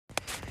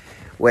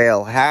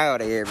Well,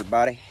 howdy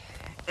everybody.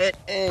 It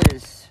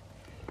is,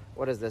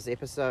 what is this,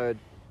 episode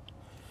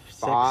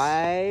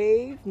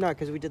 5? No,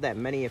 because we did that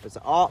mini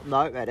episode. Oh,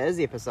 no, that is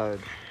episode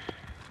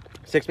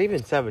 6, maybe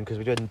even 7, because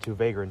we did 2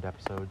 Vagrant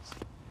episodes.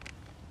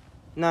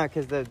 No,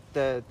 because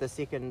the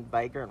second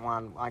Vagrant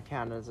one I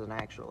count as an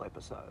actual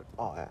episode.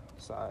 Oh, yeah.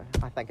 So,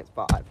 I think it's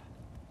 5.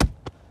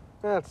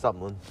 That's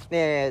something.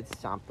 Yeah, it's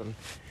something.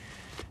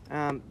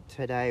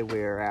 Today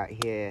we're out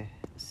here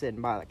sitting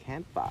by the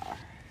campfire.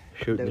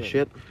 Shooting the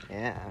shit.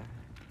 Yeah.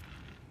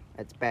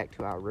 It's back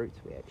to our roots.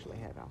 We actually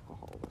have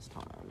alcohol this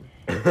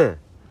time.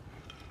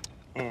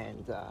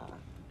 And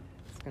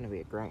it's going to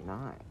be a great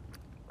night.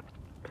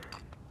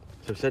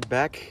 So sit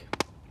back,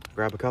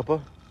 grab a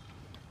cuppa,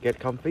 get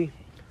comfy,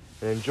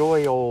 and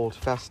enjoy old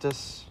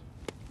Festus.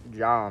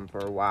 John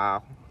for a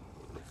while.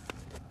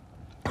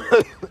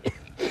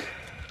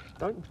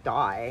 Don't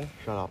die.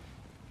 Shut up.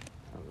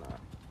 I'm not.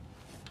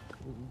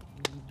 You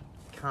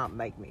can't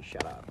make me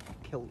shut up.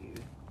 I'll kill you.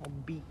 I'll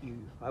beat you.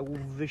 I will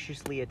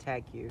viciously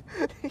attack you.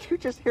 You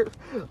just hear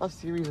a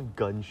series of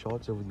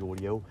gunshots over the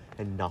audio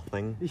and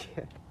nothing.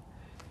 Yeah.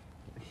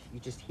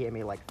 You just hear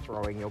me like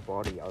throwing your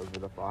body over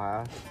the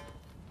fire.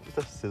 Just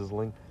a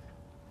sizzling.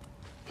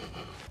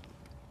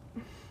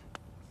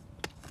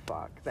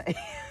 Fuck.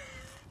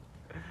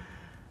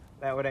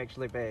 That would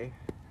actually be...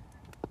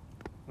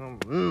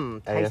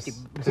 tasty.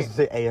 Just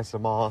say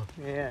ASMR.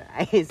 Yeah,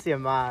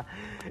 ASMR.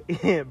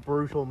 Yeah,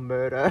 brutal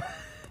murder.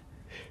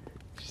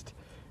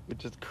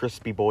 Just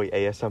crispy boy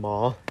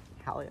ASMR.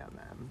 Hell yeah,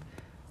 man.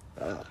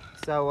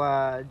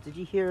 So, did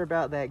you hear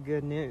about that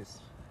good news?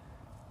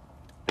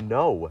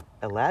 No.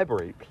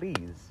 Elaborate,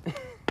 please.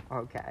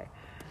 Okay.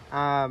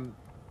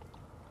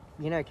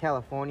 You know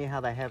California, how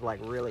they have, like,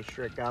 really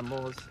strict gun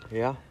laws?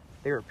 Yeah?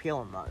 They're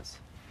repealing those.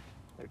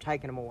 They're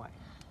taking them away.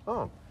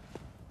 Oh.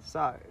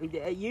 So,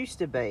 it used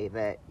to be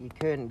that you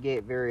couldn't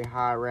get very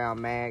high round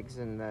mags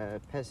and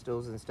the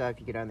pistols and stuff.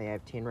 You could only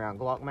have 10 round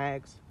Glock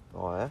mags.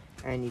 Oh, yeah?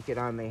 And you could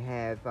only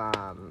have,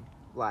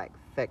 like,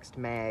 fixed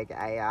mag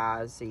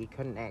ARs, so you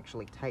couldn't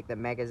actually take the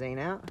magazine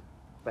out.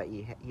 But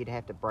you'd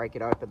have to break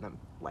it open and,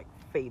 like,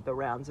 feed the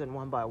rounds in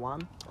one by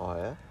one. Oh,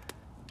 yeah?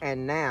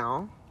 And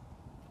now,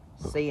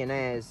 seeing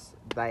as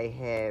they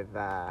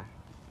have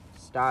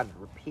started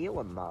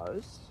repealing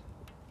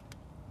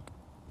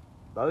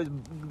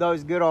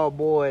those good old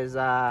boys,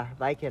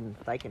 they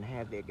can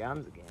have their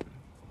guns again.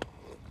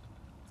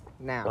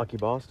 Now, Lucky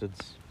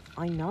bastards.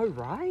 I know,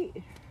 right?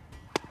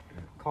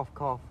 Cough,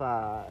 cough.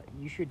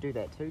 You should do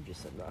that too,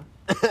 Jacinda.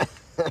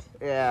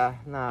 Yeah,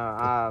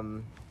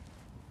 no.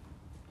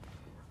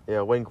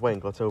 Yeah, wink,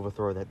 wink. Let's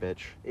overthrow that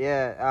bitch.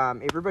 Yeah.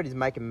 Everybody's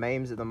making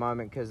memes at the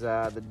moment because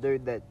the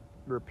dude that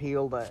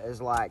repealed it is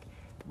like,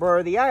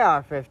 bro, the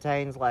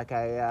AR-15's like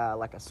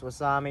a Swiss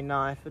Army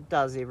knife. It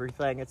does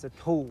everything. It's a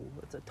tool.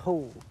 It's a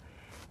tool.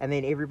 And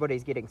then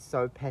everybody's getting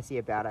so pissy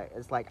about it.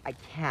 It's like, I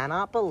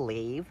cannot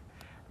believe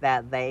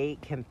that they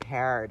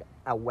compared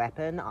a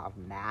weapon of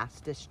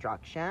mass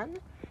destruction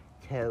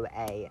to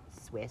a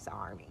Swiss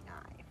Army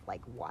knife.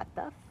 Like, what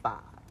the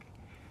fuck?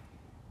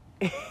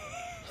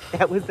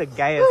 That was the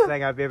gayest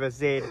thing I've ever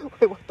said.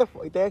 Wait, what the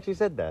fuck? They actually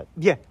said that?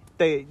 Yeah,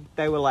 they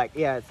were like,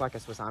 yeah, it's like a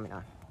Swiss Army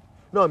knife.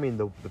 No, I mean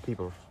the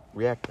people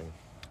reacting.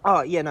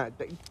 Oh, yeah, no.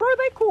 Bro,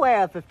 they call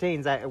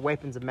AR-15s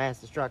weapons of mass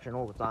destruction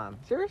all the time.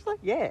 Seriously?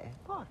 Yeah.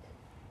 Fuck.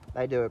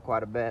 They do it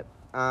quite a bit.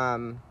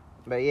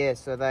 But yeah,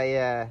 so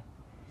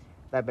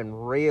they've been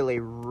really,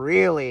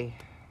 really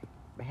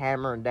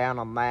hammering down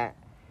on that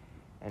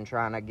and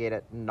trying to get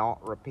it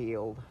not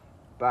repealed.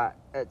 But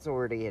it's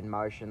already in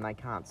motion. They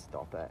can't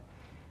stop it.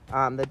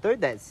 The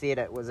dude that said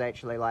it was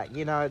actually like,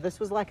 you know, this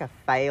was like a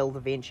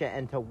failed venture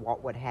into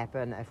what would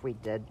happen if we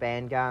did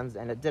ban guns,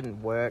 and it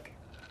didn't work.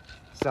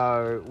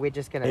 So we're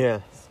just going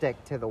to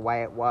stick to the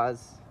way it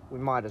was. We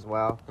might as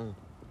well.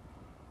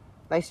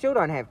 They still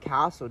don't have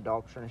castle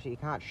doctrine, so you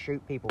can't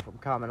shoot people from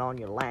coming on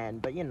your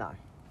land, but you know.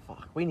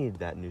 Fuck, we need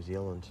that in New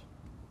Zealand.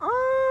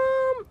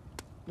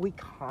 We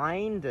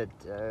kinda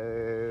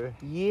do.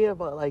 Yeah,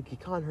 but like, you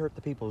can't hurt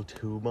the people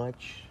too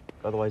much,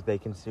 otherwise they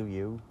can sue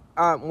you.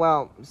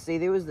 Well, see,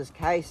 there was this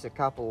case a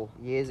couple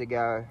years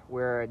ago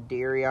where a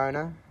dairy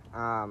owner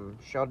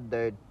shot a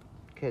dude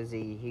because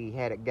he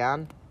had a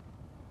gun.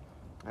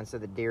 And so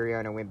the dairy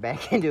owner went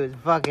back into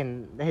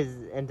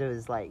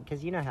his like,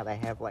 because you know how they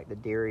have like the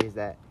dairies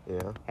that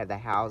have the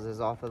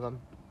houses off of them?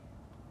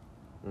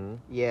 Mm-hmm.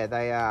 Yeah,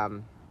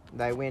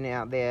 they went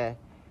out there,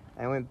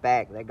 they went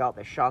back, they got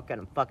the shotgun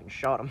and fucking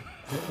shot him.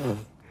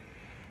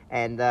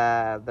 And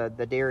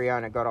the dairy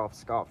owner got off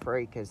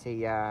scot-free because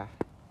they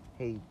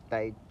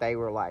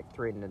were like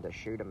threatening to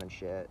shoot him and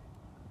shit.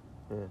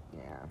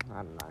 Yeah,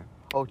 I don't know.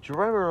 Oh, do you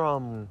remember, I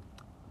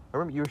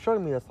remember you were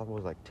showing me that stuff,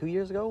 was like 2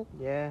 years ago?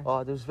 Yeah.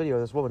 There was a video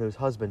of this woman whose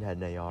husband had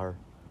an AR,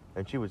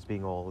 and she was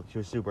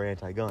super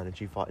anti-gun, and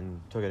she fought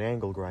and took an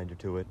angle grinder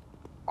to it.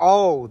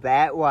 Oh,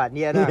 that one.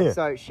 Yeah, no.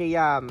 So she,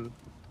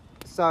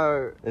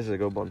 so... This is a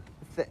good one.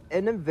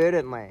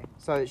 Inadvertently.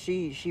 So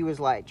she was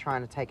like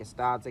trying to take a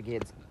stance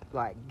against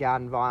like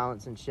gun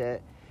violence and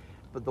shit.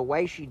 but the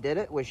way she did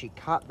it was she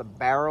cut the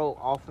barrel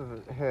off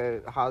of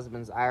her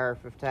husband's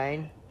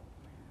AR-15.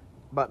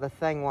 But the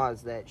thing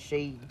was that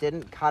she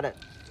didn't cut it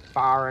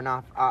far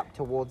enough up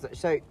towards it.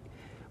 So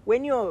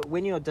when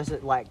you're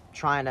just like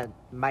trying to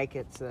make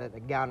it so that the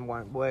gun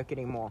won't work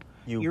anymore,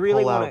 you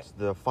really pull want out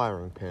the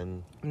firing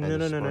pin.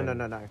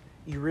 No.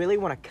 You really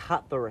want to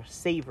cut the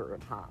receiver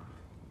in half.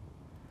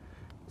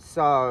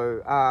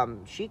 So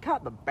she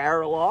cut the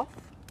barrel off,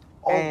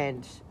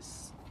 and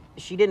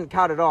she didn't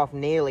cut it off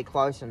nearly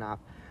close enough.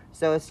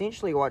 So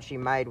essentially, what she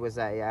made was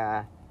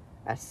a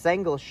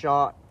single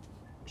shot,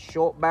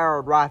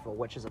 short-barreled rifle,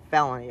 which is a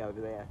felony over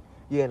there.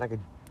 Yeah, like a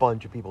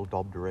bunch of people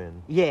dobbed her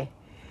in. Yeah.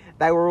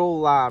 They were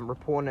all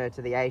reporting her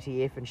to the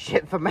ATF and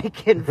shit for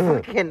making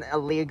fucking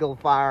illegal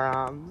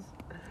firearms.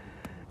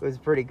 It was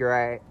pretty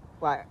great.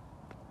 Like,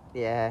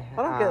 yeah.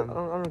 I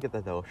don't get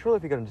that though. Surely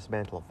if you're going to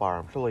dismantle a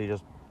firearm, surely you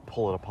just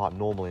pull it apart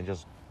normally and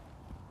just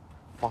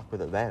fuck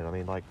with it then. I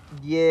mean, like...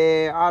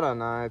 Yeah, I don't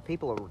know.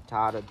 People are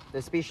retarded.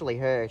 Especially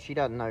her. She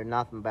doesn't know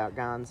nothing about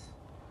guns.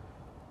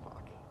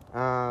 Fuck.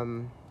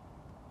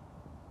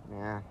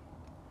 Yeah.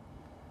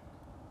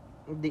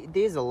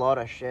 There's a lot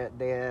of shit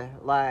there.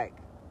 Like,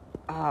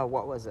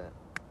 what was it?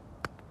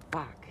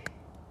 Fuck.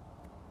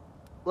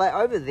 Like,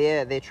 over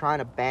there, they're trying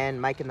to ban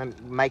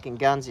making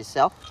guns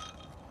yourself.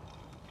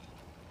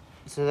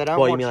 So they don't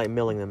Well, you mean like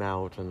milling them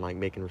out and like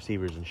making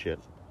receivers and shit?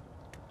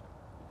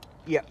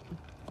 Yep.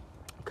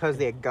 Because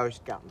they're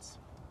ghost guns.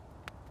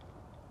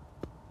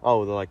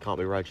 Oh, they like can't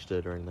be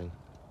registered or anything?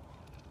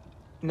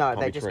 No, Can't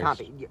they be just traced.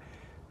 can't be.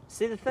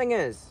 See, the thing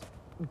is,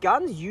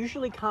 guns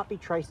usually can't be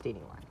traced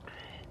anyway.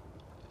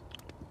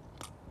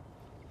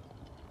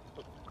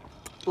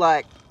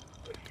 Like,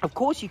 of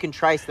course you can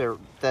trace the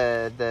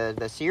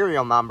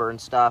serial number and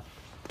stuff,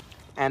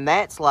 and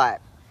that's like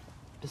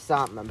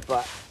something,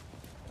 but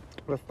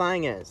the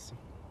thing is,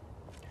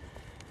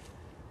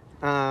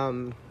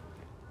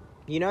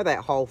 you know that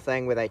whole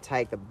thing where they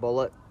take the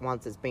bullet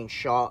once it's been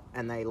shot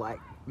and they like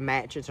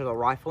match it to the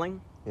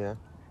rifling? Yeah.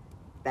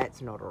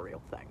 That's not a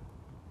real thing.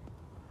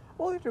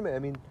 Well, you have to admit, I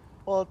mean,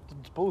 well,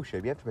 it's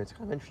bullshit. You have to admit, it's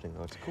kind of interesting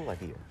though. It's a cool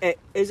idea. It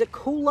is a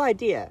cool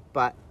idea,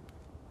 but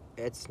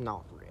it's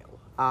not real.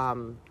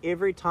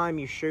 Every time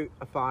you shoot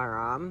a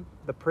firearm,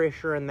 the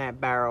pressure in that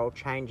barrel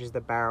changes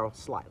the barrel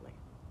slightly.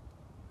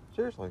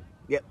 Seriously?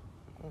 Yep.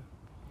 Oh.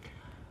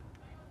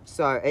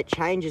 So it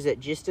changes it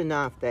just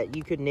enough that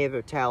you could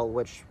never tell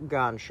which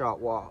gun shot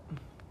what.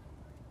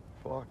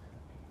 Fuck.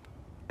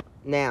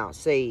 Now,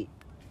 see,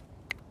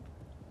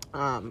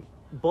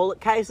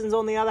 bullet casings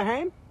on the other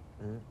hand,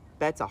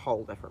 that's a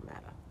whole different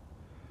matter.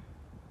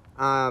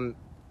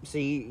 So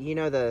you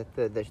know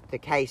the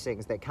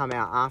casings that come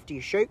out after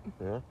you shoot?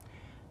 Yeah.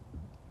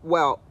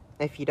 Well,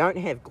 if you don't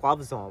have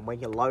gloves on when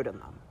you're loading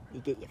them,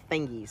 you get your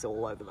fingies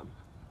all over them.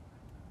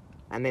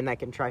 And then they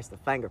can trace the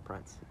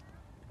fingerprints.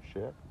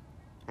 Shit.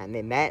 And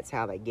then that's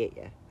how they get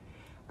you.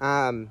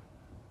 You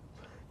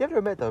have to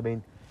admit, though, I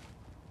mean,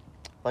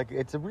 like,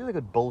 it's a really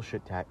good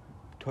bullshit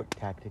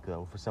tactic,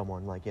 though, for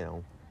someone, like, you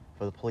know,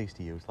 for the police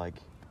to use, like,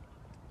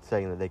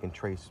 saying that they can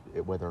trace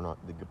it, whether or not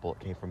the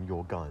bullet came from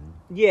your gun.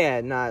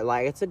 Yeah, no,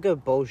 like, it's a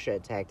good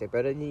bullshit tactic,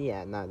 but,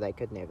 yeah, no, they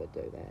could never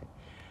do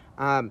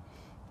that.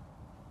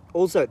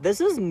 Also,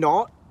 this is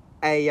not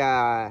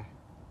a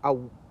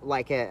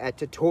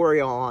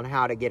tutorial on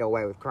how to get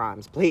away with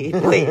crimes. Please.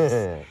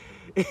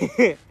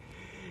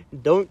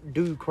 Don't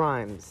do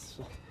crimes.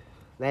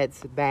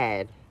 That's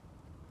bad.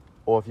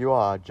 Or if you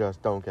are,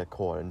 just don't get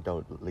caught and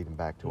don't lead them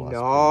back to us.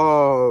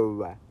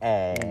 No.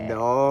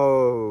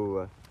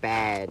 No.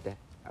 Bad.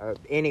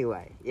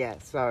 Anyway, yeah,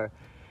 so...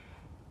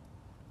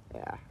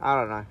 Yeah, I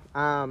don't know.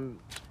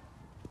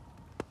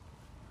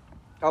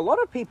 A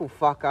lot of people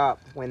fuck up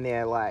when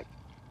they're, like,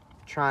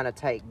 trying to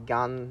take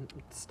gun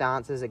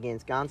stances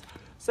against guns.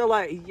 So,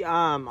 like,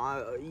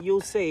 you'll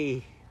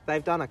see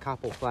they've done a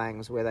couple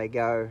things where they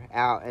go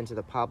out into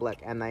the public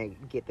and they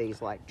get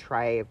these, like,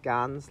 tray of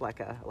guns, like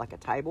a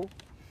table.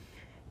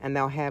 And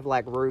they'll have,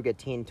 like, Ruger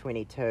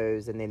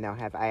 1022s, and then they'll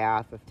have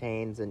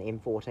AR-15s and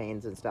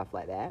M14s and stuff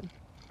like that.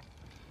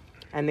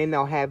 And then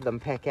they'll have them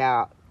pick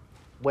out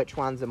which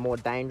ones are more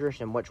dangerous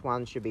and which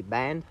ones should be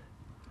banned.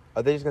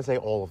 Are they just going to say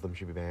all of them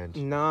should be banned?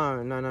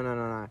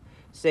 No.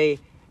 See,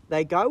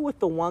 they go with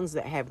the ones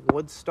that have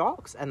wood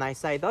stocks, and they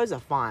say those are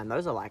fine.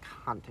 Those are like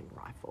hunting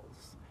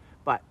rifles.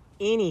 But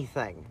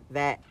anything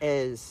that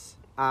is,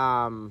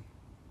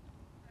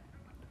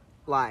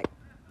 like,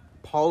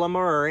 polymer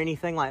or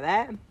anything like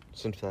that.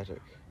 Synthetic.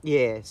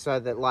 Yeah, so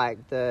that,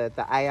 like, the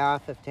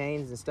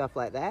AR-15s and stuff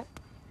like that.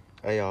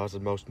 ARs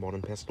and most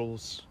modern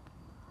pistols.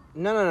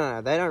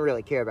 No. They don't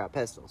really care about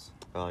pistols.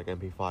 Like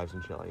MP5s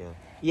and shit like that.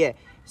 Yeah,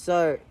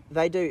 so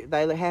they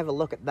have a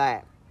look at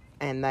that,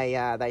 and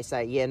they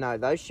say, yeah, no,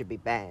 those should be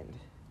banned,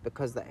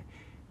 because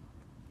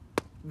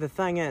the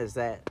thing is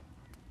that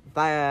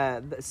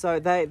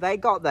they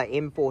got the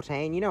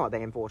M14. You know what the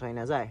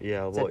M14 is, eh?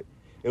 Yeah, well,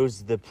 it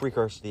was the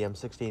precursor to the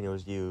M16. It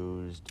was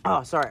used...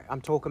 Oh, sorry, I'm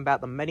talking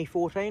about the Mini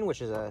 14,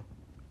 which is a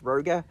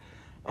Ruger,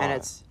 and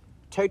it's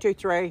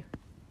 223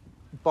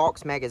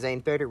 box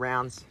magazine, 30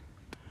 rounds,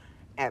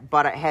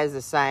 but it has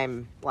the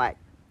same like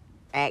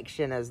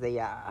action as the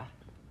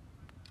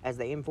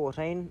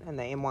M14 and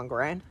the M1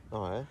 Garand.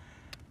 Oh, yeah?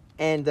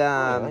 And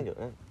Yeah, I get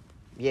that.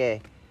 yeah,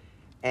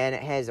 and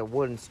it has a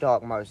wooden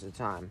stock most of the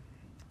time.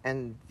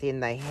 And then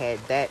they had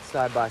that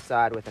side by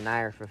side with an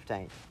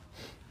AR-15.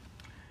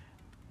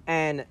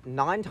 And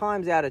 9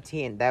 times out of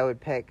 10, they would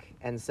pick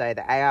and say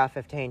the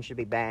AR-15 should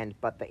be banned,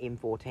 but the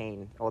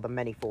M14 or the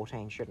Mini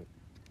 14 shouldn't,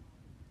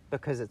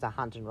 because it's a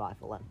hunting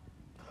rifle.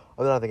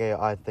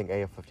 I think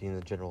AR-15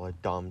 in general are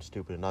dumb,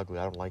 stupid, and ugly.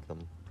 I don't like them.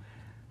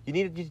 You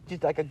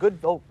need like a good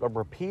a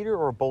repeater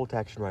or a bolt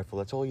action rifle.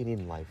 That's all you need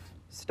in life.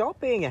 Stop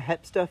being a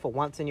hipster for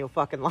once in your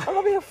fucking life. I'm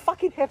not being a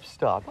fucking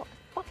hipster. I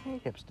fucking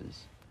hate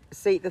hipsters.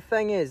 See, the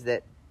thing is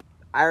that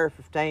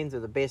AR-15s are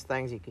the best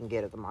things you can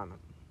get at the moment.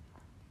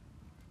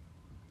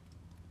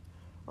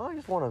 I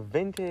just want a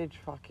vintage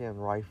fucking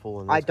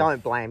rifle. And I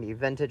don't blame you.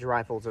 Vintage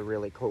rifles are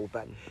really cool,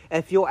 but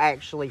if you're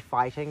actually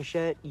fighting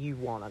shit, you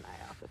want an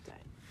AR-15.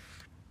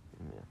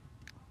 Yeah.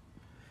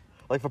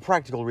 Like for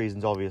practical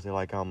reasons, obviously.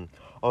 Like I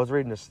was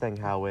reading this thing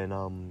how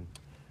in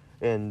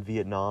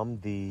Vietnam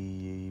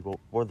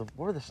were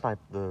the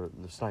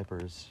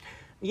snipers.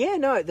 Yeah,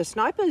 no, the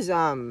snipers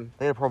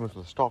They had problems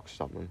with the stocks or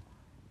something.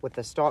 with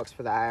the stocks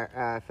for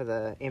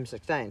the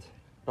M16s.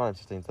 Not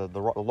M16s, the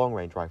long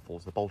range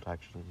rifles, the bolt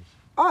actions.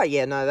 Oh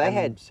yeah, no, they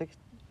had.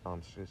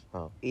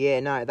 Yeah,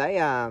 no,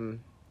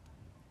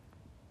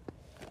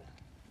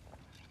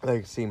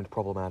 they seemed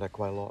problematic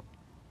quite a lot.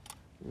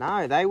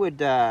 No, they would.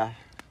 Put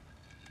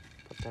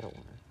that away.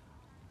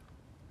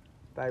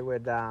 They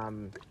would.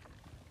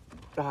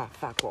 Oh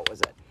fuck! What was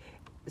it?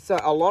 So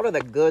a lot of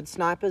the good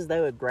snipers, they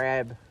would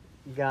grab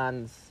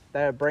guns.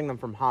 They would bring them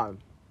from home.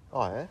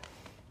 Oh yeah.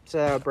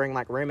 So they would bring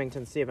like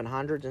Remington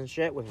 700s and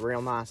shit with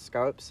real nice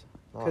scopes.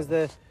 Because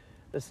the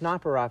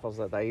sniper rifles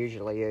that they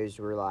usually used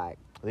were like...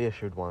 The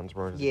issued ones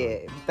weren't... Yeah,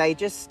 they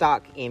just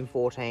stuck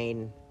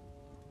M14...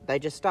 They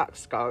just stuck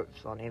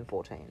scopes on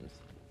M14s.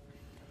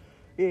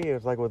 Yeah,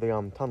 it's like with the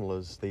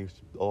tunnelers. A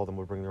lot of them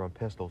would bring their own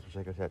pistols, which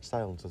they could attach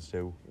silencers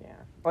to. Yeah.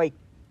 Oi.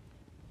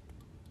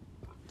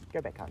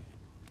 Go back home.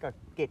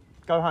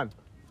 Go home.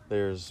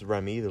 There's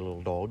Remy, the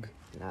little dog.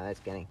 No, that's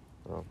Guinea.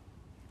 Oh.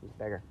 He's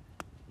bigger.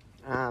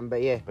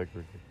 But yeah.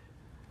 Bigger.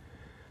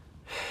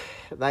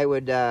 They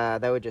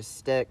would just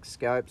stick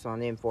scopes on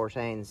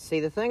M14s. See,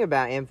 the thing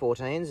about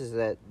M14s is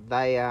that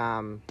they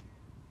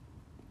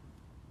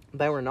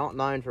were not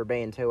known for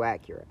being too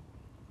accurate.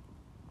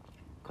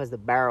 Because the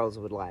barrels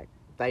would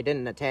they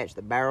didn't attach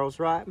the barrels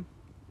right.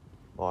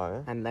 Oh,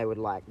 yeah? And they would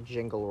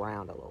jingle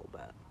around a little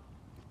bit.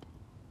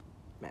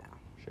 Yeah.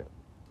 Shit.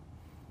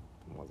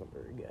 It wasn't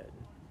very good.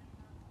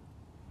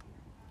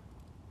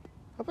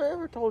 Have I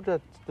ever told you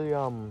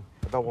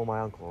about one of my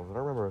uncles? I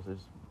don't remember if it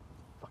was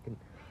fucking...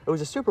 It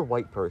was a super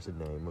white person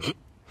name.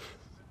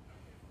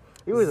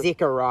 It was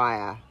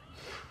Zechariah.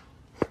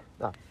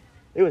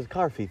 It was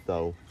car thief,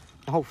 though.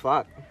 Oh,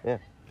 fuck. Yeah.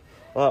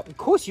 Of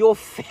course your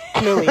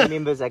family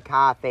members are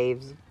car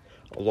thieves.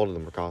 A lot of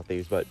them are car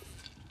thieves, but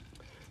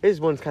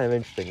his one's kind of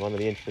interesting. One of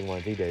the interesting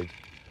ones he did.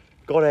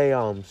 Got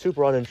a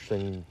super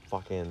uninteresting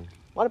fucking...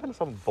 Might have been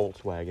some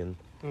Volkswagen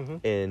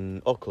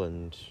in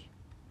Auckland.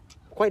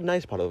 Quite a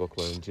nice part of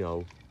Auckland, you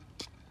know.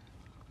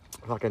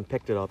 Fucking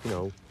picked it up, you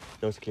know.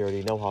 No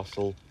security, no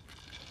hustle.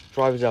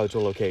 Drives out to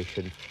a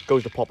location.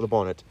 Goes to pop the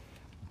bonnet.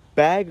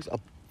 Bags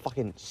of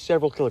fucking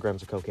several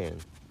kilograms of cocaine.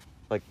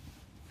 Like,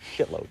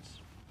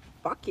 shitloads.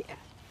 Fuck yeah.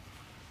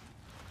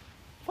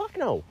 Fuck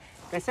no.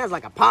 That sounds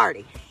like a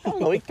party. Hell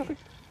no,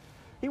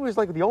 he was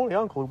like the only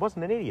uncle who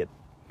wasn't an idiot.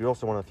 He was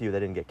also one of the few that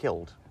didn't get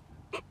killed.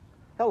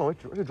 Hell no,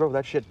 he drove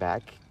that shit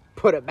back.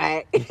 Put it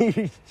back.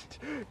 He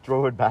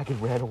drove it back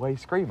and ran away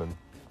screaming.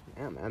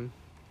 Yeah, man.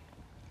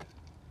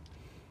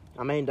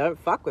 I mean, don't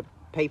fuck with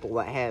people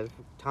that have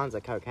tons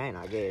of cocaine,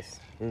 I guess.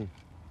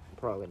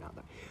 Probably not,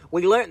 though.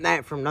 We learnt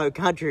that from No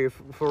Country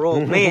for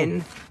Old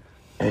Men.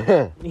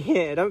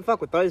 Yeah, don't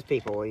fuck with those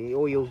people, or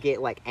you'll get,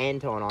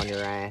 Anton on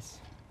your ass.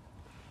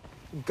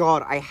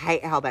 God, I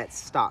hate how that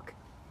stuck.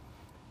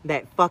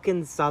 That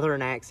fucking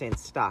southern accent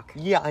stuck.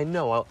 Yeah, I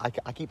know.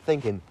 I keep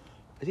thinking,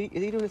 is he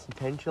doing this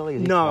intentionally?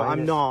 No,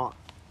 I'm not.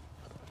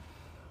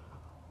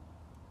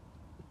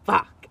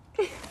 Fuck.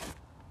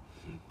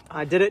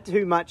 I did it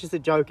too much as a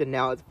joke and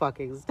now it's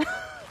fucking stuck.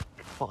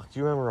 Fuck, do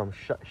you remember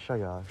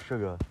Sugar?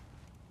 Sugar,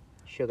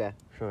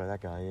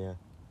 that guy, yeah.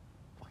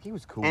 Fuck, he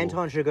was cool.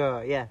 Anton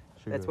Sugar, yeah.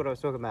 Sugar. That's what I was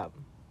talking about.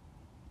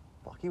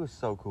 Fuck, he was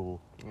so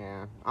cool.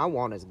 Yeah, I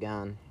want his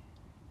gun.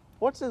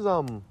 What's his,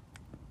 the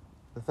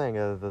thing,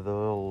 the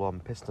little,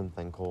 piston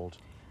thing called?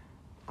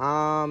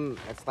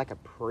 It's like a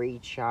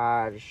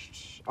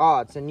pre-charged... Oh,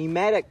 it's a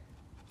pneumatic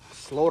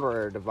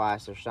slaughterer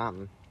device or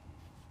something.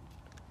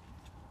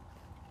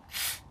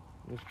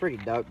 It's pretty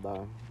dope,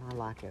 though. I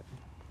like it.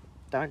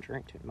 Don't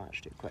drink too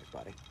much too quick,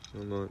 buddy.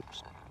 I'm not.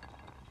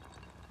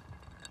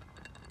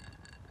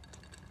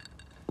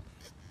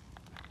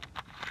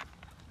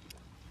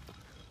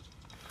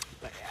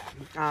 But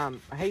yeah,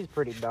 he's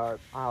pretty dope.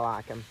 I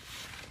like him.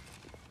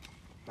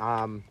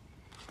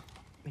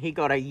 He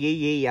got a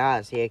yee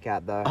ass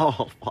haircut, though.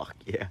 Oh, fuck,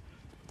 yeah.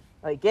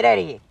 Like, get out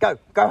of here. Go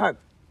home.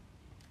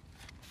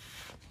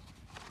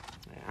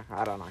 Yeah,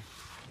 I don't know.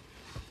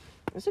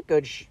 It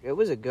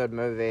was a good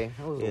movie.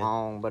 It was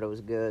long, but it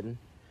was good.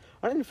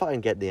 I didn't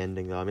fucking get the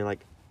ending though. I mean,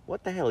 like,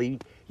 what the hell? He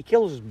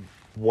kills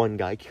one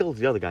guy, kills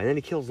the other guy, and then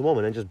he kills the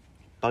woman and just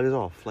buggers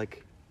off.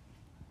 Like,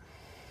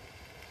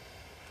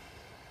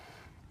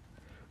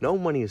 no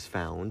money is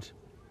found.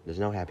 There's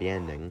no happy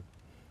ending.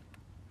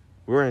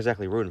 We weren't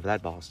exactly rooting for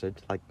that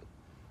bastard. Like,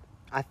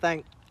 I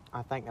think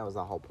that was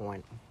the whole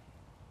point.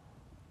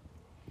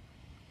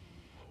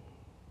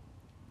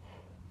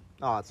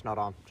 Oh, it's not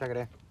on. Check it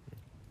out.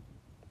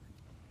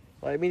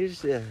 I mean,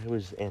 it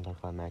was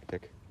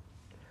anticlimactic.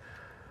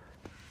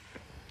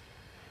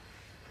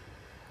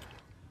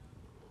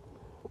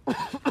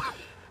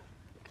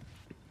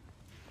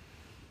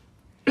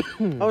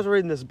 I was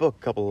reading this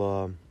book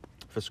for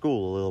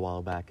school a little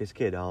while back. This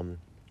kid,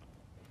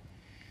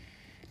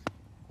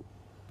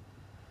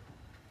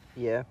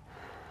 Yeah.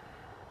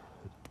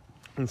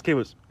 And this kid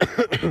was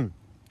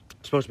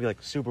supposed to be,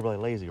 like, super, really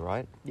lazy,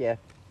 right? Yeah.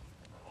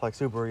 Like,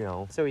 super, you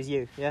know. So he's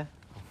you, yeah?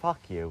 Oh,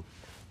 fuck you.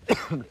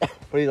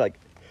 But he's, like,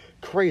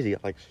 crazy,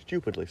 like,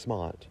 stupidly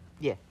smart.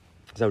 Yeah.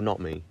 So, not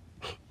me.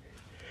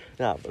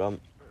 Yeah, but,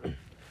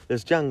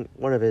 this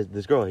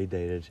girl he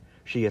dated,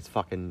 she gets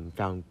fucking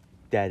found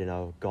dead in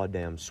a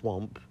goddamn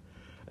swamp.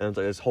 And it's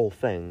like this whole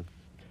thing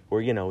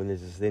where, you know, and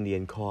there's this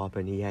Indian cop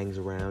and he hangs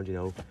around, you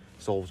know,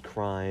 solves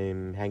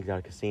crime, hangs out at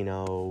a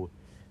casino,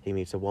 he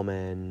meets a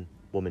woman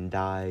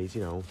dies,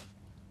 you know,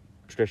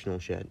 traditional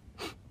shit.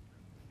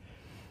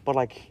 But,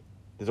 like,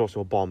 there's also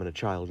a bomb and a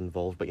child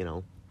involved, but, you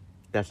know,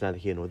 that's neither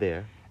here nor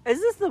there. Is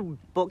this the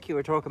book you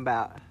were talking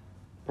about?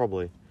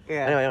 Probably.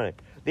 Yeah. Anyway,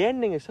 the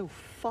ending is so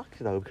fucked,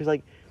 though, because,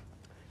 like,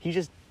 he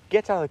just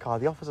gets out of the car,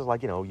 the officer's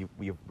like, you know,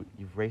 you've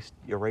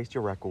erased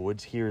your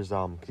records, here's,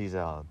 because he's,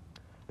 the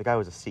guy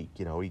was a Sikh,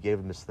 you know, he gave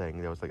him this thing,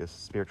 there was, like, a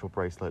spiritual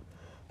bracelet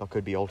that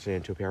could be altered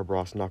into a pair of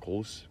brass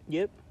knuckles.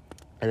 Yep.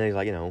 And then he's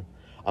like, you know,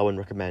 I wouldn't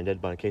recommend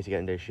it, but in case you get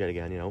into shit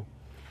again, you know.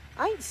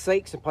 Ain't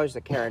Sikhs supposed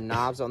to carry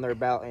knives on their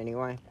belt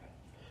anyway?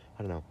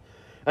 I don't know.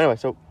 Anyway,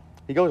 so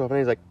he goes off and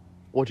he's like,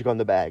 what you got in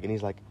the bag? And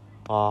he's like,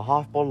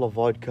 half bottle of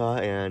vodka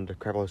and a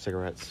crap load of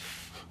cigarettes.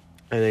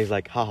 And then he's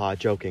like, haha,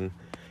 joking.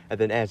 And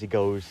then as he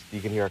goes,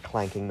 you can hear a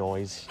clanking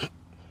noise.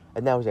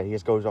 And that was it. He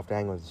just goes off to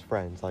hang with his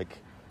friends. Like,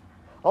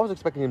 I was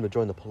expecting him to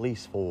join the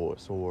police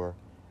force or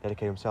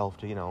dedicate himself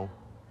to, you know.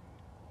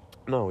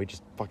 No, he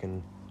just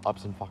fucking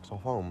ups and fucks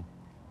off home.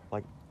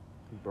 Like,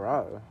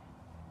 Bro.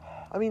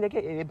 I mean,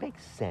 it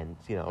makes sense,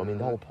 you know. I mean,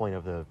 the whole point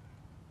of the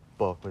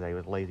book was that he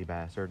was a lazy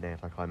bastard and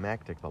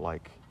anticlimactic, but,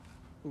 like...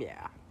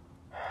 Yeah.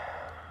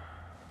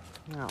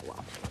 Oh,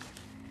 well.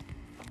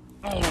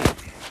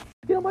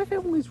 You know, my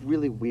family's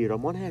really weird.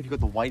 On one hand, you got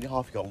the white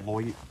half, you got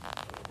lawyer...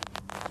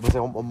 Let's say,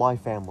 on my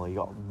family, you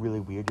got really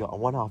weird. You got on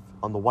one half,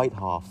 on the white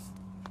half,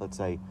 let's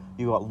say,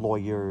 you got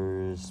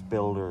lawyers,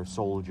 builders,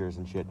 soldiers,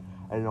 and shit.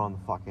 And then on the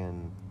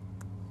fucking...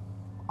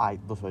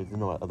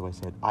 other way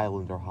said,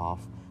 islander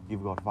half,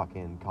 you've got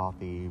fucking car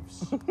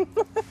thieves.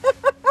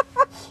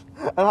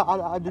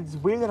 And it's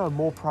weird that I'm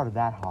more proud of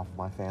that half of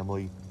my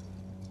family.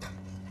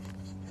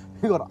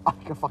 You got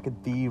like fucking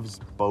thieves,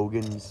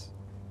 bogans.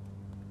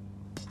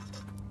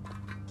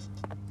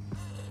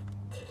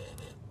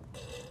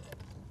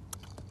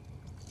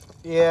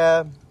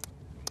 Yeah.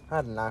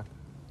 I don't know.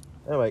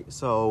 Anyway,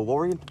 so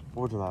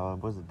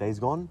what was it, Days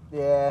Gone?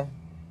 Yeah.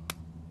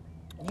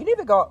 You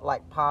never got,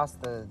 like,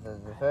 past the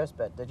first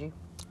bit, did you?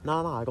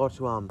 No, I got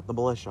to, the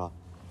militia.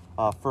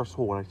 First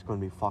hole, and I'm gonna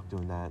be fucked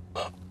doing that.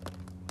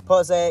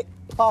 Pussy.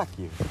 Fuck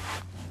you.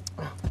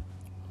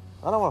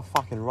 I don't want to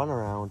fucking run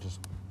around just...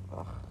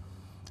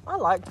 I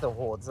liked the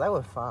hordes. They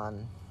were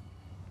fun.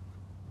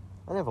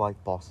 I never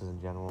liked bosses in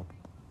general.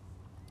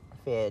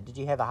 Fair. Did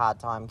you have a hard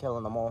time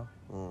killing them all?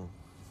 Mm.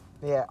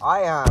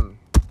 Yeah,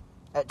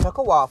 it took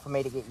a while for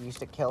me to get used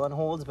to killing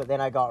hordes, but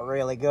then I got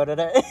really good at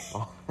it.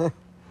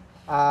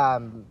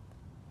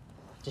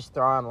 Just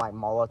throwing, like,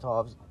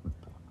 Molotovs.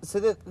 So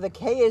the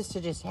key is to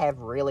just have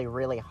really,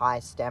 really high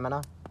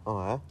stamina. Oh,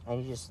 yeah?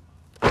 And you just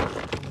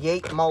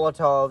yeet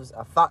Molotovs,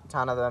 a fuck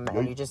ton of them,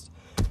 and you just...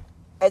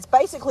 It's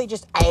basically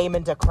just aim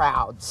into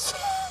crowds.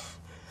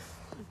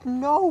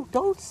 No,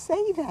 don't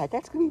say that.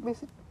 That's gonna be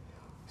missing.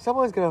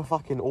 Someone's gonna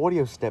fucking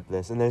audio step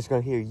this, and they're just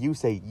gonna hear you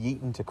say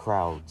yeet into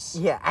crowds.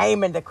 Yeah,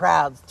 aim into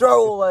crowds.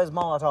 Throw all those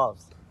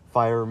Molotovs.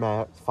 Fire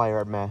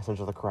at mass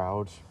into the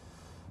crowd.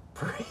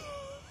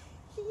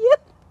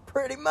 Yep,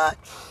 pretty much.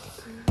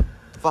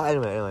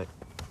 Anyway.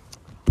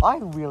 I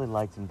really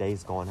liked in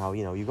Days Gone how,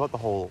 you know, you got the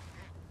whole,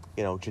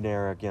 you know,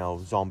 generic, you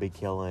know, zombie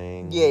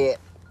killing. Yeah.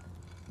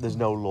 There's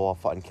no law,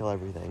 fucking kill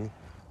everything.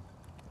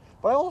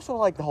 But I also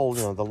like the whole,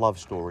 you know, the love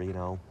story, you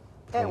know.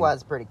 It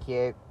was pretty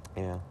cute.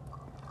 Yeah.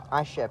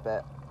 I ship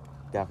it.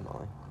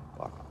 Definitely.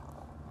 Fuck.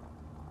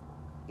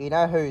 You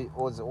know who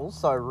was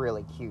also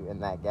really cute in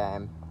that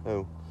game?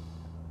 Who?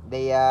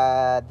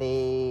 The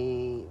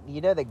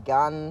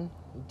gun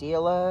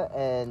dealer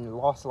in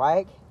Lost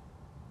Lake?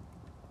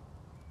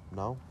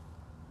 No?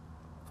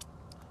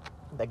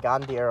 The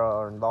gun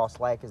dealer in Lost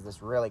Lake is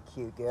this really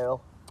cute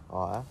girl.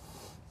 Oh,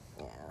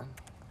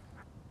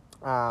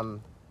 Yeah.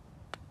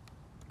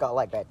 Got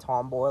like that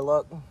tomboy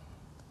look.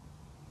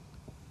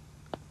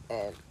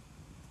 And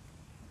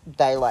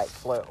they like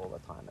flirt all the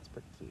time. It's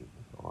pretty cute.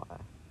 oh.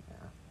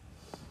 Yeah.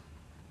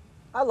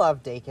 I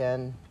love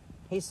Deacon.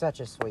 He's such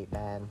a sweet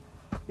man.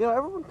 You know,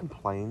 everyone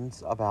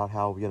complains about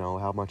how, you know,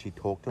 how much he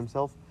talked to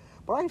himself,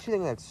 but I actually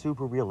think that's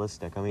super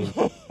realistic. I mean,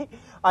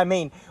 I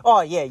mean,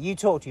 oh yeah, you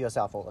talk to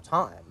yourself all the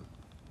time.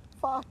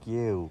 fuck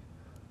you.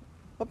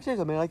 But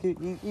seriously, I mean, like,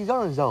 he's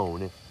on his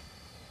own. You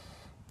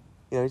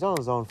know, he's on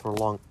his own for a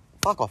long...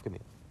 Fuck off, give me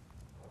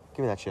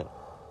that shit.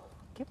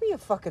 Give me a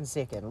fucking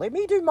second. Let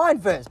me do mine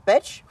first,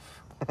 bitch.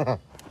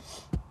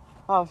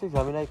 Oh, seriously,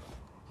 I mean, like,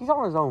 he's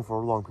on his own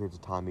for long periods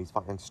of time. He's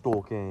fucking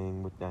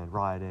stalking and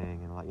riding,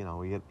 and, like, you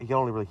know, he can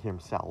only really hear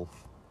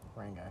himself.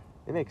 Rango.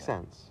 It makes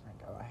sense.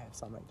 Rango, I have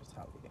something to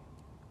tell you.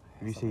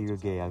 If you say you're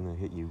gay, I'm gonna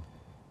hit you.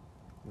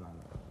 No.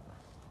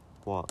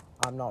 What?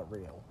 I'm not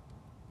real.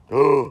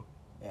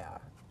 Yeah.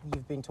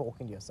 You've been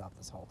talking to yourself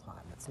this whole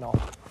time. It's not...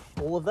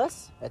 All of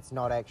this, it's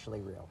not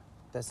actually real.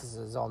 This is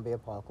a zombie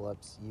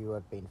apocalypse. You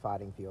have been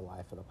fighting for your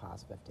life for the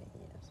past 15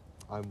 years.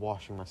 I'm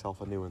washing myself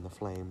anew in the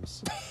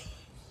flames.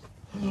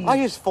 I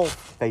just fall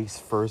face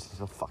first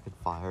into the fucking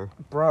fire.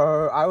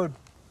 Bro,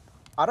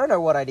 I don't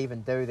know what I'd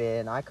even do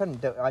then. I'd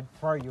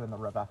throw you in the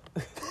river.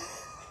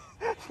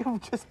 You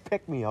would just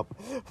pick me up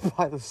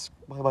by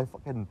my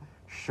fucking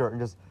shirt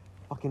and just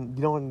fucking...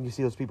 You know when you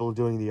see those people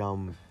doing the,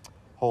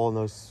 hole in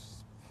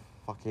those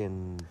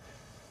fucking...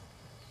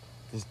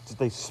 Just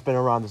they spin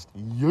around, just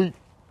yeet.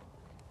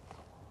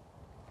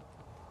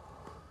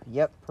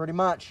 Yep, pretty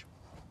much.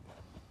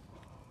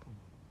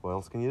 What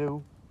else can you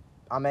do?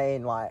 I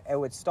mean, like, it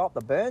would stop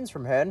the burns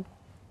from hurting.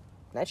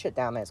 That shit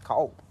down there's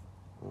cold.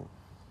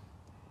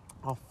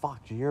 Oh,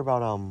 fuck. Did you hear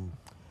about,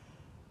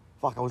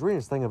 Fuck, I was reading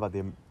this thing about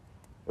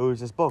it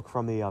was this book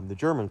from the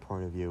German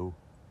point of view.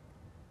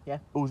 Yeah.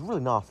 It was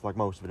really nasty, like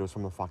most of it. It was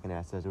from the fucking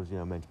SS. It was, you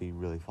know, meant to be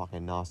really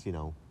fucking nasty, you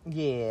know.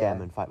 Yeah.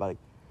 Them and fight. But, like,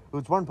 it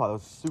was one part that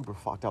was super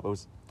fucked up.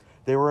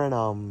 They were in,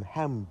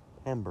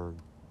 Hamburg,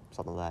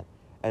 something like that.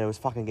 And it was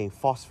fucking getting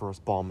phosphorus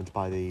bombed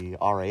by the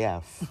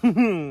RAF.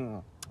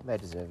 They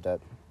deserved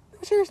it.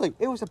 Seriously,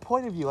 it was a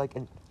point of view, like,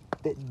 and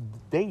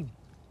they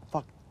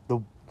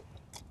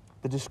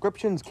the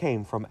descriptions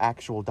came from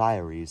actual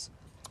diaries.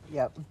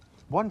 Yep.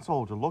 One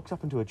soldier looks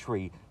up into a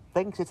tree,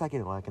 thinks it's like, you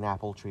know, like an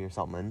apple tree or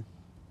something.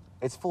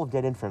 It's full of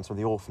dead infants from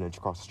the orphanage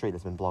across the street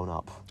that's been blown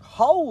up.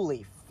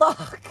 Holy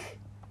fuck!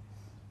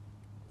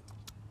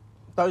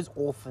 Those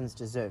orphans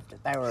deserved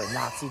it. They were in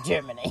Nazi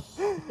Germany.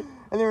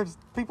 And there was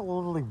people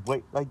literally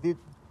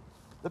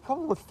the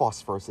problem with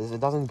phosphorus is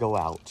it doesn't go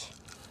out.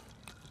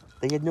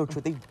 They had no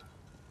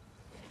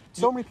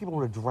so many people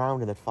would have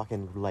drowned in that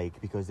fucking lake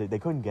because they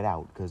couldn't get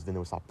out because then it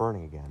would stop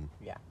burning again.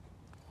 Yeah.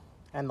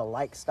 And the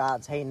lake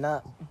starts heating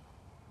up.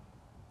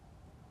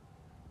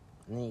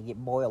 And then you get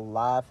boiled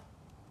alive.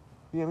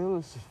 Yeah, I mean, it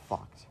was just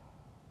fucked.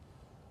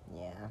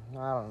 Yeah,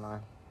 I don't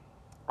know.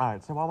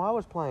 Alright, so while I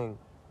was playing...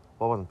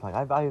 Well, I wasn't playing.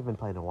 I've been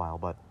playing a while,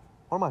 but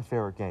one of my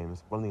favorite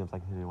games, one of the games I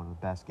consider one of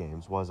the best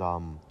games, was,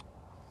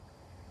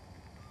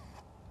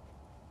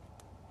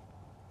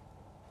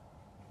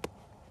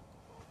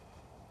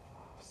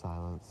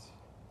 silence.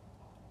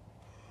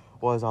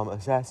 Was,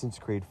 Assassin's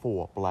Creed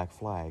 4, Black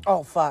Flag.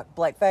 Oh, fuck.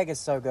 Black Flag is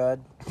so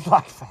good.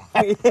 Black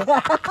Flag?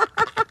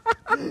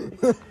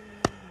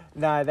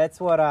 No, that's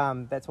what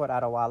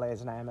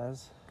Adewale's name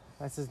is.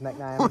 That's his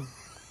nickname.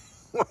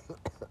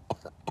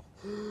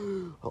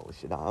 Holy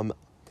shit,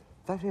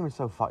 that game is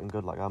so fucking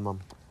good, like,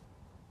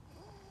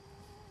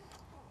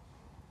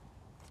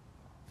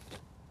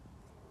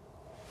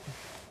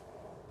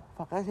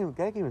 fuck,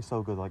 that game is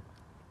so good, like,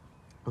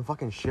 the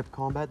fucking ship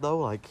combat, though,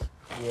 like...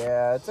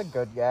 Yeah, it's a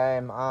good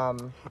game.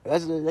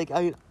 That's, like,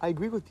 I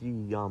agree with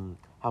the,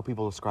 how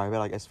people describe it,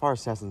 like, as far as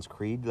Assassin's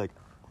Creed, like,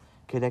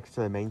 connects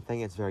to the main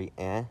thing, it's very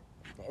eh.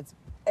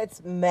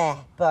 It's meh,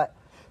 but...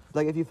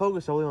 Like, if you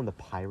focus solely on the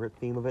pirate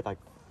theme of it, like,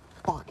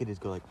 fuck, it is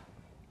good, like...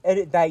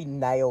 They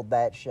nailed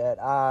that shit.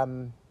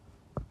 And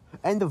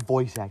the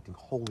voice acting,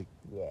 holy...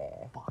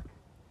 Yeah. Fuck.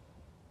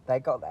 They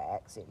got the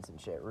accents and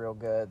shit real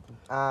good.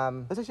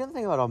 That's actually the other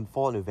thing about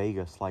Fallout New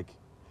Vegas, like,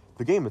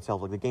 the game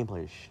itself, like, the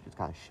gameplay is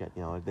kind of shit,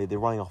 you know. They're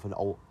running off an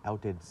old,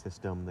 outdated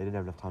system. They didn't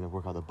have enough time to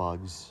work out the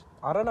bugs.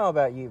 I don't know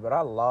about you, but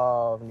I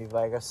love New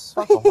Vegas.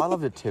 Fuck off, I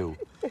loved it too.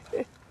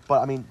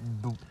 But, I mean,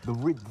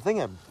 the thing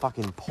that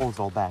fucking pulls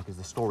all back is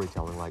the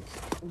storytelling, like...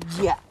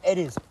 Yeah, it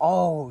is.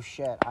 Oh,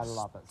 shit, I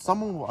love it. I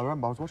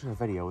remember I was watching a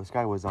video. This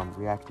guy was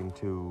reacting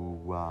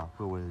to,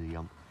 who was he?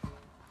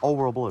 Old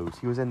World Blues.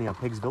 He was in the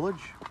Pig's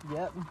Village.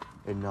 Yep.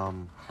 In,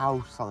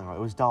 house, something like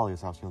it was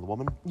Dahlia's house, you know, the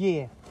woman?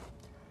 Yeah.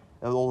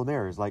 And all the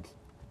mirrors, like,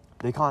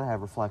 they can't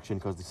have reflection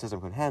because the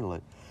system couldn't handle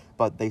it.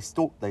 But it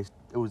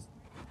was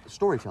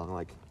storytelling,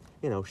 like,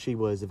 you know, she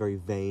was a very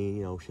vain,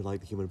 you know, she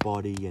liked the human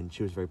body and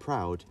she was very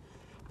proud.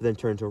 But then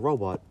turned into a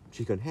robot,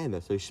 she couldn't handle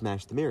it, so she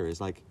smashed the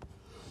mirrors. Like,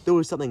 there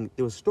was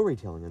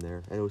storytelling in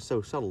there, and it was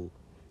so subtle,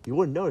 you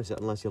wouldn't notice it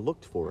unless you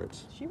looked for it.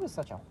 She was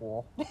such a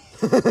whore.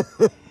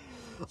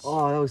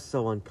 Oh, that was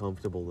so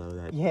uncomfortable, though.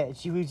 That. Yeah,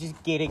 she was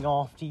just getting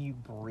off to you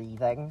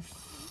breathing.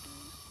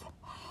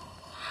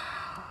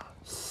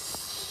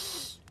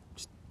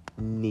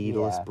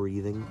 Needless Yeah.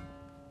 breathing.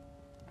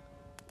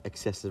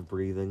 Excessive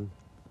breathing.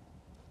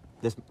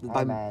 This,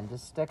 Hey man,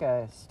 just stick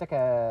a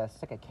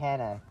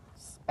can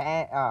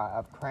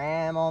of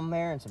cram on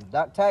there and some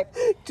duct tape.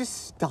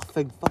 just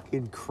stuffing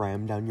fucking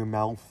cram down your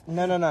mouth.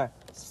 No.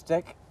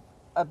 Stick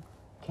a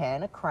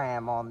can of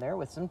cram on there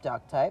with some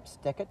duct tape,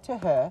 stick it to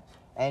her,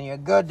 and you're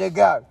good to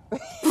go.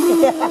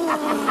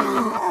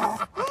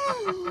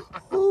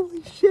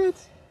 Holy shit.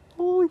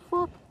 Holy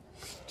fuck.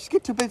 Just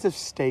get 2 bits of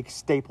steak,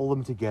 staple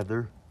them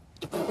together.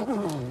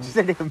 Just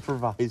an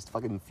improvised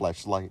fucking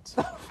fleshlight.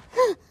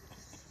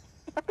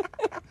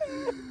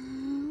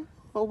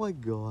 Oh my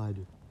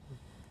god.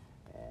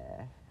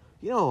 Yeah.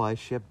 You know I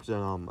shipped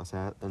a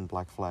set in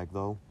Black Flag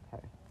though?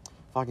 Okay.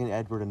 Fucking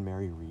Edward and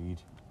Mary Reed.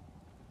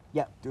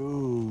 Yep.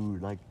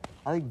 Dude, like,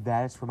 I think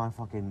that's where my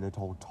fucking, the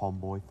whole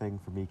tomboy thing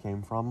for me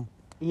came from.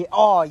 Yeah.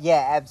 Oh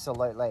yeah,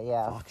 absolutely.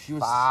 Yeah. Fuck, she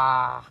was...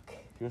 Fuck.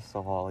 She was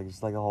so hot, like,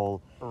 just like a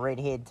whole...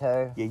 Redhead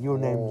too. Yeah, your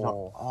name's not...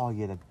 Oh. Oh,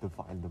 yeah, the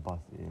fucking, the bus,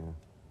 yeah.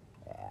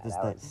 Yeah, Just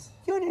that that, was...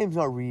 your name's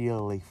not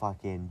really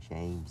fucking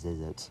James, is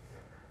it?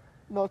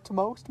 Not to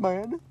most,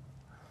 man.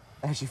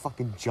 And she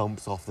fucking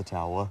jumps off the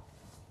tower.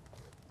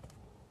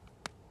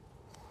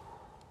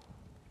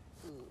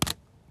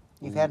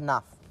 You've had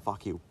enough.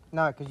 Fuck you.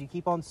 No, because you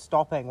keep on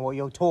stopping while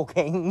you're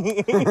talking,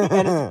 and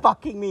it's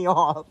fucking me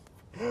off.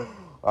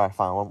 Alright,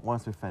 fine,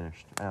 once we're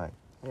finished. Anyway.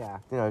 Yeah.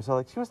 You know, so,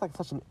 like, she was, like,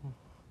 such an...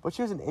 But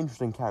she was an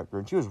interesting character,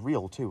 and she was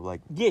real, too.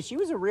 Like, Yeah, she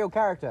was a real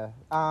character.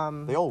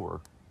 they all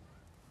were.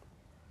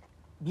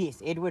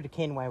 Yes, Edward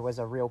Kenway was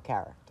a real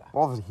character.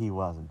 Well, obviously, he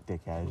wasn't,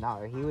 dickhead.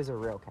 No, he was a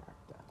real character.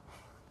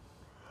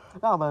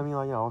 No, but I mean,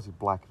 like, you know, obviously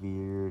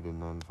Blackbeard,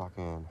 and then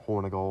fucking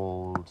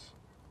Hornigold,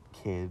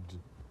 Kid.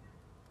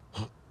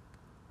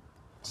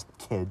 Just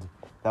Kid.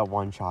 That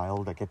one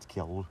child that gets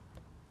killed.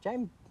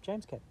 James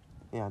Kidd.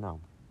 Yeah, I know.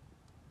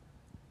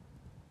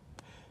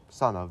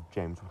 Son of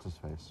James, what's his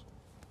face?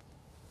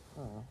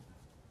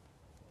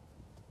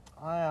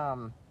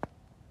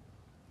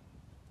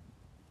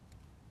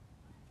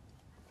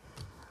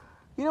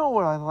 You know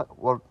what I like?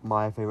 What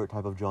my favorite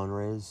type of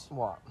genre is?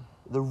 What?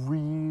 The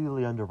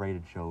really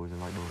underrated shows and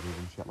like movies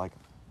and shit. Like,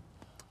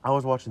 I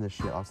was watching this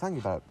shit. I was thinking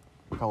about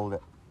it. Called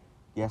it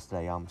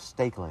yesterday.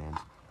 Stakeland.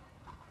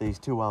 These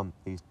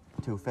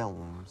two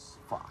films.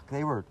 Fuck,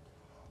 they were.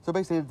 So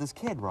basically, this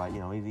kid, right? You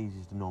know, he's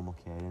just a normal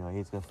kid. You know,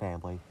 he's got a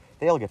family.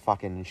 They all get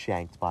fucking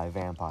shanked by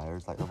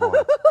vampires. Like,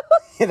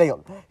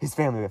 his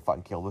family get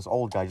fucking killed. This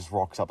old guy just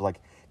rocks up like,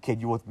 "Kid,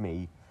 you with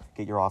me?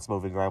 Get your ass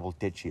moving, or I will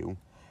ditch you."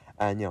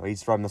 And you know,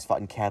 he's driving this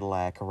fucking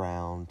Cadillac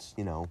around.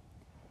 You know.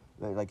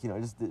 Like, you know,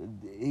 just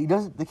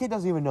the kid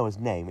doesn't even know his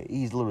name.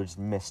 He's literally just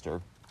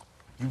Mister.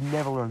 You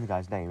never learn the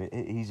guy's name.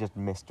 He's just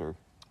Mister.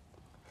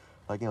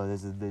 Like, you know,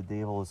 there's the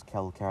evilest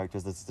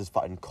characters. There's this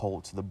fucking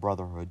cult, the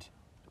Brotherhood.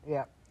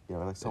 Yeah. You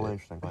know, like, so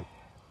interesting. Like,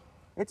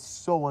 it's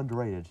so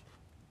underrated.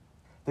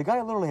 The guy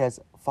literally has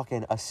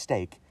fucking a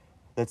stake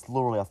that's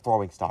literally a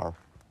throwing star.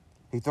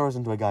 He throws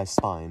into a guy's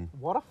spine.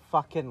 What a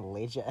fucking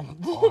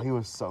legend. Oh, he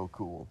was so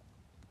cool.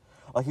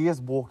 Like, he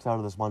just walked out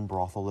of this one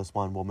brothel, this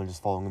one woman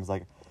just following him. He's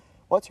like,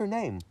 "What's her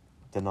name?"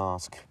 Didn't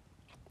ask.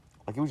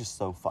 Like, it was just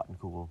so fucking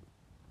cool.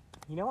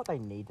 You know what they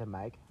need to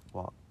make?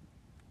 What?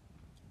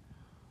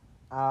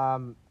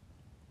 Oh,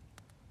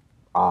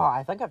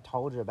 I think I've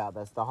told you about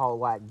this. The whole,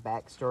 like,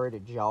 backstory to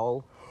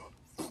Joel.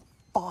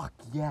 Fuck,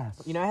 yes.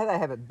 You know how they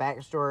have a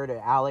backstory to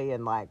Allie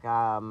and, like,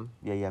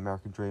 Yeah,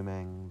 American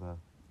Dreaming, the...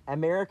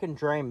 American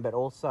Dream, but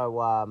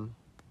also,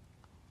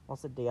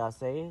 what's the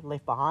DRC?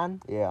 Left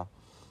Behind? Yeah.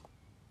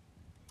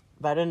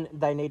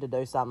 They need to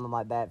do something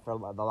like that for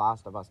The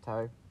Last of Us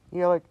 2.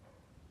 Yeah, like,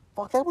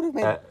 fuck, that would have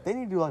made... They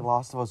need to do, like,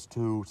 Last of Us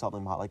 2,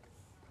 something about, like,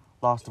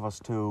 Last of Us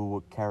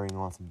 2 carrying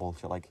on some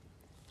bullshit. Like,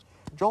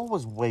 Joel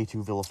was way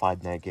too vilified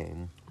in that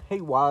game.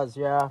 He was,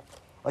 yeah.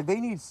 Like,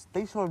 they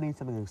sort of need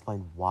something to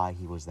explain why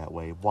he was that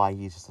way, why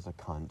he's just such a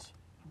cunt.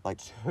 Like,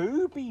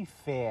 To be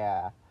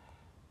fair,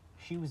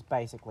 she was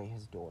basically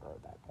his daughter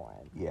at that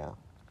point. yeah.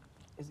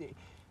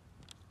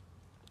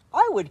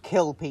 I would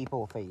kill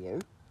people for you.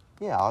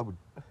 Yeah, I would...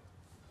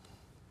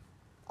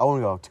 I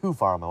won't go too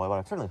far on my way, but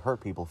I've certainly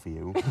hurt people for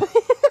you.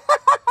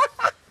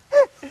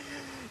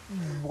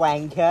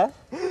 Wanker.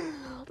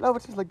 No,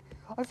 but it's like,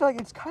 I feel like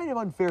it's kind of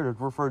unfair to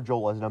refer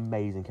Joel as an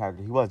amazing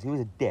character. He was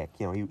a dick,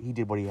 you know, he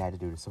did what he had to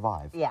do to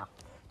survive. Yeah.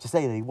 To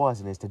say that he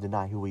wasn't is to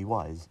deny who he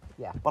was.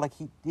 Yeah. But, like,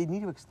 he'd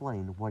need to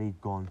explain what he'd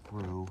gone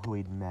through, who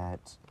he'd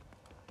met.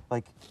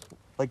 Like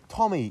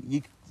Tommy,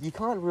 you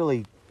can't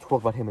really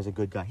talk about him as a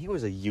good guy. He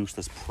was a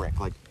useless prick.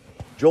 Like,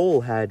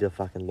 Joel had to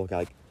fucking look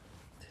like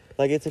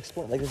it's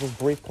explained. Like, there's this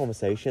brief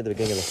conversation at the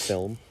beginning of the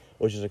film,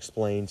 which is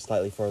explained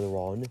slightly further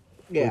on.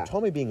 Yeah. With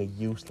Tommy being a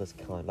useless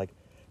cunt. Like,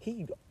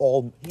 he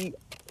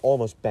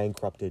almost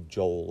bankrupted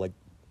Joel. Like,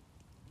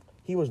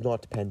 he was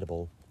not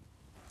dependable.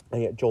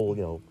 And yet Joel,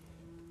 you know,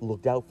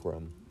 looked out for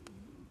him.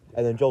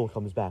 And then Joel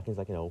comes back and he's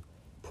like, you know,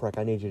 prick,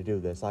 I need you to do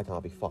this. I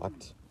can't be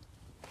fucked.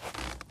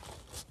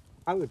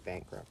 I would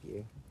bankrupt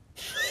you.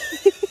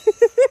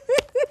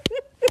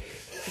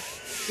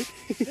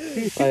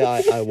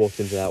 I walked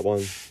into that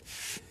one.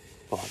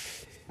 Fuck.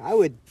 I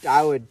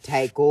would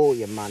take all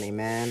your money,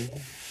 man.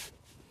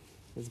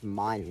 It's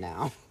mine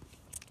now.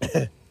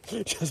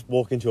 Just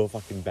walk into a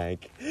fucking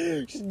bank.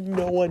 Just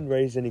no one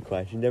raised any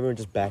questions. Everyone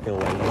just backing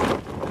away.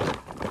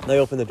 They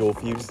open the door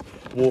for you. Just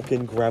walk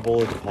in, grab all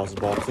the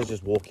deposit boxes,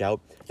 just walk out.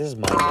 This is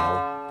mine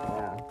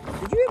now. Yeah.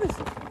 Did you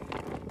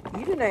ever?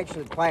 You didn't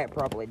actually play it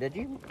properly, did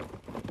you?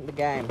 The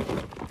game.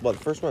 What,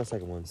 the first one or the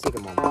second one?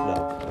 Second one.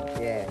 No.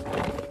 Yeah.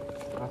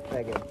 I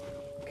figured.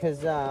 Because,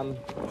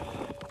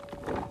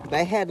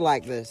 they had,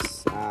 like,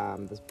 this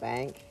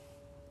bank.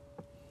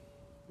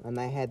 And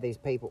they had these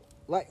people.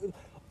 Like,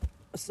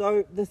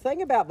 so, the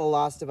thing about The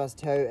Last of Us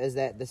 2 is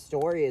that the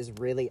story is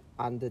really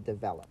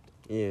underdeveloped.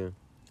 Yeah.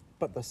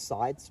 But the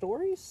side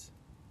stories,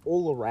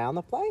 all around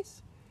the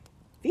place,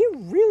 they're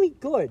really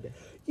good.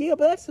 Yeah,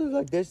 but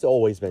that's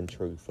always been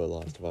true for The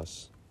Last of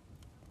Us.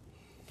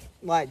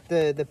 Like,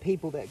 the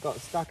people that got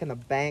stuck in the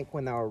bank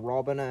when they were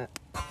robbing it.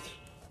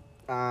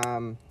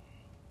 The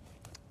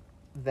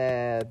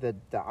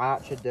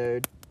Archer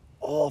dude.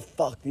 Oh,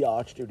 fuck, the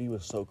Archer dude, he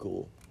was so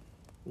cool.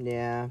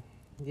 Yeah.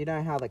 You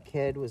know how the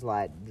kid was,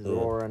 like,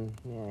 drawing?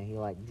 Yeah, he,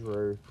 like,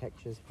 drew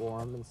pictures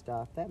for him and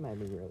stuff. That made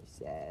me really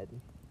sad.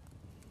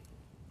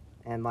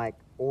 And, like,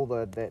 all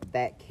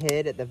that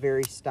kid at the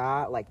very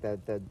start, like,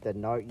 the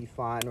note you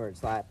find where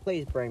it's like,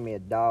 please bring me a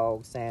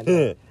dog,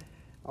 Santa.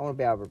 I want to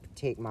be able to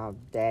protect my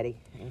daddy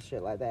and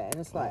shit like that.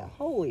 And it's like,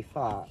 holy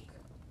fuck.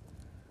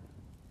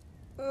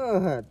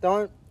 Ugh,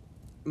 don't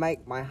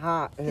make my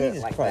heart hurt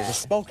Jesus like Christ, that. the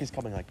smoke is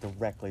coming, like,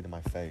 directly to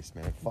my face,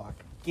 man. Fuck.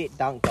 Get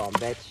dunked on,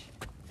 bitch.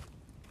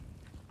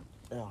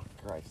 Oh,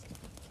 Christ.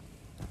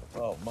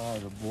 Oh, my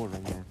eyes are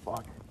watering, man.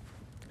 Fuck.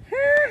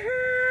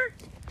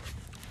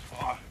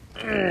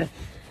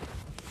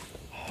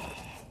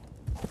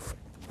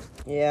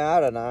 Yeah, I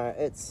don't know.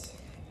 It's...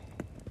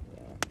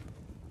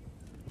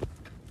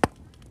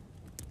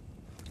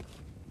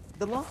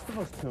 The Last of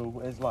Us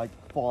 2 is like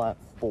Fallout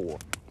 4,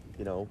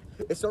 you know?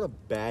 It's not a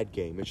bad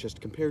game, it's just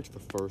compared to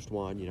the first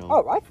one, you know?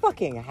 Oh, I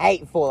fucking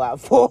hate Fallout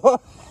 4.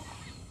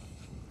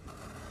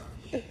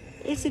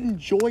 It's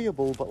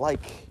enjoyable, but like,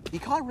 you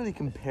can't really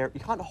compare, you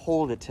can't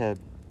hold it to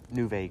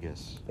New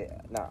Vegas. Yeah,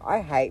 no,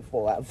 I hate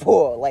Fallout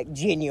 4, like,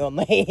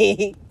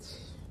 genuinely.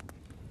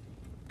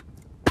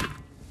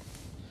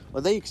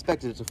 Well, they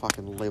expected it to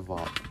fucking live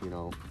up, you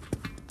know?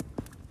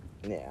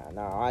 Yeah,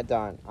 no, I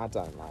don't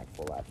like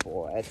Fallout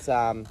 4. It's,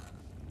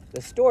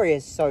 the story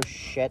is so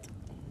shit.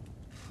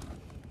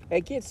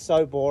 It gets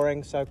so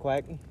boring so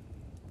quick.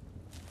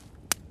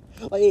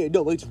 Like, yeah,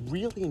 no, it's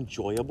really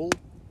enjoyable,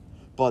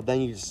 but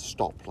then you just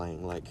stop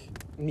playing, like...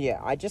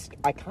 Yeah, I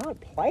can't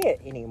play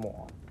it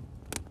anymore.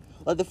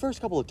 Like, the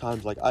first couple of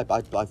times, like, I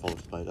fall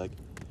asleep, like,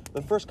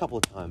 the first couple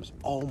of times,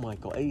 oh my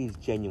god, it is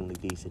genuinely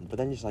decent, but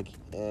then just like,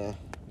 you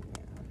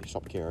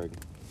stop caring.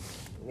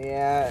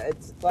 Yeah,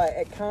 it's like,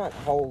 it can't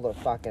hold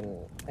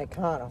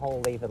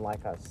even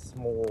like a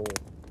small...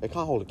 It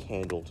can't hold a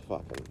candle to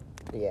fucking...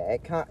 Yeah,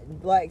 it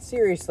can't, like,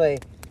 seriously,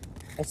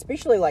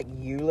 especially like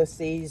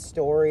Ulysses'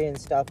 story and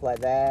stuff like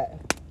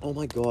that. Oh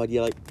my god,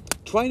 yeah, like,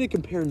 trying to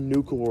compare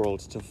Nuka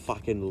World to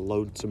fucking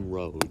Lonesome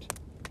Road.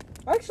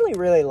 I actually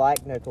really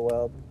like Nuka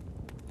World.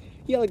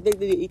 Yeah, like,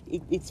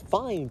 it's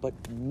fine, but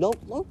no,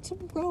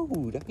 Lonesome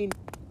Road, I mean...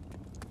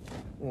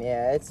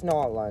 Yeah, it's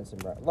not Lonesome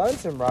Road.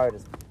 Lonesome Road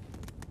is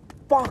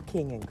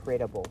fucking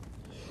incredible.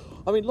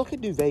 I mean, look at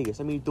New Vegas.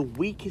 I mean, the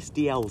weakest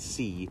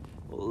DLC,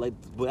 like,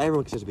 what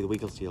everyone considers to be the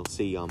weakest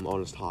DLC,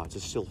 Honest Hearts,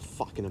 is still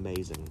fucking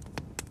amazing.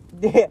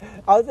 Yeah,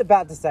 I was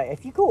about to say,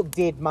 if you call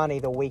Dead Money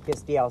the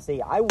weakest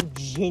DLC, I will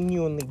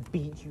genuinely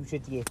beat you to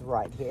death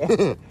right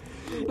here.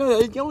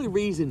 No, the only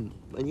reason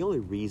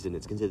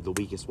it's considered the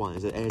weakest one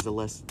is that it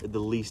has the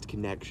least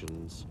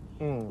connections.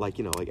 Like,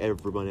 you know, like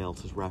everyone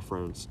else is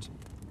referenced.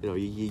 You know,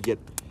 you get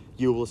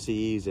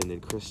Ulysses and then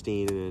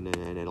Christine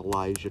and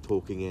Elijah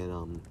talking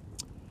in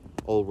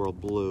Old World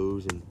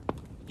Blues, and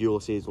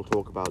Ulysses will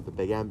talk about the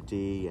Big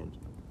Empty, and,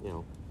 you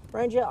know.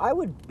 Ranger, I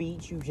would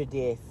beat you to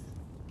death.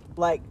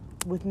 Like,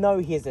 with no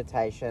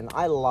hesitation.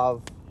 I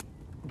love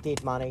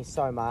Dead Money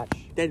so much.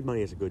 Dead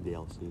Money is a good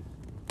DLC.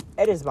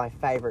 It is my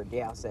favorite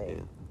DLC.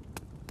 Yeah.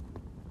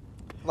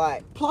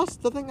 Like, plus,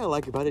 the thing I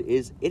like about it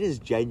is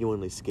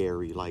genuinely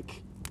scary.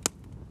 Like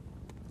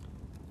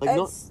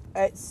it's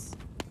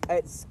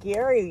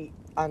scary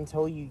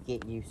until you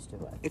get used to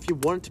it. If you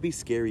want it to be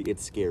scary,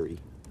 it's scary.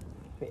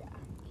 Yeah.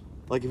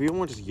 Like, if you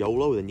want just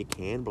YOLO, then you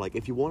can. But like,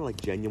 if you want to like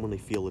genuinely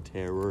feel the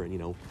terror and, you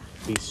know,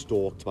 be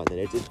stalked by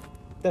the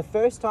The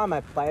first time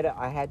I played it,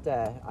 I had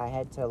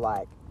to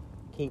like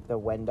keep the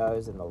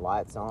windows and the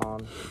lights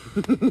on.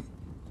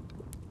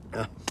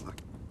 Oh, fuck.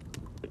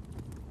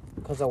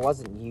 Because I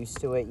wasn't used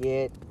to it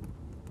yet.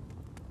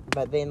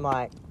 But then,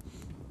 like...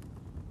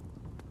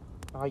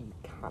 Oh, you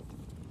can't.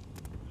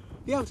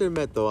 You have to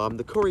admit, though,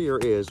 the Courier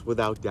is,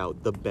 without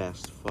doubt, the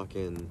best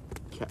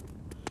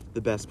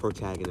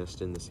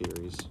protagonist in the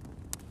series.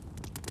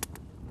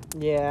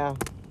 Yeah,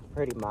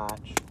 pretty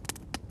much.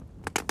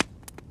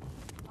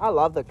 I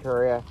love the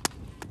courier.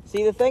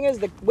 See, the thing is,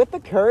 with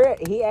the courier,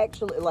 he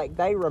actually, like,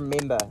 they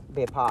remember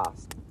their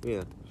past.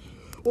 Yeah.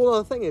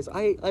 Well, the thing is,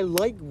 I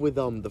like with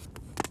the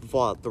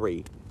Fallout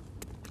 3,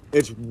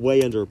 it's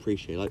way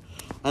underappreciated. Like,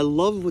 I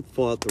love with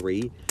Fallout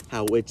 3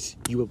 how it's,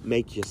 you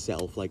make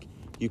yourself, like,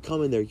 you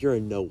come in there, you're a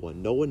no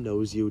one. No one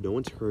knows you, no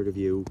one's heard of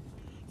you.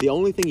 The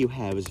only thing you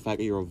have is the fact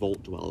that you're a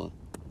vault dweller.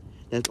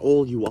 That's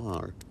all you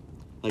are.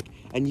 Like,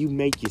 and you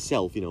make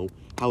yourself, you know,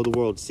 how the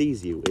world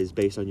sees you is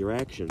based on your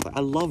actions. Like,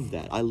 I love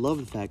that. I love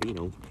the fact that, you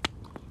know,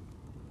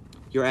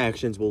 your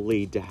actions will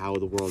lead to how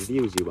the world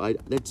views you.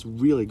 That's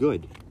really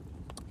good.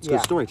 It's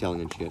good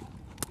storytelling and shit.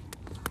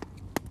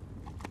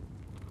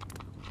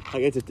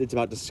 Like, it's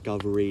about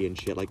discovery and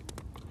shit. Like,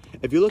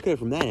 if you look at it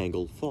from that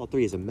angle, Fallout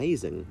 3 is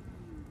amazing.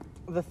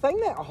 The thing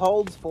that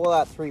holds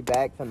Fallout 3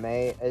 back for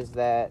me is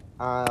that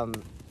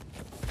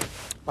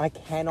I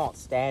cannot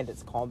stand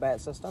its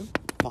combat system.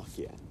 Fuck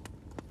yeah.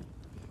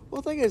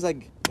 Well, the thing is,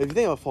 like, if you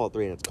think about Fallout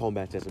 3 and its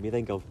combat system, you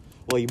think of,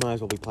 well, you might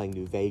as well be playing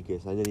New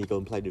Vegas, and then you go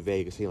and play New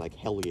Vegas, and you're like,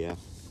 hell yeah.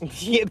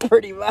 Yeah,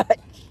 pretty much.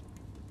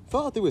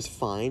 Fallout 3 was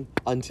fine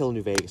until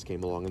New Vegas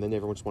came along, and then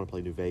everyone just wanted to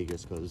play New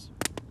Vegas, because...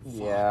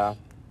 Yeah.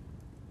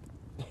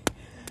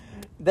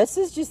 This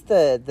is just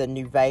the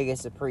New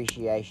Vegas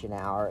appreciation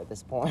hour at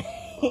this point.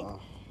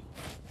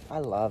 I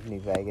love New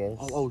Vegas.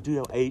 Oh,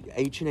 dude,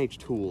 H&H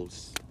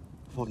Tools.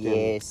 Fucking,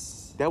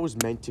 yes. That was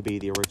meant to be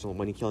the original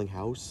Money Killing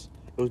House.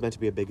 It was meant to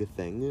be a bigger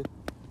thing.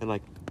 And,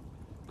 like,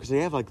 because they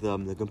have, like,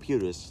 the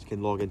computers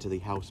can log into the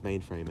house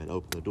mainframe and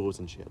open the doors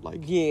and shit. Like,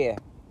 yeah.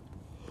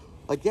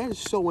 Like, that is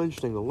so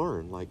interesting to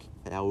learn. Like,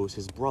 and now it was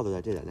his brother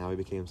that did it. Now he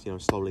became, you know,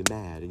 slowly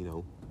mad, you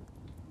know.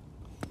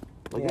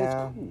 Like,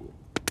 that's cool.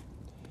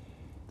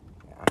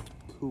 Yeah.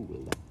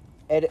 Cool.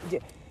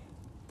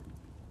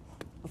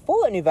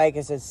 Fallout New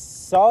Vegas is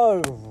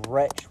so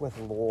rich with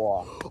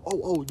lore.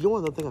 Oh, you know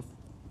another thing I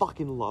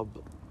fucking love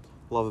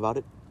about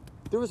it?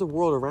 There is a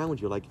world around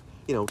you, like,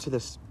 you know, to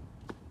this,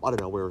 I don't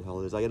know where the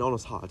hell it is, like in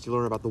Honest Hearts, you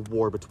learn about the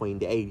war between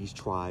the 80s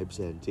tribes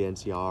and the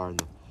NCR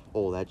and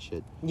all that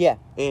shit. Yeah.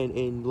 And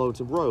in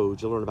Lonesome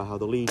Road, you learn about how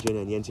the Legion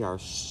and the NCR are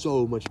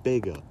so much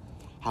bigger.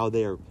 How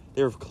they're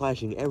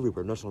clashing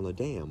everywhere, not just on the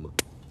dam.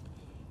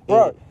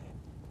 Bro.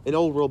 In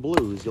Old World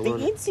Blues, you learn...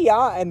 The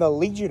NCR and the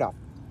Legion are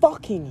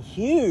fucking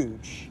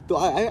huge. Dude,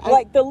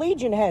 like, the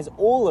Legion has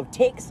all of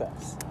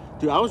Texas.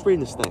 Dude, I was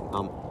reading this thing.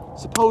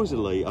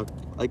 Supposedly, no,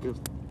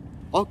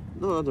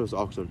 it was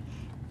Oxford.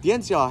 The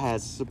NCR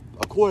has,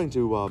 according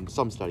to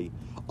some study,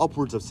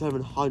 upwards of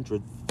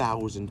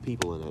 700,000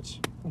 people in it.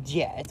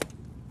 Yeah.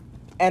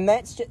 And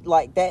that's just,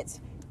 like, that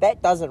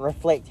doesn't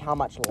reflect how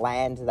much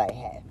land they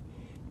have.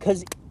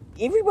 Because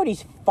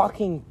everybody's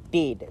fucking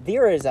dead.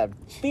 There is a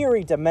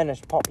very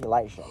diminished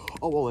population.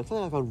 Oh, and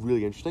something I found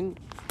really interesting.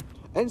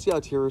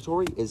 NCR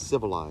territory is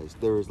civilized.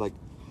 There is, like,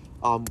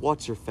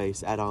 what's her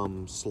face at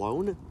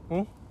Sloan?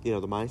 You know,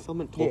 the mine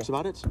settlement talks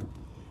about it.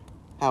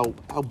 How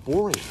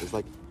boring it is.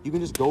 Like, you can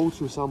just go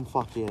to some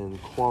fucking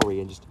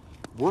quarry and just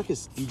work. You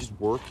just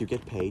work, you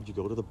get paid, you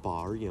go to the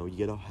bar, you know, you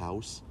get a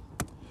house.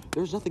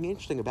 There's nothing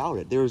interesting about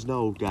it. There's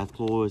no death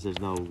claws, there's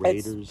no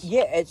raiders.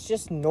 It's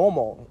just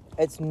normal.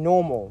 It's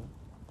normal.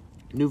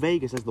 New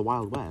Vegas is the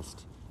Wild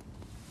West.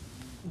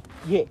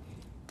 Yeah.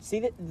 See,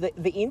 the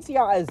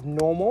NCR is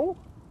normal,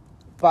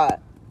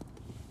 but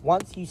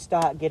once you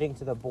start getting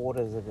to the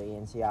borders of the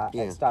NCR,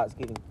 it starts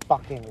getting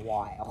fucking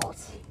wild.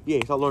 Yeah,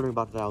 you start learning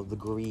about how the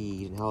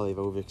greed and how they've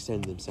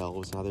overextended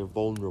themselves and how they're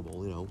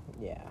vulnerable, you know.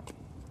 Yeah.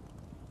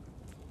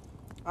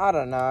 I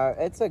don't know.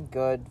 It's a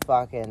good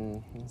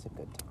time.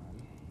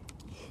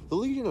 The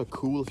Legion are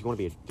cool if you want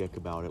to be a dick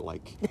about it.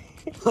 Like,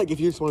 like if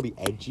you just want to be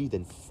edgy,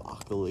 then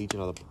fuck, the Legion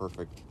are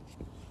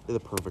they're the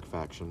perfect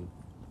faction.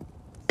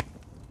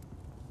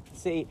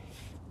 See,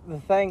 the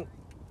thing,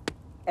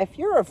 if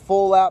you're a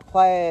Fallout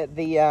player,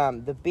 the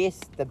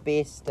best,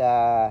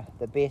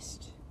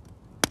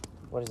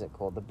 what is it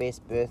called? The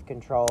best birth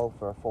control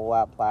for a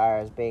Fallout player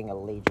is being a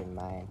Legion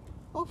main.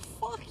 Oh,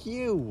 fuck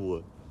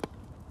you.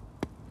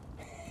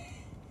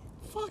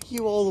 Fuck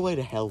you all the way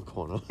to hell,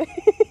 Connor.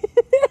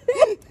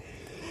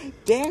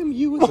 Damn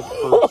you as a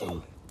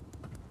person.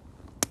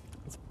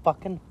 It's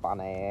fucking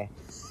funny.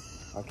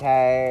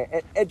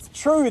 Okay? It's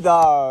true,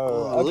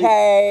 though.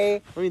 Okay?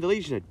 I mean, the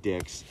Legion are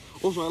dicks.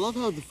 Also, I love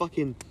how the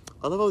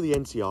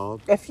NCR...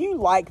 If you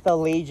like the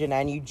Legion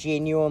and you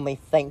genuinely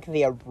think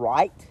they're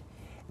right,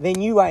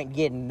 then you ain't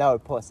getting no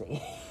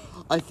pussy.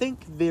 I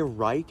think they're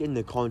right in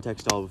the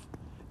context of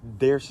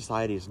their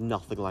society is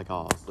nothing like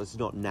ours. It's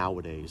not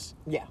nowadays.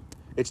 Yeah.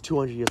 It's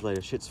 200 years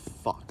later. Shit's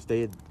fucked.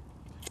 The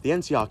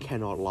NCR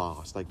cannot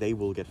last. Like, they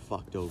will get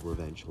fucked over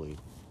eventually.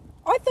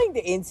 I think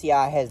the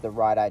NCR has the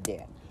right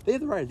idea. They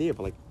have the right idea,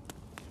 but, like...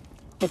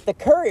 If the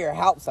courier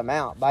helps them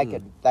out, they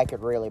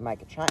could really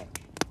make a change.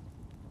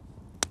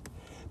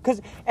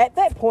 Because at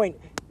that point,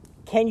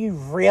 can you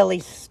really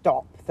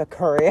stop the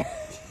courier?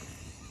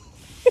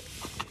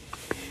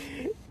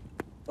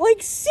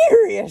 Like,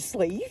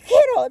 seriously, you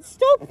cannot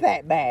stop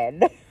that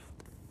man.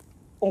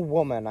 Or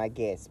woman, I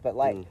guess. But,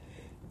 like,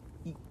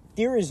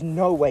 there is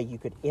no way you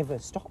could ever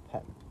stop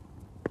him.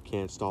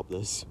 can't stop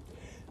this.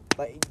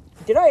 Like,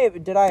 did I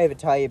ever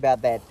tell you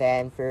about that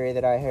damn theory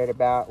that I heard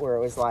about, where it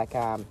was like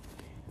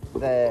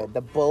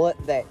the bullet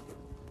that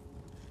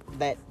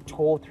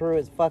tore through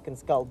his fucking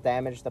skull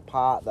damaged the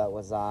part that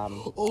was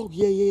Oh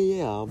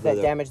yeah.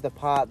 that damaged the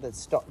part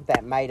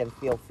that made him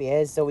feel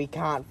fear, so he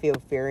can't feel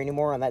fear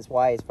anymore, and that's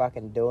why he's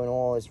fucking doing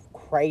all this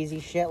crazy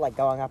shit, like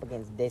going up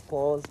against death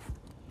claws.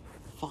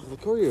 Fuck, the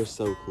courier is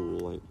so cool.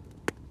 Like,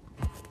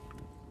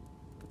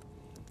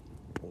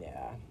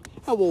 yeah.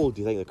 how old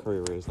do you think the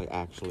courier is? Like,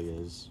 actually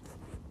is?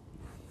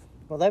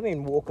 Well, they've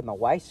been walking the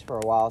waste for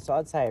a while, so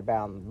I'd say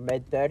about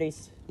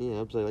mid-30s.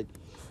 Yeah, I'm saying, like,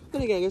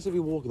 then again, I guess if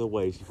you're walking the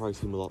waste, you probably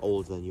seem a lot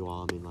older than you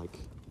are. I mean, like,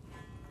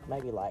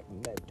 Maybe like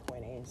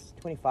mid-20s,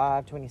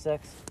 25,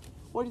 26.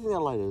 what do you think that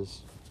light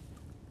is?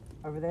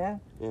 Over there?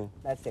 Yeah.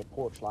 That's their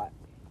porch light.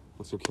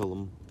 Let's go kill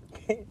them.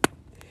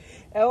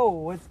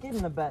 Oh, it's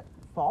getting a bit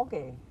foggy.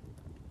 You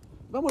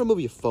might want to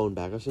move your phone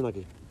back. I've seen like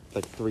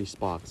 3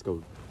 sparks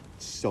go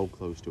so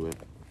close to it.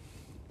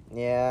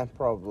 Yeah,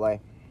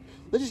 probably.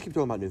 Let's just keep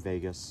talking about New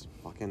Vegas.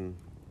 Fucking.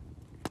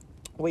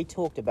 We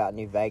talked about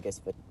New Vegas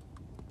for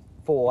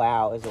 4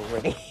 hours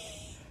already.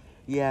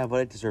 Yeah, but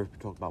it deserves to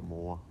be talked about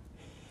more.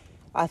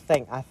 I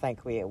think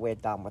we're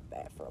done with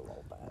that for a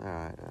little bit.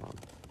 Alright,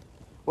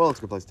 well, it's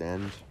a good place to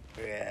end.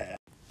 Yeah.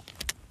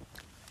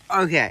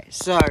 Okay,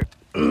 so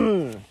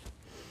you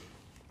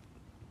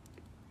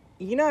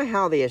know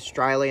how the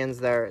Australians,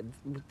 they're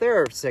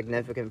a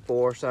significant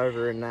force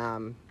over in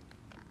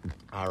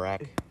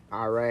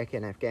Iraq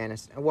and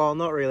Afghanistan. Well,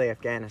 not really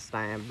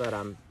Afghanistan, but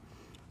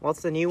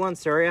what's the new one?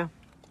 Syria?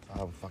 I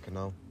don't fucking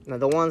know. No,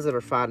 the ones that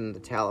are fighting the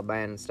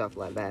Taliban and stuff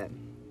like that.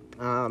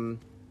 The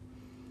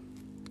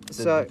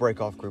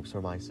break-off groups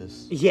from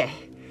ISIS. Yeah.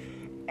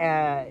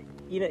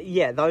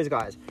 Those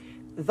guys.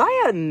 They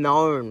are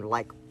known,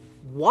 like,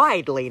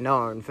 widely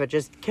known for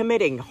just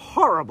committing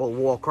horrible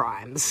war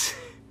crimes.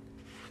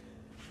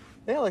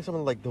 They're like some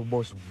of like the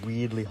most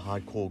weirdly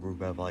hardcore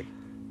group ever. Like,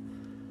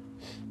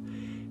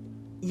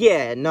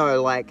 yeah,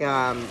 no, like,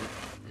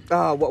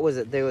 what was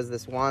it? There was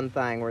this one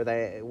thing where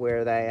they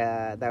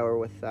were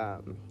with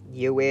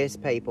US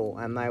people,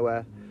 and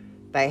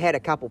they had a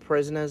couple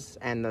prisoners,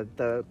 and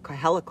the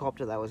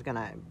helicopter that was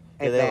gonna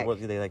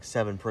evac. they like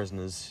 7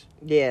 prisoners.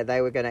 Yeah, they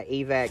were gonna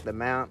evac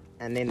them out,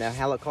 and then the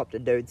helicopter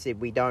dude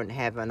said we don't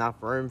have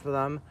enough room for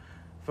them,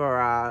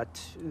 for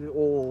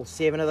all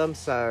 7 of them,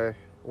 so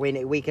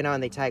we can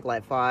only take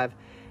like 5,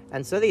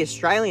 and so the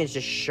Australians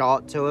just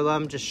shot 2 of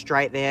them just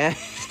straight there.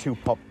 Just 2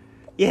 pop.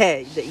 Yeah,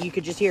 you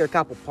could just hear a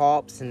couple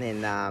pops, and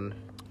then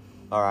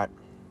All right,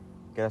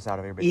 get us out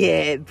of here. Bitch.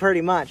 Yeah,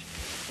 pretty much.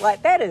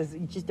 Like, that is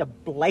just a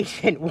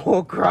blatant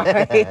war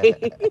crime.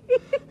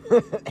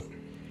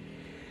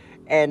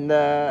 And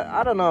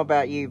I don't know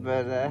about you,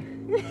 but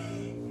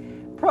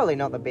probably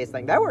not the best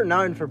thing. They were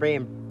known for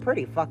being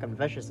pretty fucking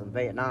vicious in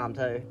Vietnam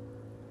too.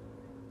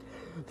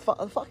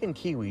 Fucking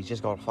Kiwis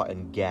just got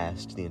fucking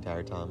gassed the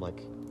entire time.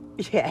 Like,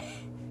 yeah.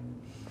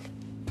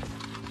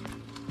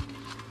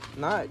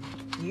 No,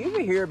 you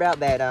ever hear about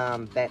that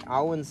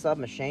Owen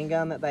submachine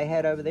gun that they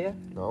had over there?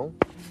 no.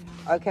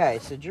 Okay,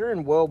 so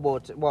during World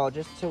War II, well,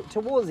 just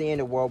towards the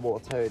end of World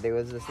War II, there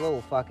was this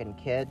little fucking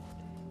kid,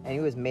 and he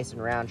was messing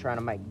around trying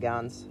to make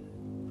guns.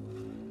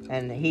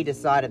 And he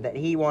decided that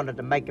he wanted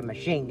to make a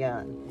machine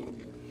gun.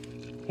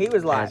 He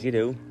was like... As you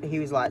do. He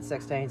was like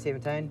 16,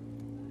 17.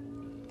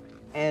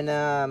 And,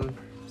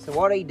 so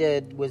what he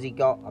did was he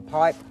got a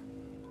pipe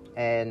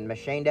and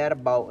machined out a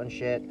bolt and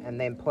shit, and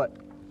then put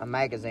a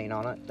magazine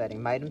on it that he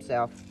made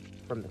himself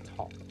from the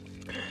top.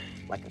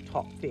 Like a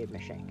top-fed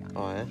machine gun.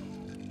 Oh, yeah?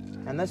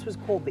 And this was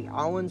called the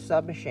Owen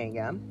submachine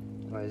gun.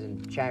 It was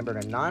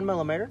chambered in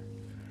 9mm.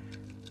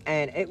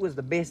 And it was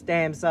the best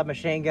damn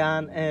submachine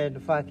gun in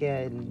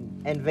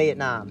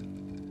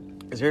Vietnam.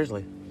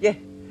 Seriously? Yeah.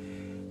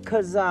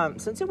 Because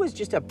since it was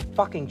just a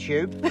fucking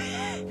tube,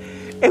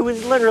 it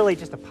was literally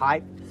just a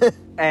pipe.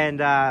 And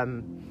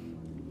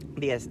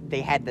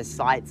they had the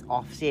sights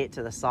offset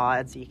to the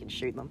side so you can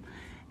shoot them.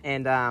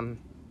 And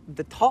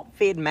the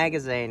top-fed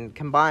magazine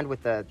combined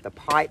with the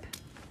pipe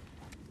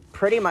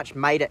pretty much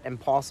made it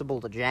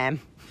impossible to jam.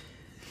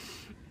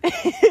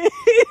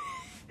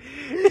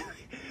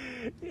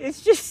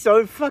 It's just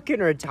so fucking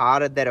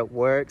retarded that it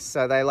works.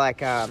 So they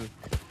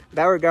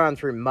they were going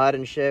through mud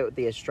and shit with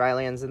the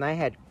Australians, and they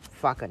had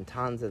fucking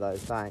tons of those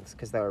things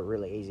because they were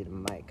really easy to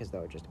make because they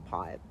were just a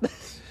pipe.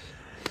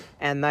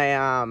 And they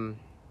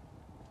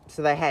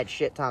so they had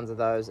shit tons of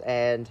those,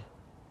 and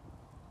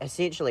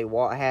essentially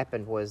what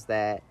happened was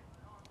that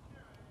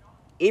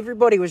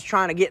everybody was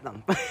trying to get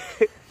them.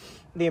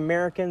 The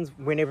Americans,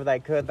 whenever they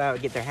could, they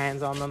would get their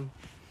hands on them,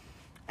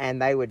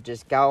 and they would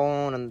just go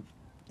on, and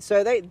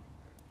so the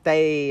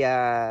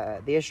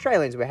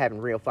Australians were having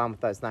real fun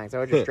with those things. They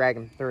would just drag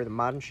them through the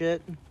mud and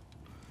shit,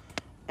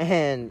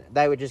 and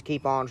they would just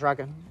keep on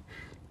trucking.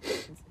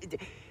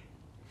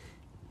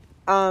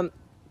 You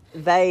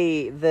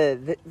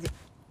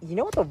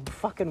know what the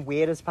fucking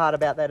weirdest part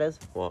about that is?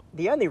 What?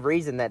 The only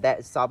reason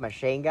that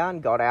submachine gun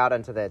got out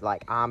into the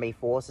army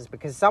forces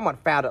because someone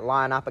found it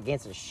lying up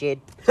against a shed.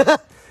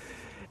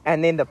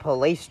 And then the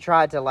police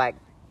tried to, like,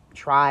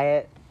 try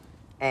it.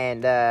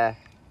 And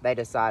they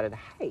decided,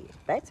 hey,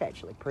 that's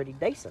actually pretty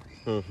decent.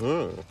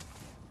 Mm-hmm.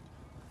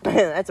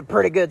 That's a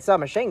pretty good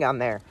submachine gun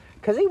there.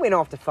 Because he went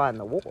off to fight in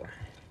the war.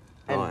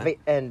 And,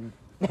 and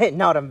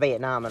not in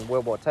Vietnam, in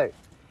World War II.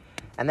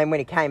 And then when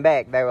he came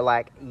back, they were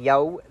like,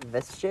 yo,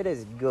 this shit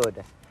is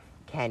good.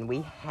 Can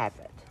we have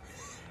it?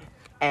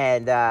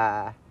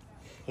 And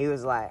he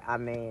was like, I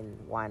mean,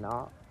 why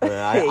not?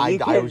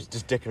 I was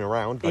just dicking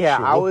around. Yeah,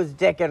 sure. I was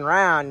dicking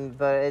around,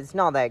 but it's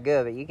not that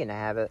good, but you can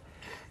have it.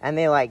 And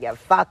they're like, yeah,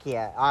 fuck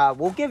yeah,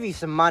 we'll give you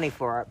some money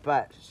for it.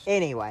 But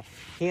anyway,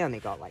 he only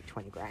got like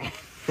 20 grand.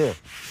 Yeah.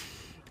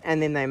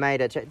 And then they made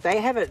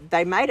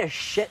they made a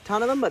shit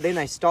ton of them, but then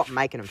they stopped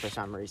making them for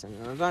some reason.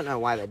 And I don't know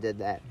why they did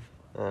that.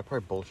 Probably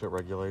bullshit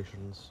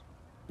regulations.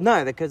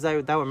 No, because they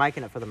were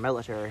making it for the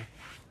military.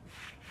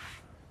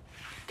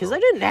 Because they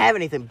didn't have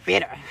anything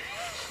better.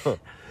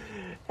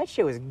 That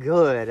shit was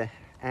good.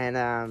 And,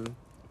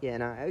 yeah,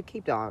 no,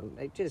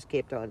 it just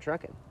kept on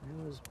trucking.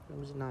 It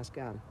was a nice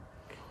gun.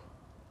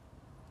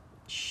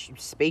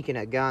 Speaking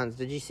of guns,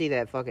 did you see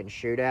that fucking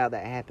shootout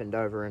that happened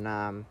over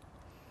in,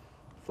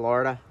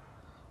 Florida?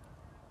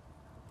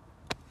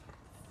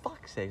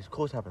 Fuck's sake, of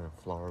course it happened in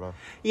Florida.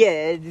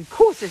 Yeah, of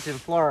course it's in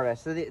Florida.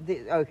 So,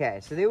 okay,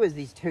 so there was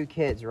these two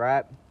kids,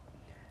 right?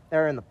 They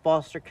were in the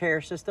foster care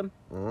system.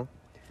 Mm-hmm.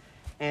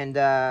 And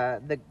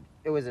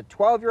it was a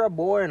 12-year-old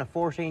boy and a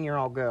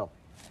 14-year-old girl.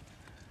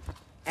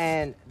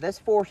 And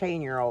this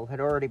 14-year-old had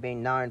already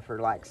been known for,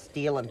 like,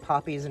 stealing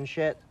puppies and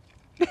shit.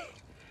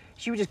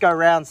 She would just go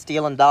around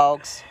stealing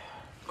dogs.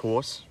 Of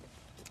course.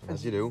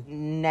 As you do.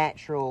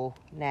 Natural.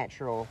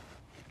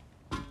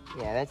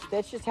 Yeah,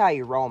 that's just how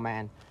you roll,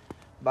 man.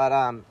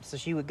 But, so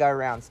she would go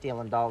around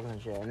stealing dogs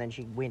and shit. And then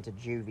she went to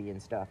juvie and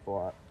stuff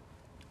for it.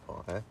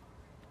 Okay.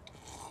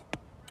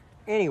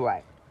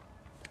 Anyway.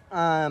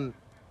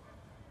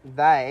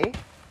 They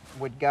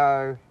would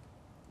go...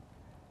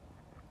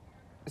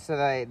 So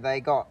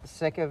they got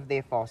sick of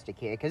their foster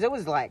care. Because it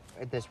was like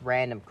this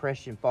random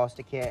Christian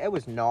foster care. It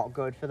was not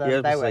good for them.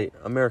 Yeah,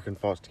 American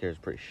foster care is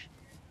pretty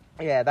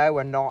Yeah, they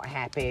were not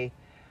happy.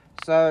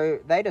 So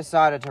they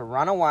decided to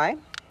run away.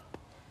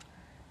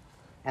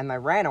 And they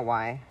ran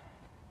away.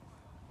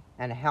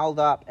 And held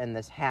up in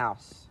this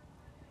house.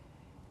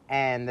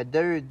 And the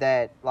dude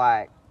that,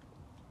 like,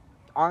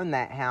 owned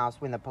that house,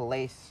 when the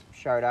police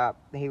showed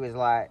up, he was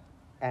like...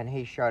 And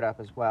he showed up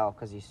as well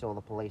because he saw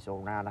the police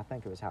all around. I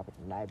think it was helping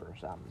a neighbor or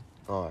something.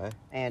 Oh, yeah.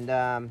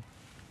 And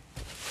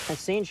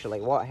essentially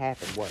what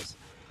happened was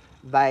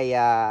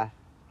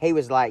he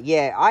was like,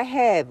 yeah, I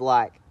have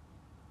like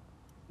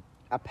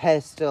a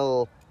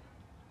pistol,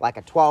 like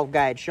a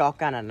 12-gauge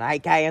shotgun and an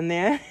AK in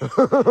there.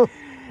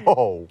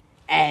 Oh.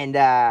 And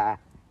so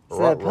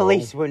the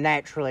police were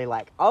naturally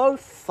like, oh,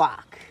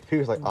 fuck. He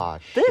was like, ah,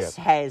 shit. This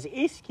has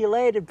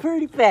escalated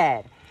pretty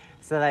bad.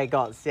 So they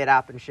got set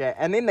up and shit.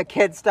 And then the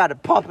kids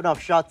started popping off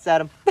shots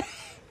at him.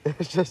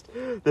 It's just,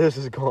 this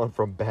has gone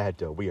from bad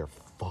to we are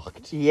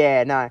fucked.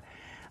 Yeah, no.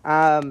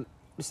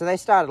 So they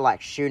started, like,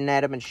 shooting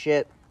at him and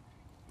shit.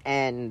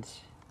 And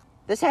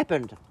this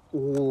happened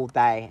all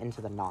day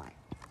into the night.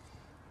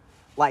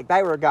 Like,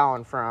 they were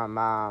going from,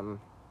 I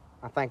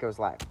think it was,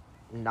 like,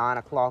 9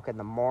 o'clock in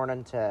the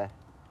morning to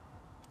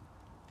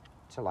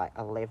like,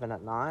 11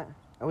 at night.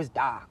 It was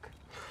dark.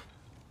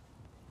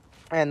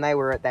 And they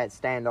were at that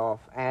standoff.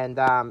 And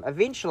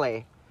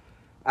eventually,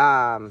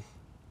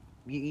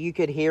 you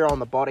could hear on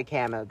the body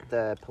cam of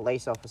the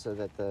police officer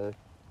that the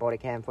body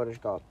cam footage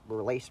got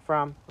released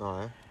from. Oh,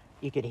 yeah?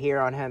 You could hear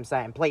on him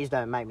saying, please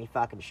don't make me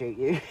fucking shoot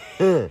you.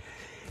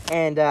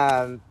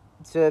 And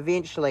so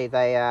eventually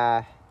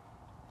they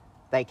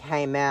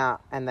came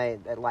out and they,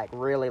 like,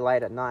 really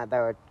late at night, they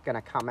were going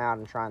to come out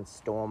and try and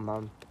storm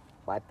them.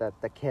 Like, the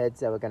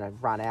kids, they were going to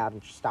run out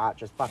and start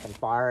just fucking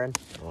firing.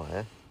 Oh,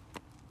 yeah?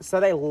 So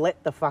they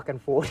lit the fucking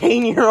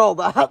 14-year-old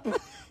up.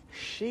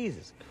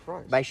 Jesus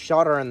Christ. They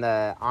shot her in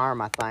the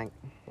arm, I think.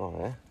 Oh,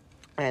 yeah?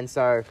 And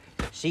so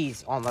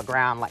she's on the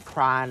ground, like,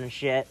 crying and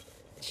shit.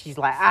 She's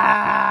like,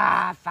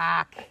 ah,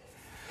 fuck.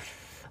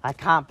 I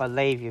can't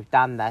believe you've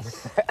done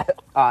this.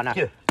 Oh, no.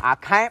 I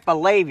can't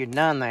believe you've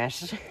done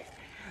this.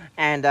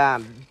 And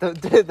the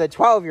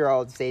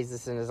 12-year-old sees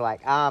this and is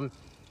like, I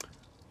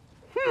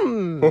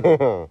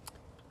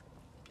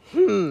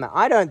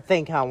don't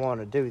think I want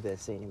to do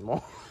this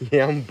anymore.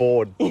 Yeah, I'm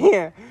bored.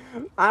 Yeah,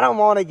 I don't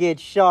want to get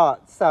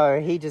shot. So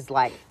he just,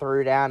 like,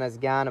 threw down his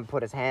gun and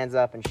put his hands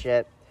up and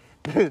shit.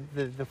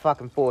 The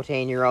fucking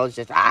 14-year-old's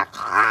just,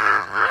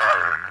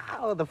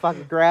 oh, the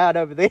fucking crowd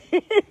over there.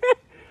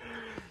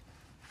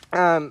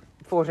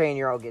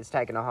 14-year-old gets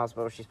taken to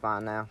hospital. She's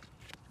fine now.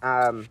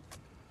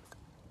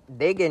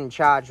 They're getting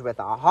charged with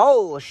a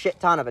whole shit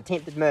ton of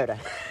attempted murder.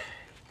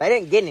 They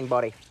didn't get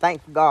anybody,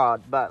 thank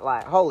God, but,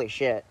 like, holy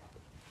shit.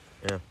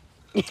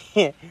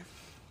 Yeah.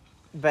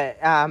 But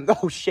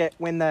oh shit,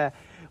 when the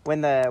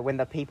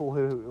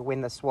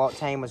SWAT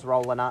team was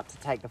rolling up to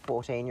take the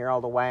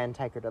 14-year-old away and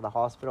take her to the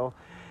hospital,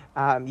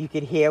 you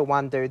could hear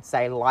one dude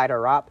say, light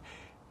her up.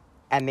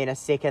 And then a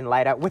second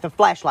later, with a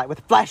flashlight. Wait,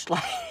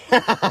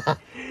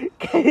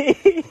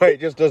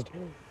 just light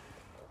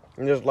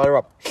her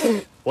up.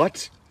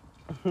 What?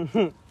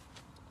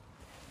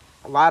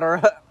 Light her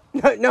up.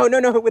 No,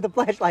 with a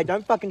flashlight.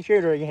 Don't fucking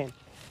shoot her again.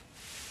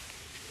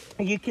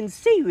 You can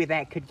see where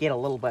that could get a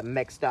little bit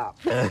mixed up.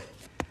 Yeah,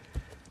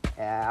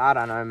 I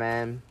don't know,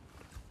 man.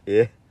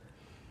 Yeah.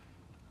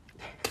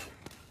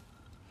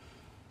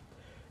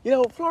 You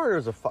know,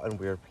 Florida's a fucking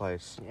weird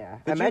place. Yeah.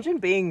 Imagine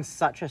being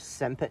such a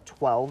simp at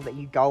 12 that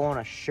you go on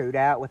a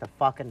shootout with a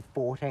fucking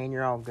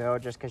 14-year-old girl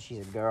just because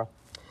she's a girl.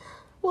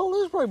 Well,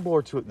 there's probably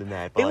more to it than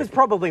that. There was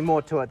probably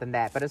more to it than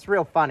that, but it's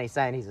real funny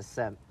saying he's a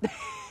simp.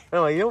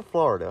 Anyway, you know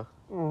Florida?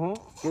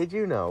 Mm-hmm. Did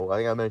you know, I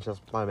think I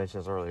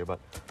mentioned this earlier,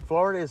 but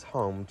Florida is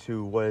home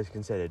to what is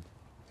considered,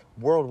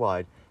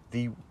 worldwide,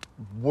 the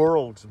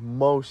world's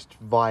most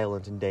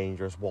violent and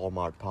dangerous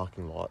Walmart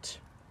parking lot.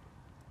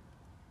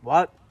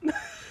 What?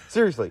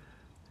 Seriously.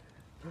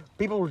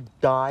 People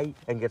die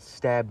and get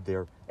stabbed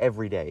there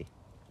every day.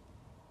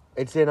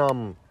 It's in,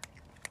 some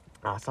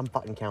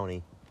fucking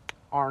county.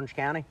 Orange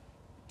County?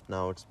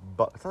 No, it's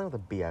something with a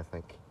B, I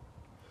think.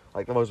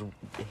 Like the most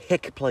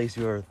hick place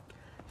you ever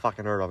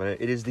fucking heard of. And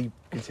it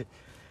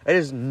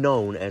is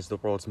known as the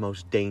world's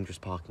most dangerous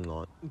parking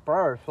lot.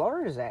 Bro,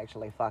 Florida's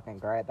actually fucking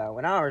great, though.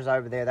 When I was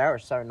over there, they were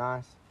so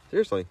nice.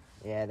 Seriously?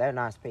 Yeah, they're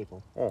nice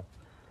people. Oh.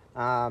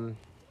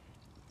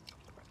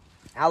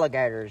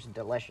 Alligator's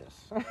delicious.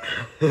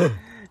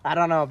 I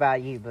don't know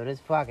about you, but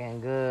it's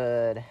fucking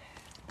good.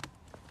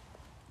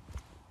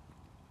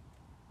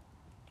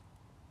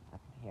 I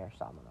can hear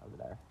someone over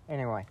there.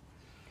 Anyway.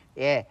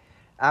 Yeah.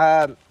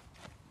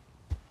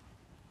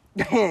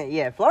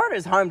 Yeah,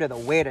 Florida's home to the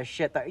weirdest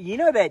shit, though. You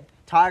know that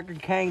Tiger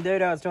King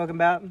dude I was talking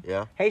about?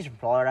 Yeah. He's from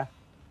Florida.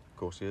 Of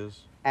course he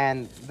is.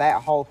 And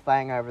that whole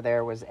thing over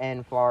there was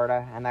in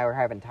Florida, and they were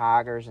having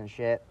tigers and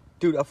shit.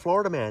 Dude, a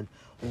Florida man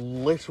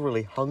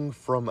literally hung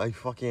from a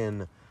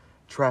fucking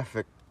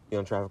traffic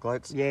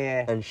lights.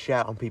 Yeah. And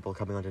shat on people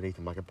coming underneath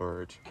him like a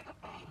bird.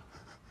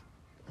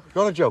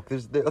 Not a joke. I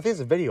think there's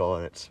a video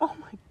on it. Oh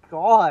my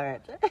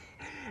god.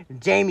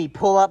 Jamie,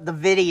 pull up the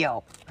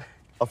video.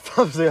 A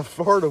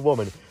Florida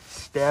woman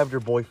stabbed her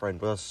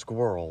boyfriend with a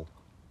squirrel.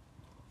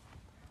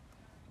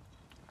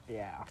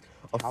 Yeah.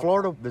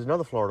 There's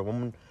another Florida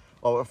woman.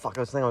 Oh, fuck,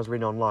 I was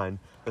reading online.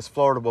 This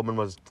Florida woman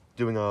was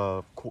doing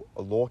a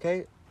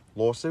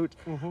lawsuit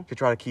to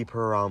try to keep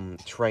her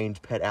trained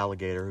pet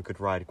alligator who could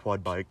ride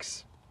quad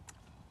bikes.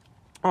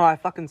 Oh, I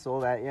fucking saw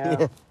that,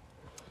 yeah.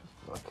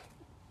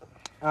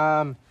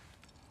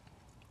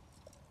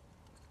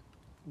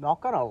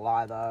 Not gonna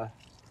lie, though.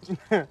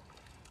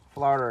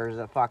 Florida is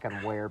a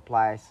fucking weird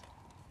place.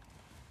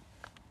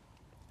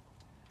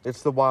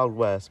 It's the Wild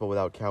West, but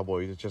without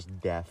cowboys. It's just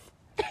death.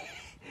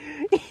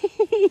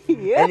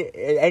 Yeah.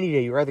 Any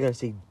day, you're either going to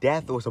see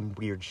death or some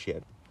weird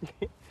shit.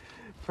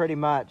 Pretty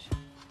much.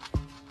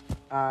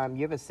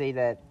 You ever see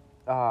that,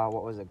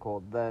 what was it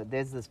called?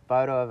 There's this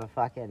photo of a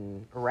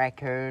fucking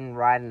raccoon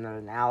riding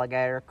an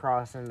alligator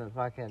crossing the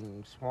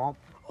fucking swamp.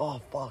 Oh,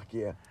 fuck,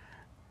 yeah.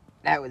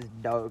 That was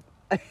dope.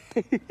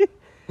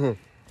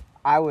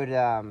 I would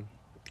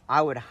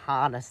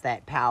harness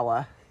that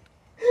power.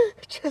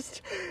 It's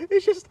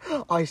just,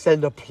 I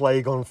send a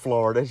plague on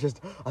Florida. It's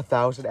just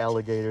 1,000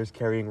 alligators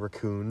carrying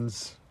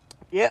raccoons.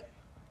 Yep.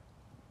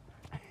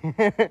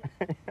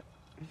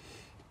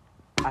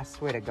 I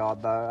swear to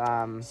God,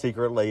 though.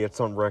 Secretly, it's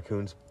on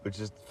raccoons,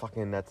 which is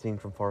fucking that scene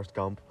from Forrest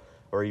Gump,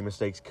 where he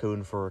mistakes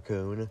coon for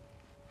raccoon.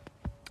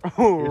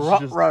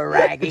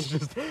 Raggy. It's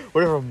just,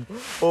 whatever.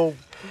 Oh,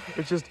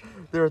 it's just,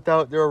 there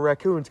are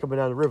raccoons coming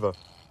down the river.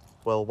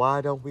 Well,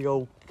 why don't we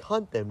go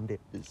hunt them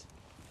niggas?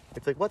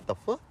 It's like, what the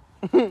fuck?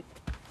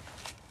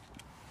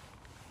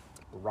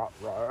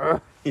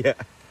 Yeah.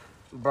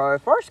 Bro,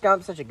 Forrest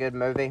Gump's such a good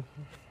movie.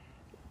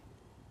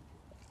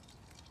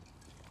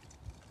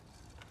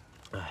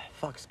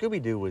 Fuck,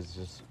 Scooby-Doo was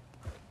just...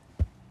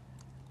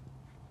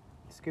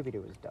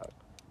 Scooby-Doo was dope.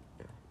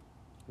 Yeah.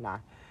 Nah.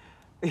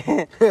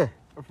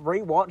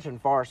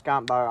 Rewatching Forrest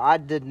Gump, though, I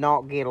did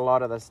not get a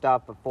lot of the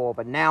stuff before,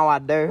 but now I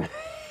do.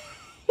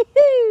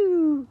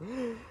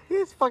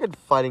 He's fucking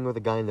fighting with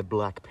a guy in the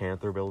Black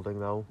Panther building,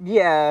 though.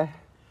 Yeah.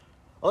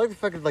 I like the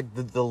fact that, like,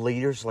 the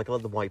leaders, like,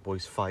 let the white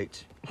boys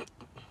fight.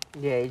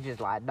 Yeah, he's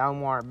just like,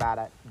 don't worry about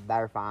it.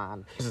 They're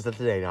fine. Because it's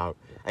today now.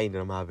 Ain't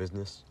none of my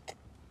business.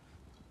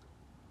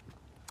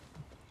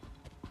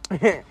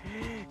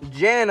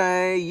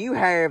 Jenna, you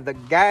have the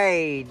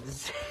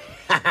gauge.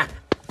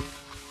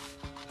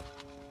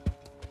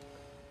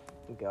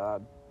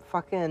 God.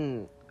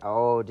 Fucking...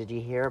 Oh, did you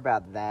hear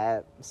about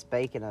that?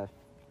 Speaking of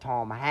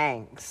Tom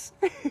Hanks.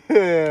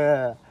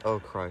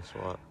 Oh, Christ,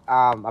 what?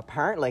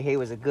 Apparently he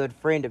was a good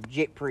friend of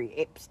Jeffrey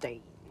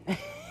Epstein.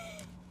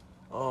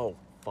 Oh,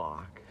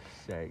 fuck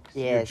sakes.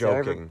 Yeah, You're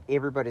joking. So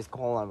everybody's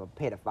calling him a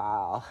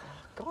pedophile.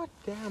 God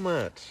damn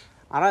it.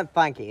 I don't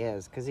think he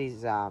is, because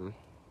he's, I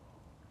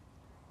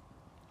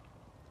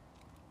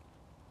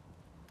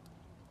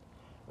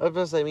was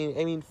gonna say,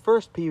 I mean,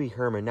 first Pee Wee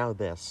Herman, now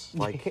this.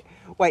 Like,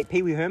 Wait,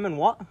 Pee Wee Herman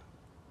what?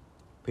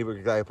 The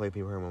guy who played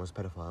Pee Wee Herman was a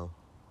pedophile.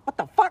 What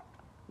the fuck?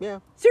 Yeah.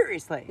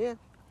 Seriously? Yeah.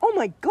 Oh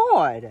my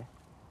god.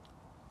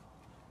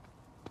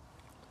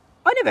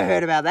 I never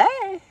heard about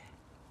that.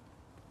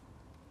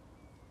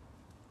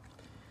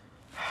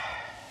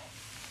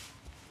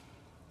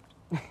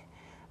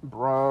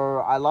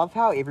 Bro, I love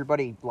how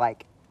everybody,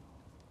 like,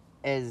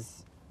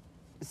 is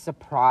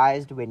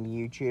surprised when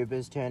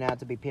YouTubers turn out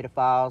to be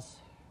pedophiles.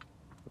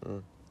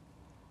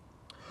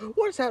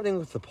 What is happening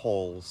with the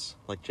polls?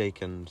 Like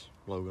Jake and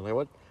Logan? Like,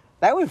 what?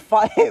 They were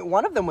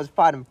one of them was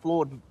fighting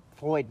Floyd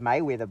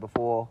Mayweather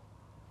before,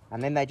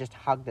 and then they just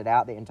hugged it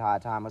out the entire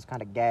time. It was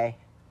kind of gay.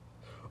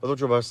 I thought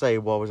you were about to say,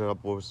 what was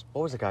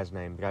the guy's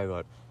name? The guy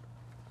who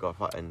got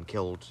fought and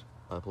killed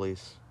by the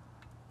police?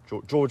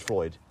 George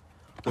Floyd.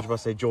 I thought you were about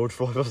to say George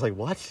Floyd. I was like,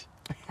 what?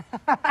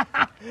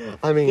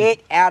 I mean...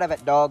 Get out of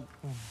it, dog.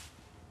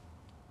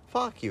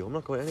 Fuck you. I'm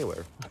not going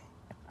anywhere.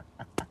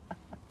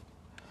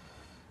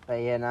 But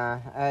yeah, nah.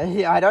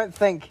 I don't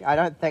think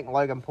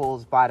Logan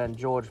Paul's fighting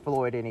George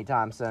Floyd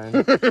anytime soon.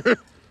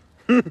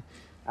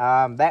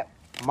 That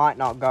might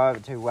not go over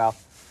too well.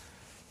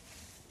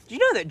 Do you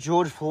know that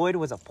George Floyd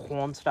was a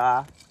porn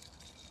star?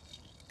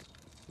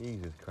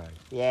 Jesus Christ.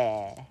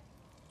 Yeah.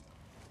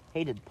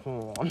 He did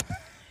porn.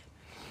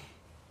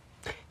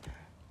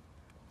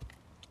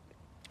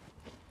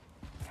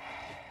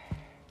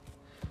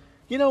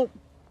 You know,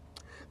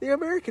 the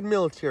American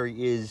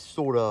military is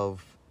sort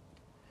of...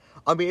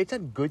 I mean, it's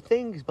done good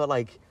things, but,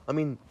 like, I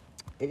mean,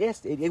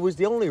 it was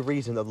the only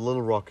reason that the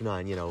Little Rock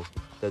 9, you know,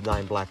 the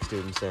 9 black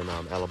students in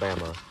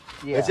Alabama,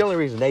 Yeah. it's the only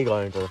reason they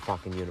got into the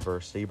fucking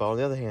university. But on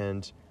the other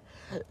hand,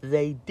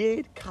 they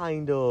did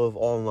kind of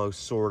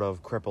almost sort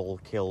of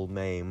cripple, kill,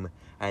 maim,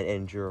 and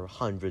injure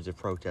hundreds of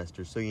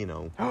protesters, so, you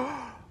know.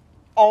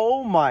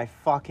 Oh my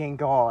fucking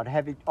god.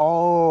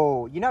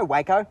 You know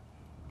Waco?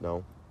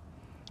 No.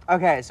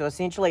 Okay, so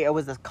essentially it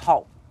was this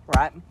cult,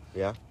 right?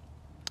 Yeah.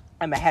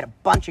 And they had a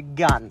bunch of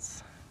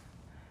guns.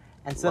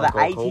 And so Like the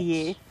all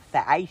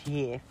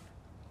ATF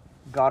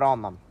got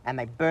on them. And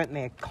they burnt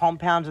their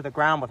compound to the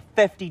ground with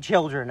 50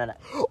 children in it.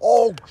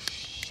 Oh,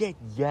 shit,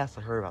 yes,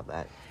 I heard about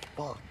that.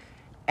 Fuck.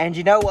 And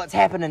you know what's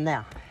happening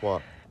now?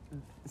 What?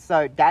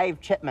 So Dave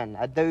Chipman,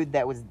 a dude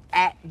that was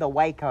at the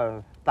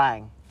Waco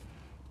thing,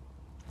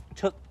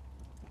 took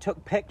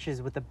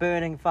pictures with the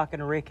burning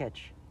fucking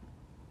wreckage.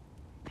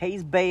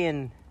 He's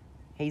been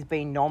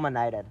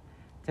nominated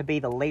to be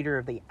the leader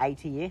of the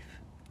ATF.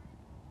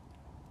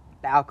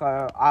 The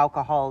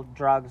alcohol,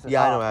 drugs.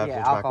 Yeah, I know,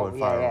 tobacco and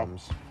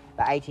firearms.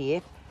 The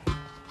ATF.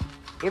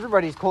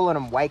 Everybody's calling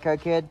him Waco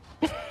Kid.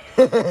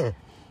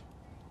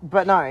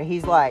 But no, he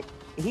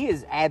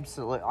is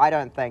absolute. I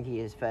don't think he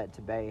is fit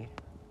to be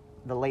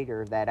the leader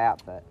of that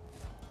outfit.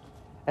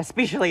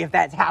 Especially if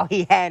that's how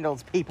he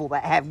handles people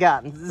that have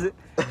guns.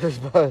 I was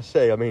about to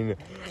say, I mean,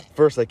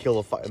 first they kill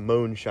the fucking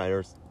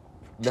moonshiners.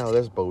 Now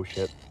this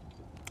bullshit.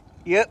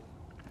 Yep.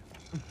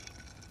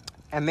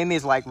 And then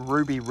there's like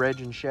Ruby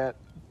Ridge and shit.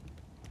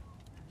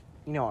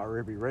 You know what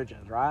Ruby Ridge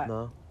is, right?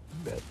 No.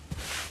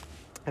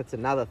 That's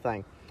another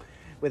thing.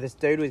 Where this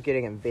dude was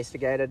getting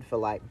investigated for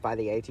by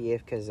the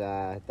ATF because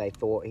they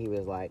thought he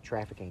was like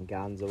trafficking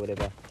guns or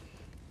whatever.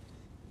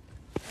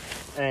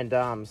 And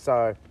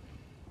so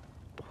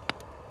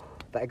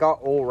they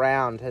got all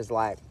around his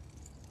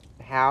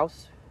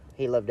house.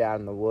 He lived out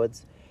in the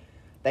woods.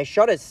 They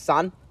shot his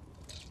son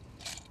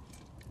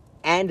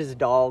and his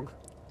dog.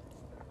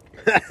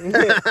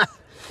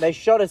 They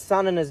shot his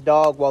son and his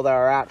dog while they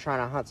were out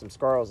trying to hunt some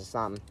squirrels or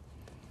something.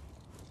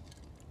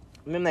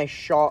 And then they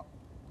shot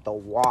the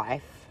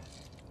wife.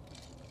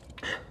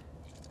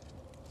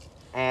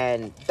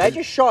 And they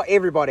just shot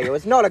everybody. It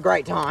was not a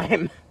great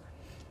time.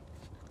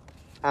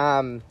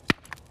 Yeah,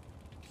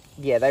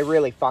 they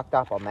really fucked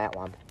up on that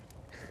one.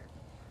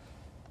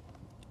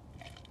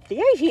 The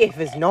ATF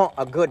is not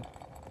a good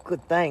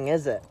thing,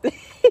 is it?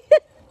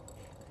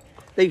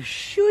 They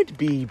should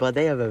be, but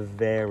they have a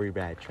very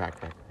bad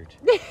track record.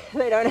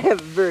 They don't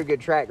have a very good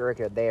track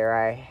record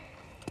there, eh?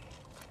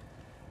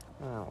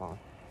 Oh,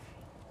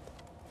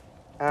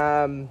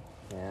 well.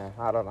 Yeah,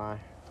 I don't know.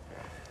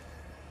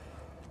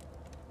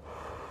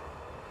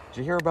 Did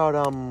you hear about,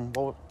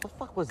 what the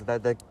fuck was it?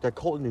 That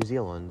cult in New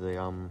Zealand,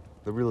 the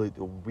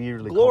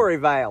weirdly... Glory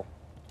Vale.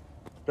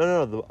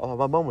 No,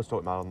 my mom was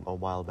talking about them a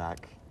while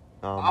back.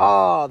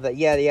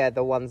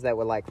 The ones that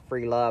were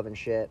free love and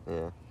shit.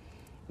 Yeah.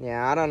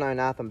 Yeah, I don't know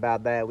nothing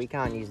about that. We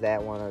can't use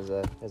that one as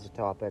a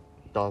topic.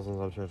 Dozens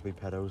of them to be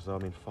pedos, so I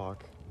mean,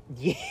 fuck.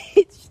 Yeah,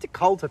 it's just a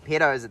cult of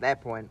pedos at that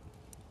point.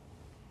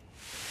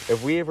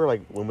 If we ever,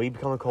 when we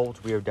become a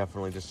cult, we are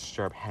definitely just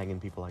straight up hanging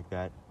people like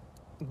that.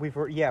 We've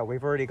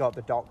already got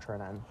the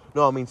doctrine in.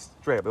 No, I mean,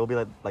 straight up. It'll be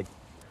like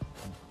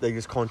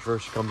this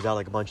controversy comes out,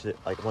 a bunch of,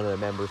 one of the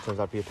members turns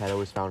out to be a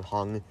pedo, is found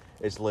hung.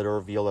 It's later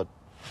revealed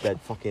that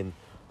fucking,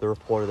 the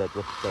reporter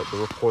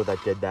that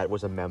did that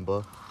was a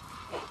member.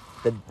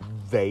 That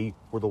they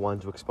were the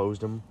ones who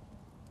exposed him.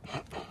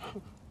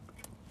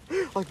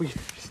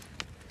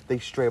 They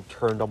straight up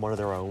turned on one of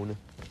their own.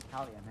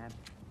 Hell yeah, man.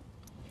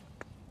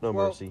 No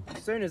mercy.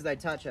 As soon as they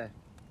touch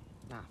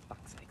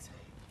fuck's sakes.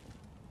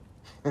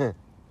 As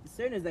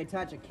soon as they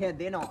touch a kid,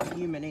 they're not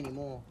human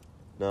anymore.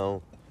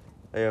 No.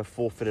 They have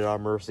forfeited our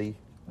mercy.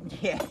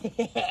 Yeah.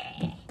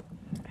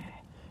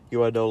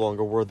 You are no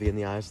longer worthy in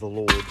the eyes of the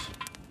Lord.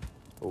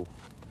 Oh.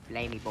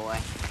 Flamey boy.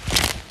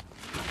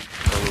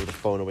 I'll move the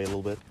phone away a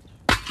little bit.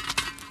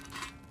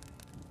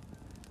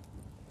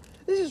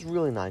 This is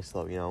really nice,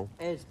 though, you know.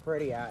 It's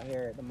pretty out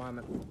here at the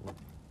moment.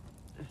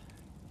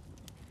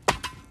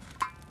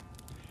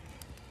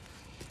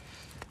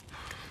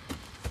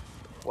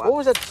 What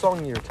was that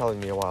song you were telling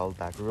me a while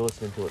back? We were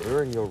listening to it. We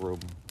were in your room.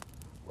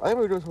 I think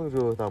we were doing something to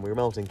do with we were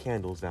melting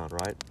candles down,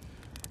 right?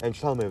 And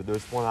she told me there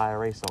was one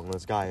IRA song,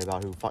 this guy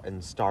about who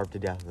fucking starved to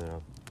death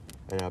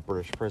in a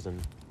British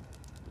prison.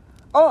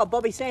 Oh,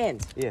 Bobby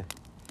Sands. Yeah.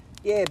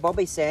 Yeah,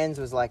 Bobby Sands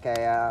was like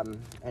a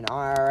an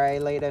IRA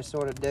leader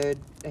sort of dude.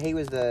 He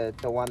was the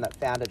one that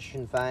founded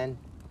Sinn Féin.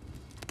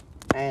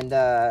 And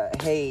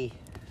he,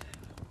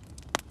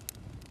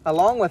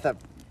 along with a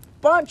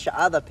bunch of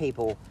other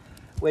people,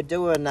 were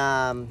doing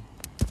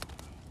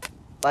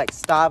like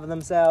starving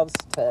themselves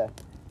to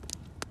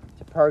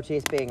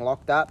protest being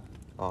locked up.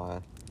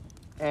 Oh,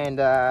 And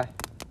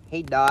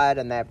he died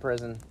in that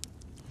prison.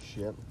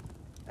 shit.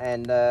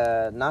 And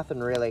nothing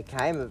really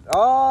came of.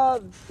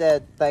 Oh,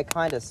 they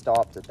kind of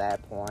stopped at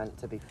that point.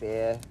 To be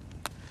fair,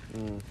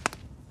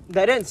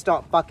 they didn't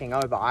stop fucking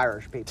over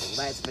Irish people.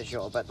 That's for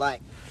sure. But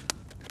like,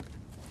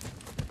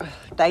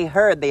 they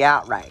heard the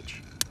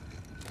outrage.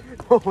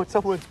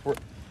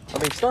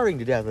 Starving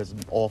to death is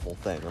an awful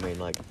thing. I mean,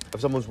 like,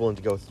 if someone's willing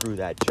to go through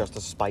that just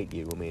to spite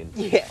you, I mean...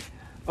 Yeah.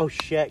 Oh,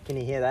 shit. Can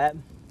you hear that?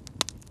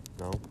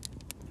 No.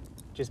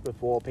 Just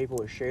before people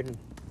were shooting.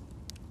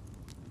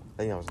 I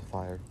think that was the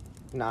fire.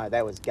 No,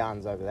 that was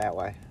guns over that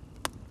way.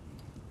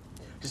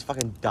 Just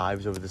fucking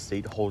dives over the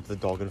seat, holds the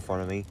dog in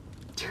front of me.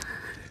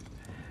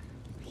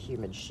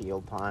 Human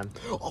shield time.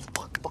 Oh,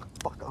 fuck.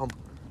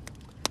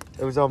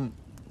 It was,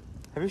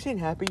 have you seen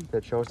Happy,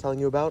 that show I was telling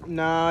you about?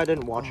 No, I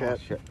didn't watch it.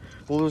 Shit.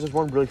 Well, there was this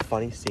one really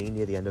funny scene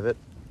near the end of it.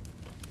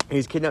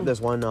 He's kidnapped this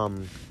one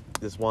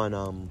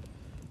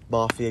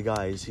mafia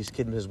guy. He's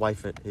kidnapped his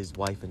wife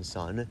and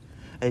son.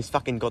 And he's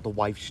fucking got the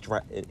wife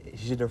strapped.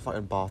 She's in her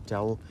fucking bath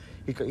towel.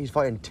 He's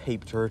fucking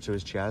taped her to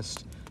his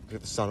chest. He's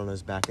got the son on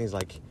his back. And he's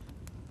like,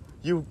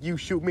 you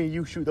shoot me,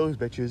 you shoot those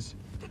bitches.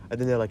 And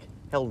then they're like,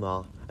 hell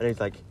nah. And he's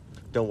like,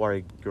 don't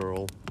worry,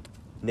 girl.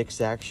 Nick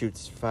Sack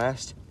shoots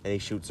fast, and he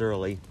shoots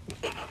early.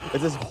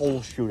 It's this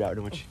whole shootout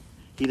in which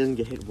he doesn't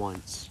get hit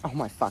once. Oh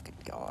my fucking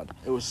god.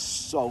 It was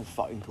so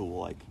fucking cool,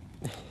 like.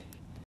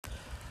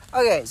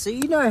 Okay, so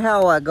you know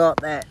how I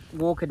got that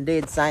Walking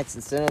Dead Saints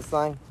and Sinners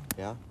thing?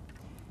 Yeah?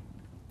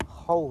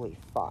 Holy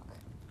fuck.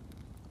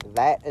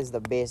 That is the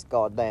best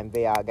goddamn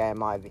VR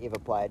game I've ever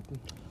played.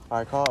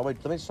 Alright, Carl, wait,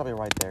 let me stop you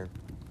right there.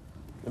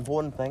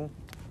 Important thing,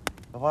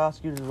 if I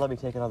ask you to let me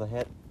take another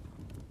hit,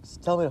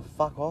 just tell me to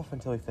fuck off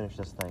until we finish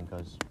this thing,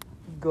 because...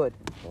 Good.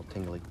 Well,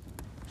 tingly.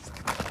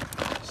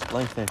 Just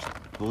let me finish.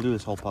 We'll do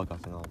this whole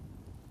podcast thing all.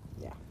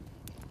 Yeah.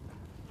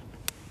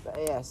 But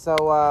yeah,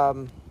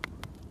 so,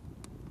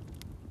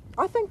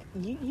 I think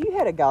you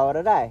had a go at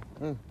it, eh?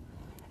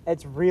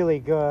 It's really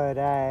good,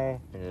 eh?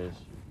 It is.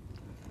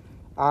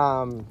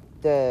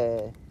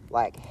 The,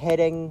 like,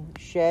 hitting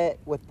shit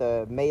with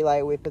the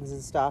melee weapons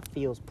and stuff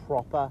feels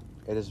proper.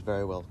 It is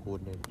very well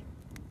coordinated.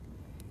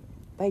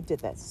 They did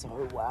that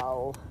so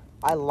well.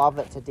 I love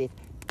it to death.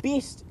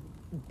 Best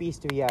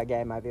VR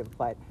game I've ever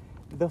played.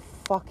 The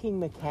fucking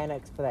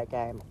mechanics for that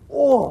game.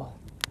 Oh!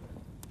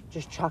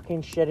 Just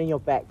chucking shit in your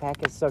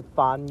backpack is so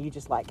fun. You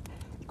just, like,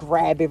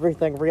 grab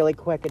everything really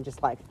quick and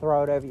just, like,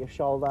 throw it over your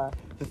shoulder.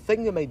 The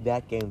thing that made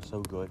that game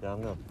so good, and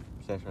I'm going to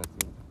say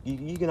something.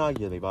 You can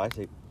argue with me, but I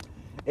say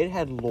it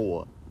had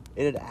lore.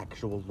 It had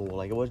actual lore.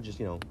 Like, it wasn't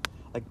just,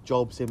 like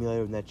Job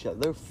Simulator and that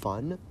shit. They're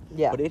fun.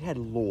 Yeah. But it had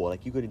lore.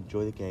 Like, you could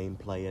enjoy the game,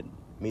 play it,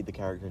 meet the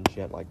character and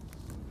shit. Like,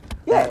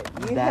 Yeah,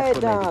 that's you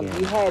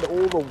what had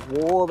all the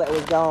war that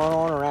was going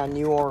on around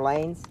New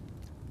Orleans.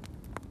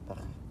 Ugh,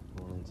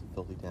 New Orleans, a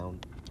filthy town.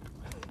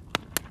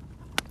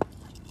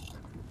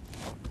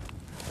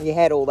 You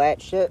had all that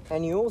shit,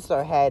 and you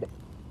also had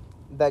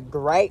the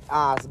great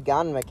ass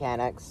gun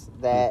mechanics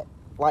that,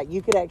 like,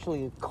 you could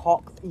actually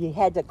you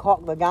had to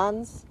cock the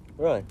guns.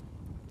 Really?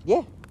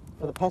 Yeah,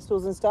 for the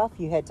pistols and stuff.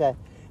 You had to,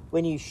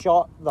 when you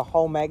shot the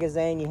whole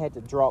magazine, you had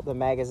to drop the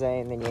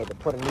magazine, then you had to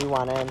put a new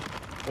one in,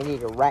 and you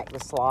had to rack the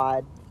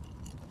slide.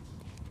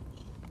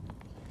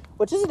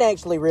 Which isn't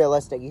actually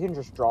realistic. You can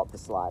just drop the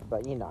slide,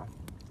 but you know.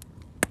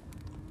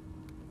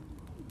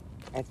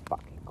 That's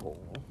fucking cool.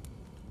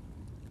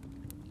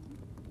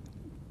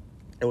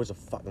 It was a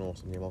fucking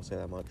awesome game, I'll say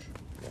that much.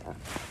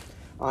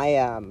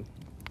 Yeah.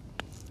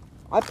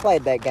 I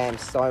played that game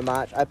so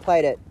much. I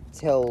played it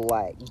till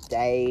like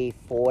day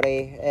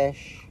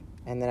 40-ish,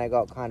 and then I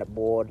got kind of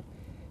bored.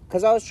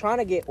 Because I was trying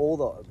to get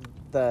all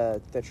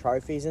the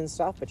trophies and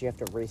stuff, but you have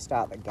to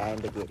restart the game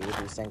to get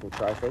every single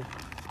trophy.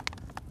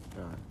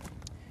 Right.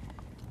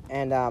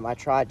 And I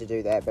tried to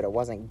do that, but it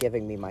wasn't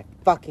giving me my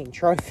fucking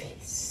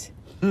trophies.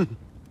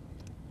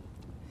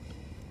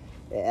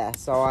 Yeah,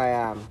 so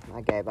I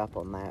gave up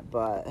on that,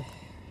 but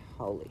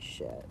Holy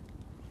shit.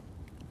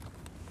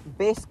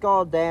 Best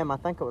goddamn, I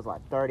think it was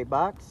like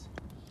 $30.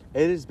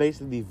 It is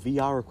basically the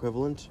VR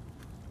equivalent.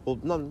 Well,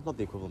 not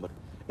the equivalent, but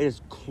it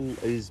is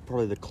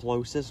probably the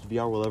closest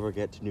VR will ever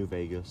get to New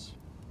Vegas.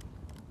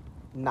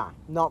 Nah,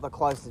 not the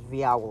closest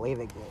VR will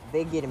ever get.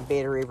 They're getting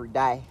better every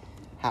day.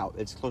 How?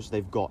 It's the closest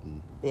they've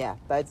gotten. Yeah,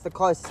 but it's the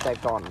closest they've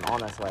gotten,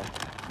 honestly.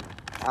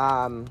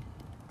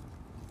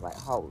 Like,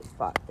 holy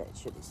fuck, that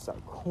shit is so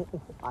cool.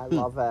 I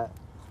love it.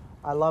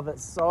 I love it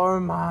so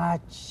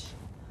much.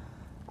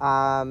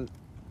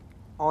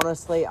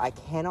 Honestly, I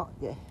cannot...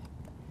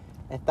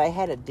 If they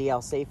had a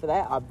DLC for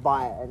that, I'd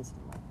buy it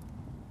instantly.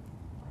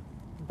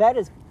 That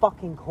is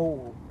fucking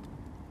cool.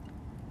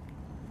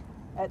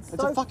 It's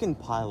a fucking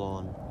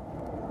pylon.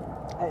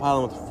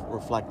 Pylon with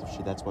reflective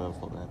shit, that's what I was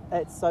looking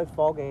at. It's so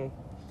foggy.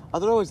 I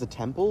thought it was the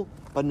temple,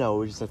 but no, it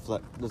was just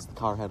there's the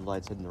car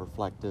headlights and the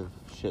reflective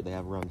shit they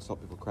have around to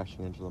stop people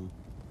crashing into them.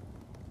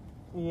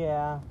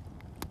 Yeah.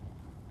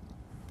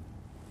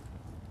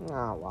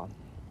 Oh, well.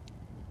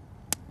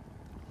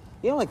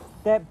 You know, like,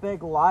 that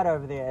big light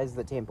over there is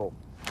the temple.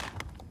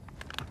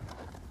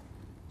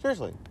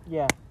 Seriously?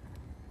 Yeah.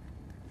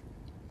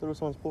 There was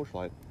someone's porch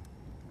light.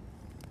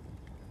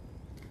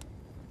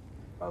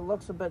 It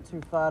looks a bit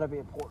too far to be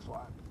a porch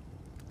light.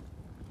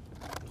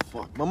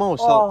 Fuck, my mom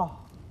was telling...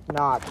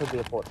 No, it could be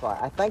a porch light.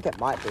 I think it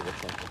might be the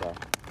temple, though.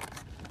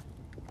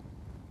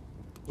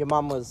 Your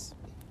mum was...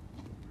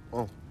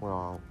 Oh,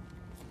 well...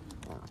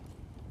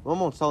 My mom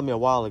was telling me a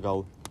while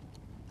ago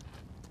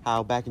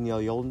how back in the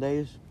olden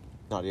days...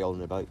 Not the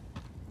olden, but,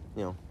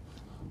 you know...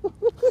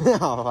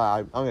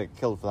 I'm gonna get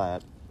killed for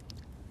that.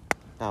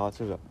 No,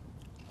 that's it.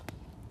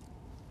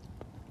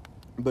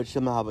 But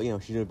somehow, you know,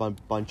 she knew a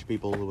bunch of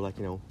people who were like,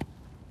 you know...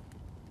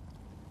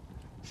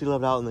 She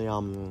lived out in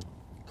the,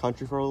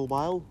 country for a little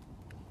while.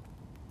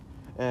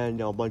 And,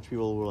 you know, a bunch of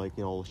people were like,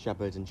 you know,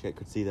 shepherds and shit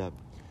could see the...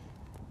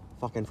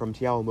 Fucking from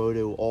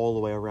Tiawamoto all the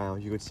way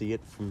around. You could see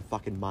it from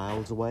fucking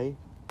miles away.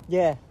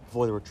 Yeah.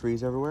 Before there were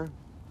trees everywhere.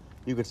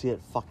 You could see it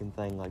fucking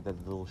thing, like that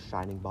little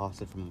shining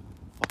bastard from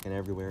fucking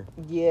everywhere.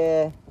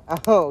 Yeah.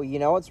 Oh, you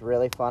know what's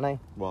really funny?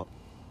 What?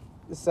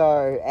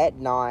 So, at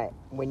night,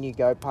 when you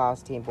go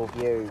past Temple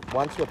View,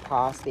 once you're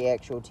past the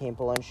actual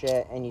temple and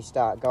shit, and you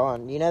start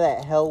going, you know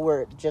that hill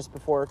where just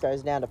before it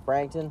goes down to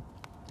Frankton?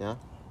 Yeah?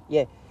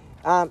 Yeah.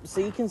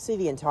 So you can see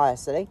the entire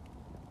city,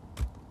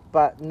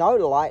 but no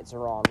lights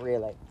are on,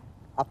 really.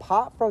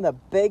 Apart from the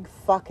big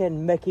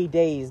fucking Mickey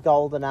D's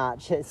golden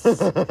arches.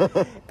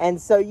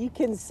 And so you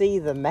can see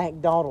the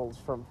McDonald's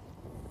from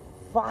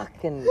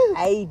fucking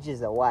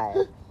ages away.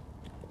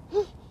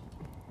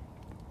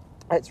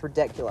 It's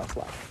ridiculous,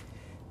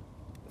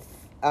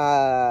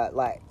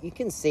 like you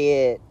can see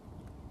it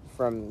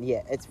from,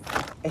 yeah,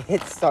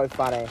 it's so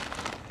funny.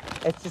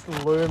 It's just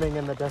looming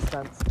in the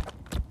distance.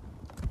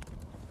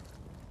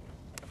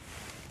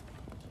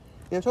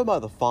 Yeah, I'm talking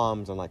about the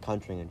farms and like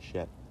country and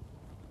shit.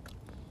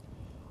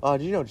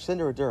 Did you know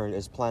Jacinda Ardern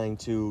is planning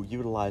to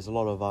utilize a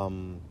lot of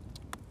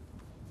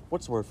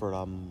what's the word for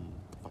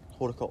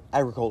it?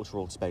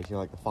 Agricultural space, you know,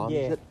 like the farm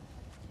and shit.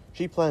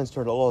 She plans to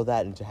turn all of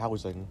that into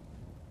housing.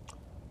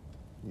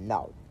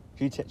 No.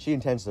 She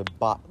intends to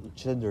buy.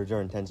 Jacinda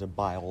Ardern intends to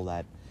buy all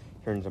that,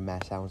 turn into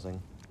mass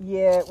housing.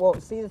 Yeah, well,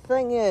 see, the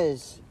thing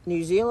is,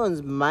 New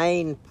Zealand's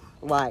main,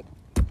 like,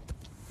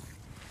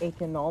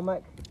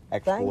 economic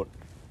export.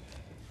 Thing,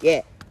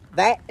 yeah,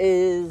 that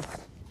is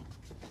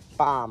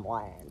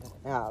farmland.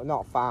 No,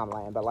 not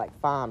farmland, but like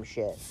farm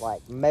shit.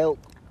 Like milk,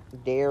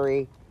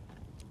 dairy,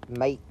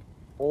 meat,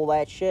 all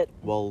that shit.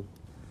 Well,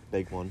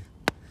 big one.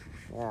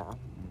 Yeah.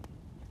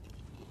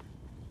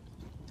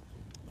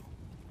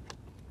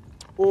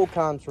 All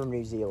comes from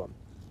New Zealand.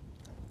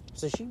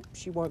 So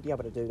she won't be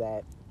able to do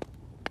that.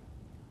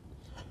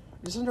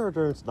 Jacinda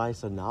Ardern's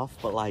nice enough,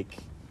 but like...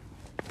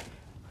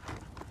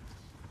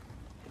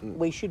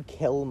 We should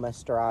kill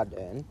Mr.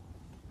 Ardern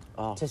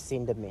to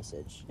send a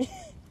message.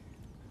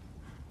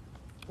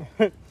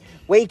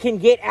 We can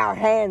get our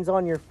hands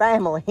on your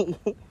family.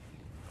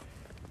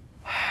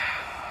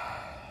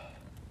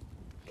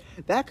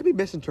 That could be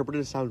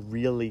misinterpreted to sound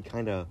really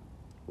kind of...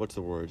 What's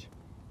the word?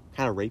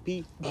 Kind of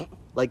rapey?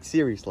 Like,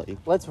 seriously.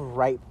 Let's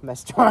rape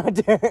Mr.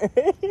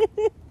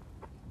 Ardern.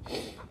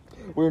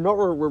 We're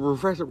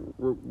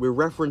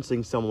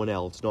referencing someone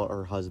else, not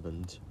her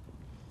husband.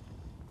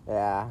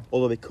 Yeah.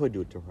 Although they could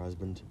do it to her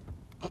husband.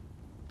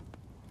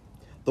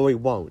 Though he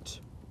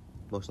won't.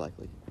 Most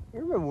likely. You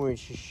remember when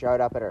she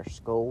showed up at her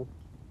school?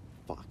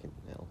 Fucking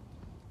hell.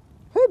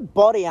 Her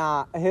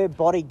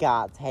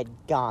bodyguards had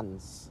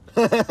guns.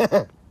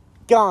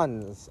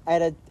 Guns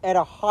at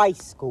a high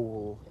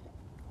school.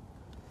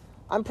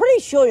 I'm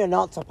pretty sure you're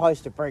not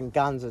supposed to bring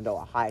guns into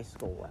a high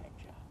school,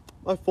 Ranger.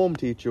 My form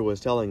teacher was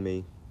telling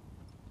me,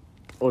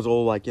 it was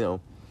all like, you know,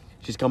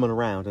 she's coming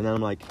around, and then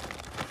I'm like,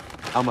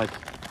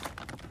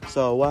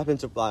 so what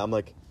happens if, I'm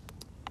like,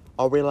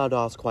 are we allowed to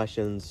ask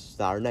questions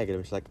that are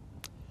negative? She's like,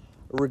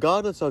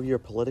 regardless of your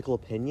political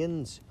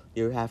opinions,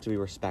 you have to be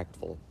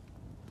respectful.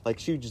 Like,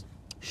 she just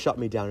shut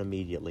me down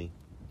immediately.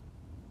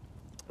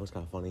 It was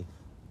kind of funny.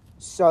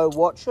 So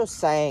what you're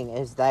saying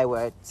is they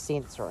were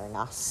censoring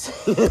us.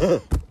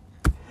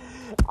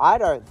 I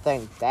don't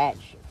think that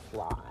should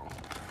fly.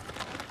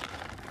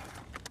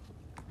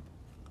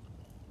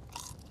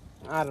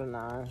 I don't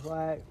know,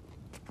 like...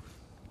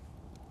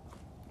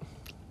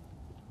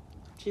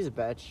 She's a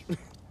bitch.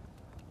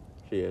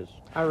 She is.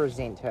 I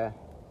resent her.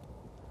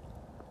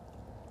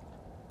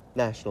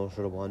 National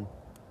should have won.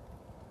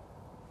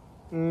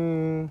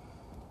 Oh,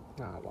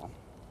 well.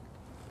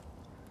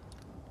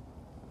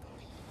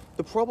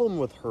 The problem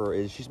with her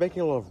is she's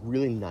making a lot of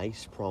really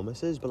nice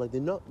promises, but, like, they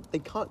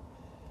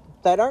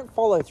They don't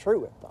follow through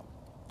with them.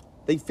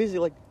 they physically,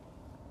 like...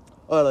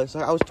 Oh, like, so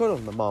I was talking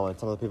with my mom and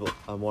some of the people,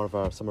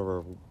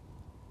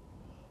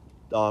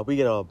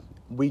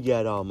 we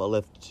get a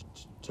lift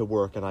to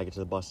work, and I get to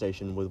the bus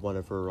station with one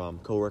of her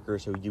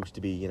coworkers who used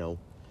to be, you know,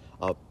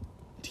 a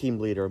team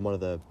leader in one of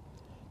the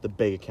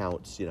big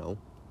accounts, you know.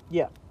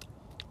 Yeah.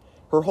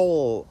 Her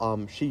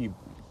whole she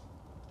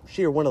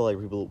or one of the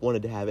people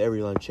wanted to have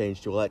everyone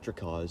change to electric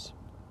cars.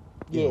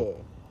 You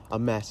know, a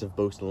massive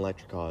boost in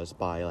electric cars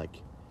by like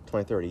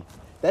 2030.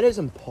 That is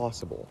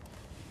impossible.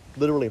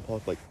 Literally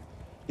impossible. Like,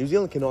 New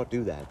Zealand cannot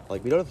do that.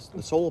 Like, we don't have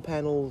the solar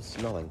panels,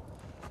 nothing.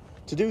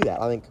 To do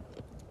that, I think,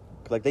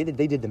 like, they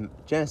did the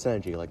Janus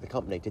Energy, like, the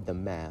company did the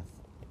math.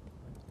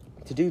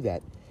 To do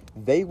that,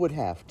 they would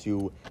have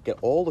to get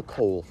all the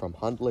coal from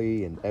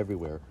Huntley and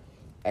everywhere,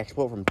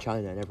 export from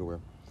China and everywhere,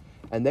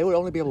 and they would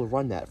only be able to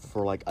run that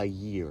for, like, a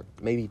year,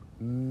 maybe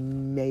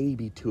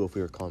 2 if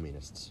we were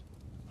communists.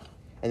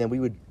 And then we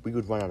would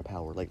run out of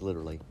power, like,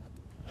 literally.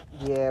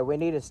 Yeah, we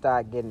need to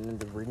start getting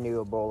into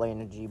renewable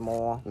energy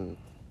more.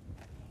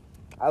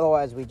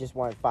 Otherwise, we just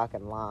won't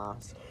fucking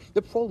last.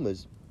 The problem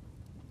is,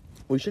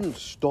 we shouldn't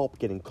stop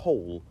getting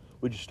coal.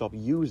 We just stop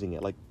using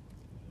it. Like,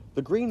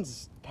 the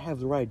Greens have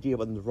the right idea,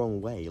 but in the wrong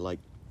way. Like,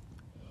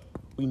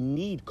 we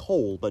need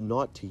coal, but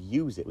not to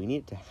use it. We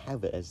need to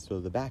have it as sort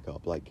of the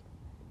backup. Like,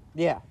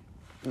 yeah.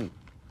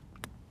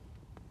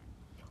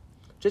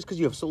 Just because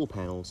you have solar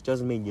panels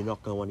doesn't mean you're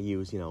not going to want to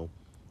use, you know,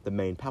 the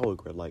main power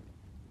grid. Like,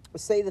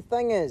 see, the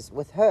thing is,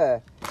 with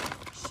her,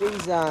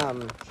 she's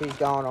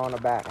going on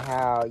about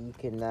how you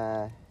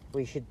can,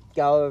 we should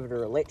go over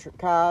to electric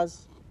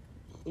cars.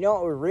 You know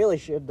what we really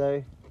should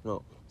do?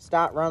 no.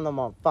 Start running them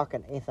on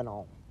fucking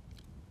ethanol.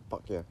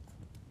 Fuck yeah.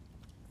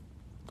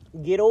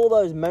 Get all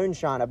those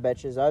moonshiner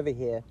bitches over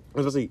here.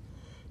 Especially,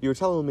 you were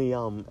telling me,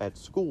 at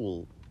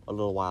school a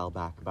little while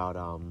back about,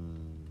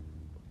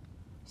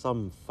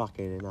 some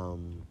fucking,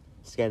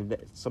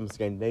 some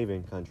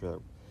Scandinavian country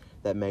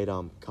that made,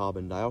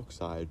 carbon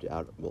dioxide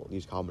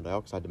use carbon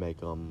dioxide to make,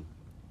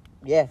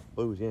 Yeah.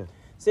 booze, yeah.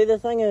 See, the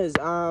thing is,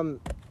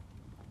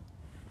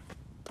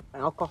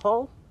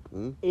 alcohol,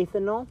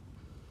 ethanol,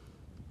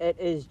 it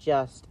is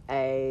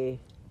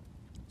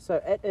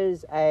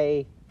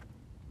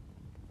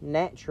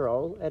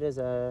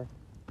a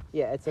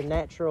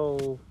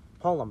natural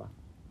polymer.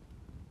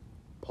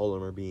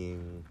 Polymer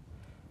being...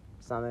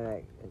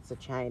 It's a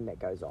chain that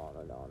goes on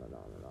and on and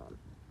on and on.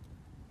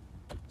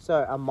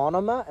 So a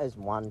monomer is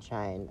one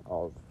chain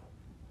of,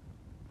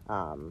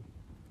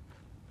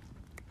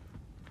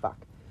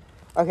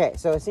 Okay,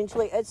 so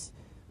essentially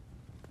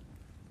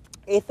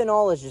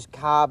ethanol is just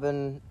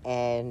carbon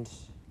and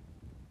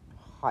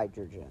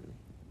hydrogen.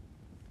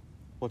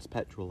 What's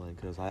petrol then?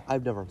 Because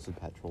I've never understood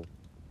petrol.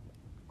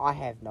 I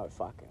have no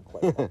fucking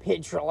clue what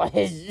petrol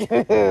is. You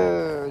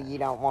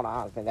don't want to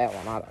ask me that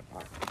one, I don't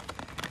know.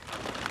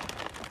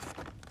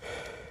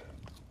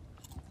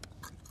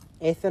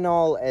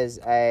 Ethanol is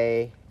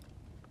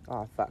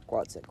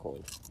what's it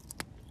called?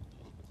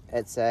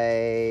 It's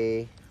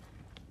a...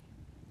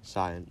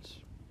 Science.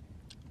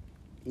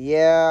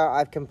 Yeah,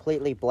 I've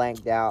completely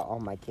blanked out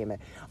on my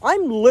chemistry.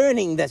 I'm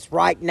learning this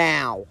right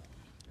now,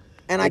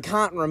 and I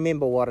can't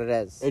remember what it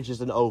is. It's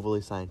just an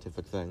overly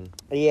scientific thing.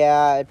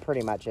 Yeah, it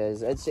pretty much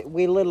is.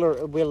 We're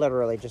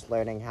literally just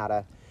learning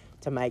how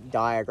to make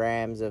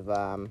diagrams of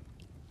so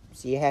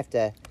you have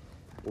to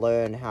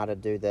learn how to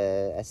do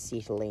the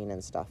acetylene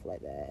and stuff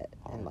like that,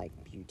 and like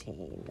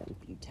butane and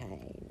butane,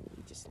 and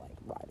you just like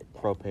write it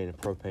down. Propane and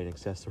propane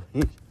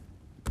accessories.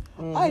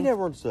 I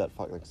never understood that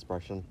fucking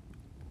expression.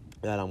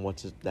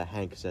 That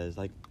Hank says,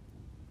 like...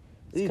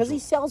 Because he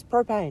sells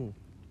propane.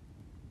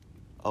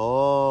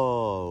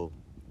 Oh.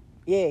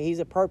 Yeah, he's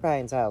a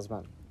propane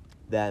salesman.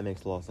 That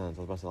makes a lot of sense.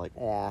 I was about to say, like...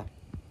 Yeah.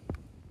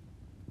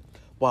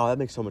 Wow, that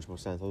makes so much more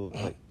sense. I was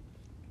like...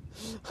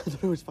 I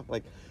thought it was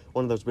like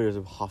one of those videos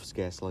of Huff's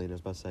gasoline. I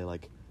was about to say,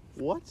 like,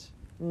 what?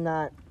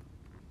 No.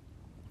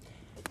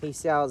 He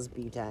sells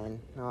butane.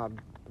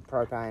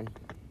 Propane.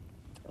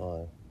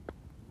 Oh.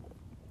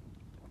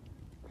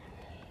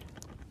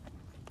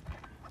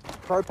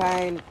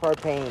 Propane.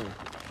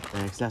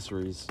 And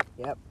accessories.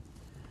 Yep.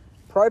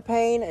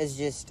 Propane is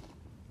just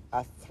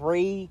a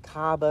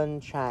 3-carbon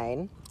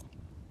chain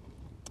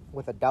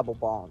with a double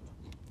bond.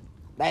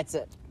 That's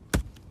it.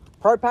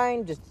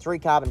 Propane, just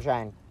 3-carbon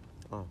chain.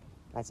 Oh.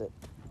 That's it.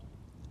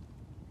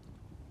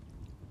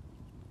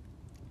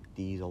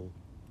 Diesel.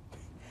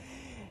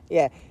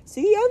 Yeah.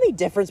 See, the only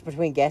difference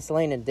between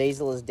gasoline and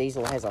diesel is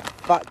diesel has a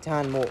fuck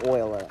ton more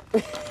oil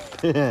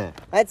in it.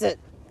 That's it.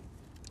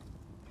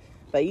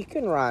 But you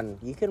can run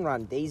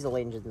diesel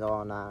engines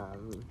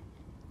on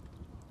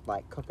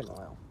like cooking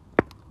oil.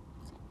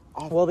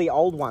 Oh. Well, the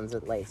old ones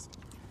at least.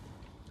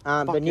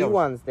 The new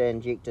ones, the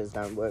injectors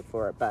don't work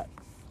for it. But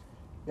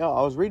yeah,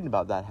 I was reading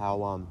about that.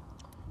 How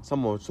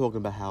someone was talking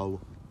about how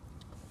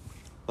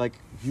like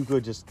you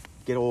could just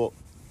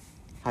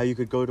how you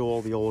could go to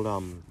all the old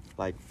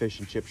like fish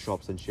and chip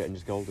shops and shit and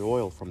just get all the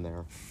oil from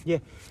there. Yeah.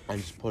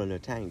 And just put it in a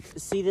tank.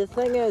 See, the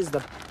thing is,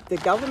 the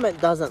government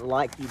doesn't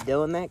like you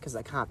doing that because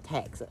they can't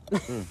tax it.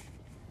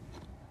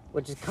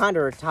 Which is kind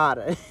of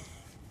retarded.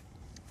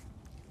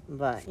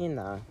 But,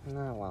 oh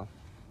well.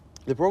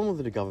 The problem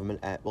with the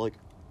government,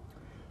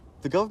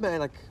 the government,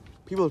 like,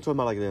 people are talking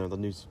about, like,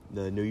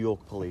 the New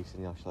York police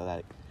and stuff like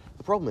that.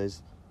 The problem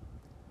is,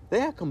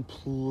 they are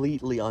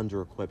completely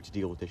under-equipped to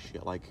deal with this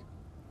shit, like...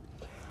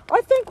 I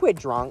think we're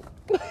drunk.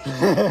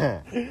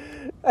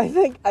 I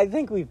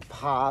think we've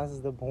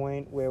passed the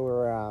point where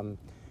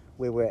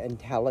we're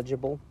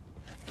intelligible.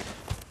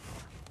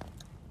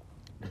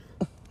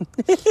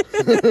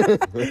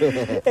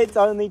 It's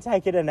only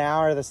taken an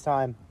hour this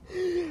time.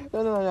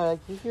 No. Like,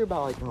 you hear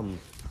about, like,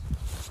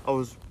 I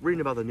was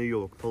reading about the New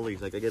York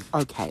police, like, I get...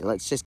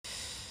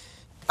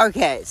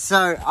 Okay,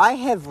 so I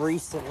have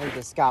recently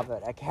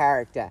discovered a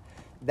character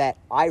that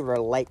I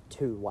relate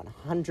to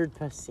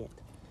 100%.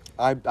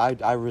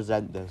 I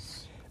resent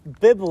this.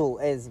 Bibble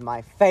is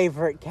my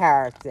favorite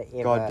character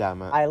ever. God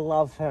damn it. I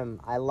love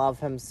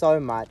him so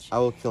much. I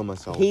will kill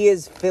myself. He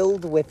is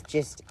filled with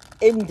just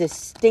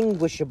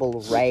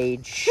indistinguishable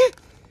rage.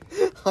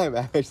 I'm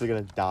actually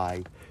gonna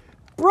die.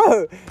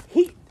 Bro,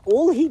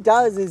 all he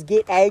does is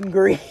get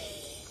angry.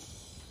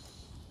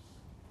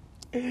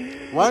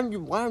 Why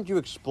don't you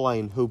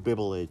explain who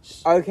Bibble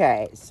is?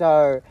 Okay,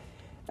 so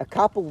a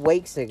couple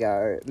weeks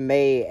ago,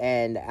 me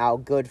and our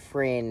good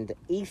friend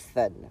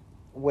Ethan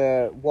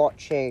were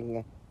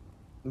watching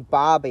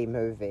Barbie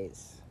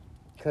movies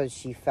because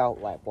she felt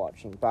like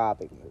watching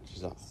Barbie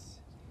movies.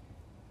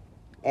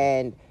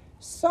 And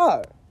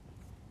so,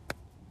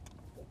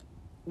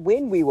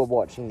 when we were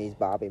watching these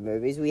Barbie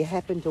movies, we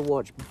happened to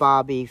watch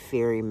Barbie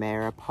Fairy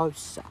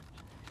Mariposa.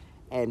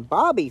 And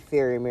Barbie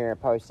Fairy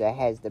Mariposa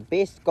has the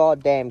best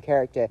goddamn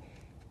character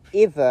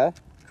ever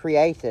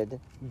created,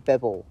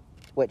 Bibble.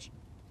 Which,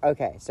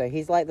 okay, so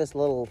he's like this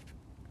little...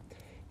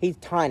 He's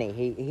tiny.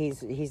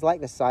 He's like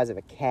the size of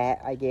a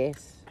cat, I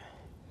guess.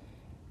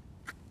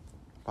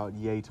 About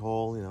yay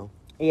tall,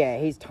 Yeah,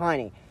 he's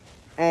tiny.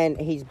 And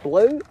he's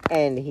blue,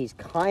 and he's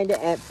kind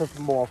of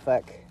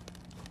anthropomorphic.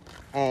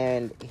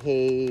 And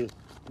he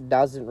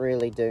doesn't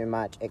really do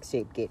much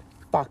except get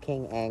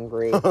fucking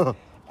angry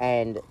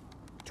and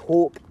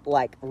talk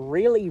like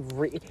really...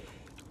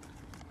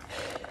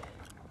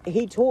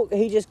 He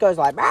just goes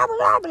like... Blah,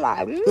 blah,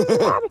 blah,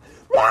 blah,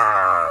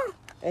 blah,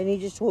 and he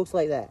just talks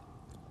like that.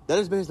 That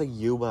is basically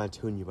you when I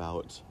tune you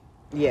out.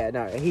 Yeah,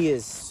 no, he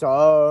is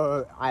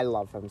so... I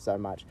love him so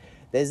much.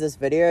 There's this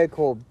video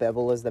called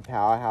Bibble is the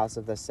Powerhouse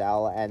of the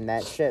Cell, and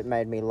that shit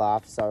made me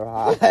laugh so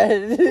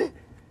hard.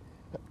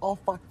 Oh,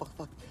 fuck.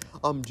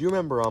 Do you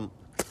remember,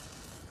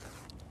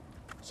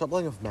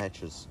 something of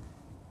matches?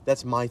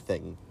 That's my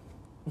thing.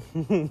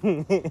 Do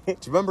you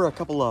remember a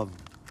couple of...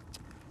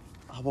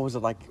 what was it,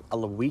 like, a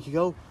week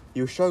ago?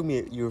 You were showing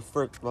me...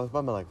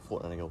 probably like a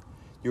fortnight ago.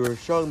 You were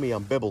showing me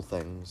Bibble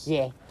things.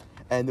 Yeah.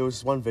 And there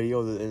was one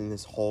video in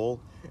this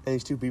hole, and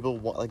these two people,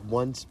 like,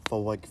 once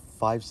for, like,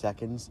 5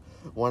 seconds,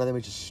 one of them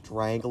is just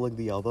strangling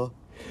the other.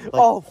 Like,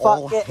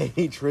 all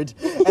hatred.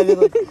 And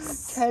then, like,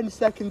 10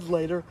 seconds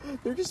later,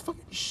 they're just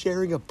fucking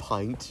sharing a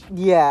pint.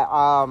 Yeah,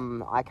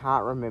 I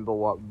can't remember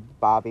what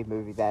Barbie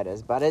movie that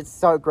is, but it's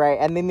so great.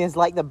 And then there's,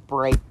 like, the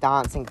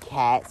break-dancing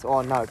cats,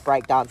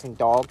 break-dancing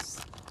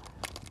dogs.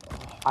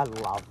 I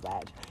love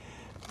that.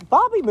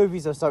 Barbie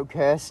movies are so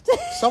cursed.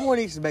 Someone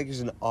needs to make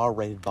this an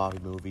R-rated Barbie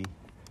movie.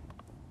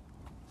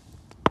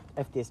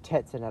 If there's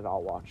tits in it,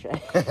 I'll watch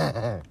it.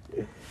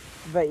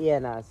 But yeah,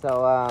 no,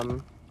 so,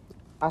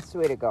 I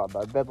swear to God,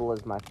 though, Bibble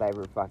is my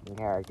favorite fucking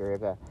character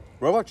ever.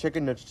 Robot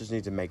Chicken Nuts just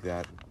needs to make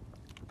that.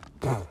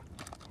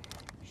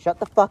 Shut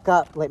the fuck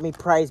up. Let me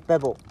praise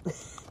Bibble.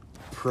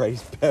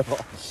 Praise Bibble.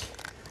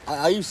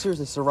 Are you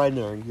seriously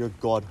surrendering your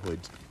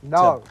godhood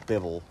to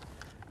Bibble?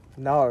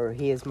 No,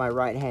 he is my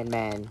right-hand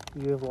man.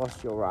 You have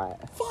lost your right.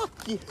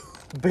 Fuck you.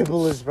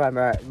 Bibble is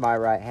my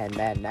right-hand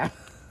man now.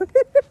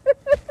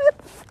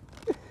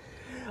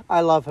 I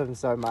love him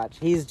so much.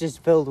 He's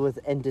just filled with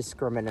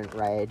indiscriminate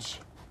rage.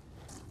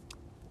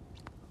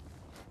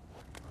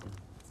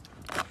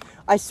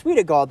 I swear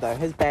to God, though,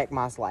 his back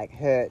must,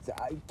 hurt.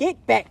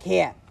 Get back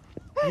here.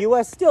 You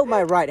are still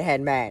my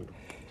right-hand man.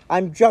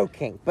 I'm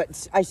joking,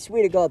 but I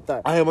swear to God,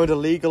 though. I am under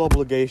legal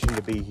obligation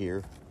to be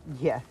here.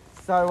 Yeah.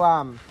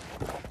 So,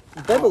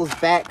 Bibble's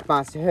back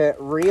must hurt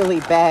really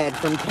bad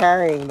from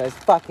carrying those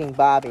fucking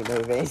Barbie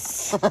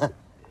movies.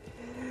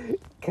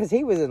 Because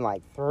he was in,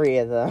 3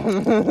 of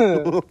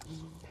them.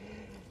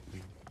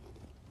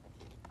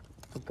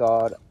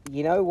 God,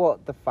 you know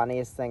what the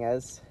funniest thing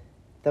is?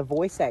 The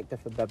voice actor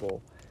for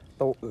Bibble,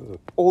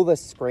 all the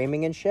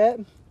screaming and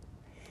shit.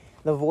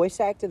 The voice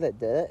actor that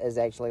did it is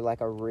actually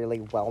like a really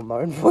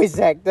well-known voice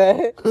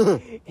actor.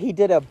 He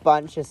did a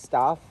bunch of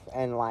stuff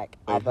and like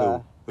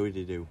other. Who did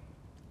he do?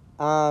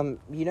 You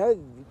know,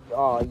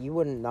 oh, you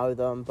wouldn't know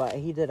them, but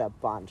he did a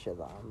bunch of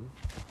them.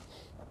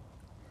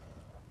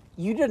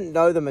 You didn't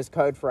know them as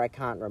code for I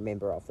can't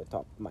remember off the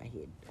top of my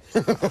head.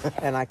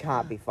 And I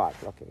can't be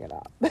fucked looking it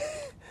up.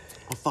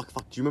 Oh,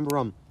 fuck. Do you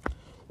remember,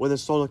 when the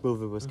Sonic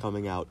movie was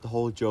coming out, the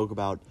whole joke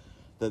about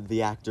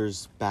the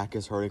actor's back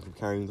is hurting from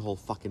carrying the whole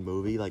fucking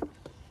movie? Like,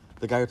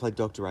 the guy who played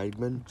Dr.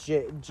 Eggman?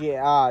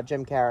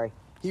 Jim Carrey.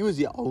 He was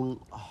the only...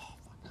 Oh,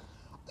 fuck.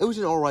 It was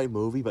an alright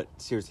movie, but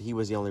seriously, he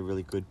was the only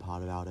really good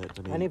part about it.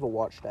 I mean, I never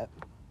watched it.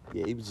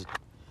 Yeah, he was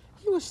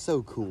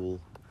so cool.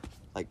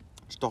 Like,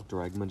 just Dr.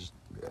 Eggman, just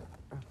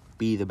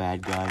be the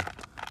bad guy.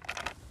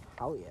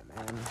 Hell yeah,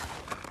 man.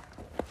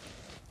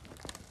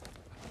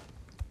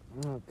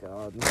 Oh,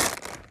 God.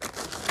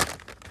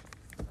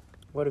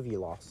 What have you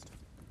lost?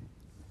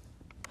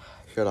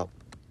 Shut up.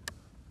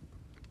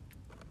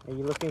 Are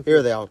you looking for...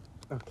 Here they are.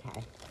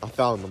 Okay. I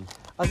found them.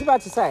 I was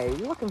about to say, are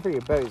you looking for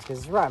your booze? Because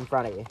it's right in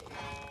front of you.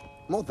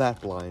 I'm not that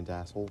blind,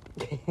 asshole.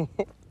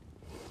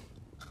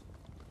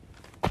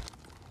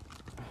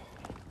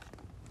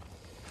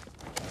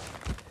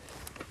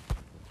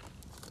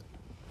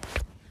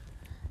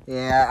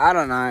 Yeah, I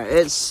don't know.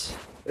 This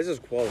is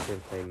quality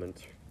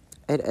entertainment.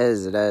 It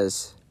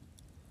is.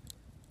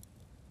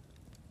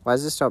 Why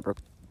does this stop?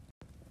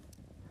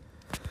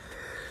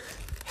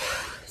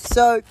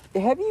 So,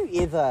 have you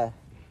ever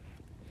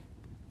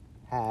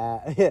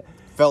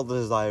Felt the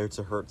desire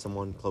to hurt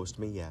someone close to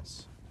me?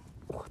 Yes.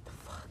 What the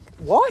fuck?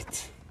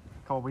 What?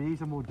 Come on, we need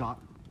some more dark.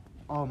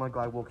 Oh my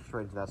god, I walked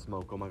straight into that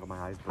smoke. Oh my god, my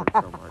eyes burn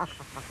so much.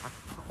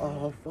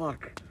 Oh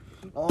fuck.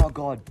 Oh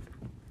god.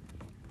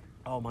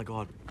 Oh my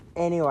god.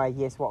 Anyway,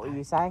 yes, what were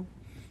you saying?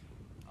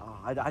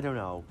 I don't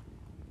know.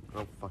 I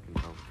don't fucking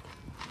know.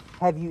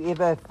 Have you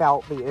ever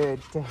felt the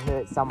urge to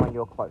hurt someone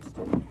you're close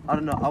to? I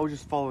don't know. I was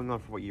just following on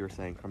from what you were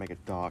saying. Can I make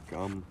it dark?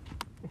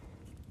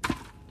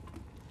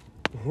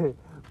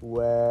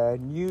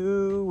 When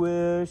you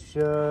wish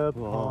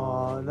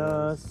upon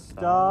a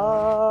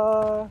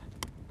star.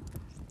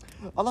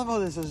 I love how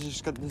this is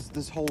just got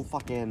this whole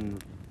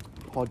fucking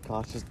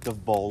podcast just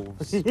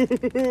devolves.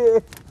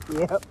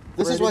 Yep.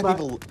 This is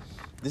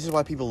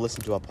why people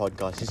listen to our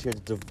podcast. Just hear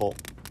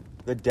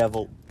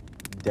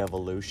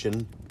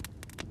devolution.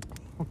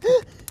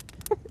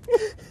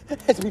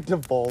 As we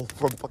devolve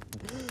from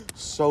fucking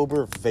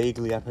sober,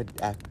 vaguely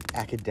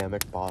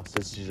academic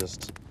bastards to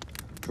just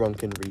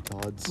drunken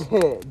retards.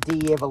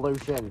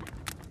 De-evolution.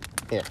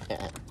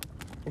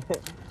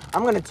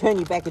 I'm gonna turn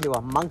you back into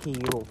a monkey, you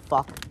little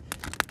fuck.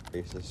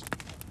 Racist.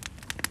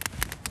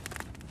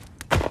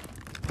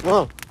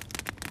 No.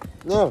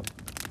 No.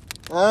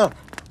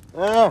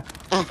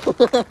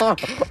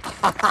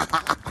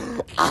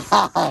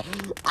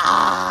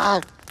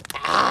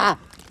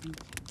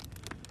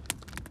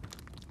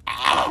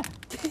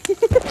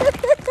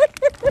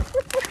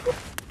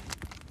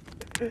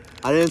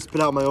 I didn't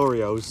spit out my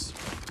Oreos.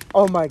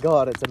 Oh my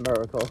god, it's a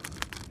miracle.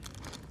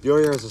 The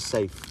Oreos are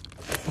safe.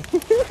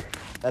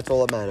 That's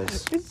all that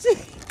matters.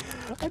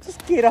 I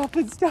just get up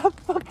and start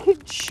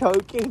fucking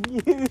choking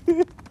you.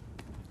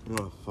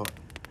 Oh, fuck.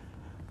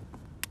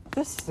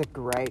 This is a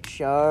great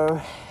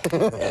show.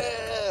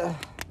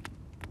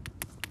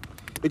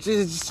 It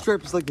just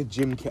strips like the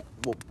gym cat.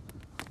 Well,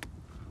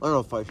 I don't know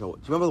if I show. Do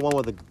you remember the one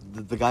where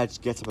the guy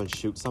just gets up and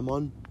shoots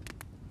someone?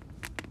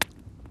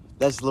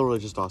 That's literally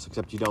just us,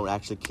 except you don't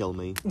actually kill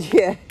me.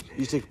 Yeah. You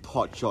just take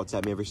pot shots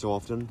at me every so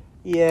often.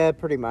 Yeah,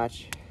 pretty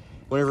much.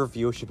 Whenever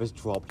viewership has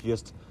dropped,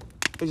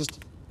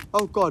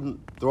 oh god,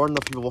 there aren't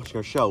enough people watching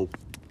our show.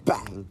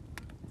 Bang.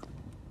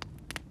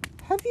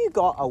 Have you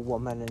got a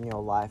woman in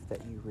your life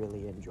that you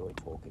really enjoy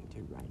talking to,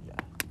 Ranger?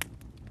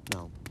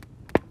 No.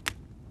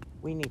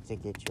 We need to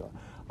get you.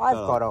 I've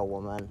got a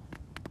woman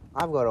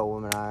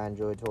I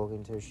enjoy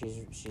talking to.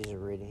 She's a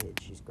redhead.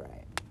 She's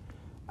great.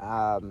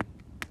 I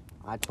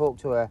talk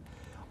to her.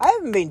 I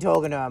haven't been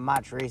talking to her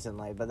much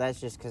recently, but that's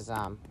just because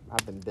I've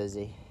been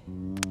busy.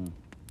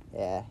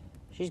 Yeah,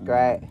 she's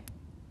great.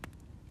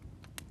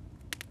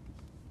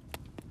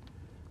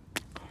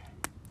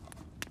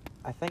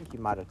 I think you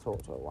might have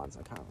talked to her once.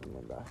 I can't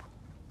remember.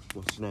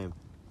 What's your name?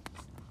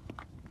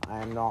 I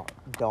am not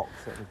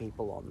doxing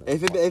people on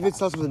this. If it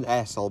starts with an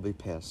S, I'll be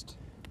pissed.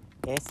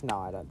 S? No,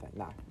 I don't think.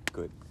 No.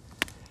 Good.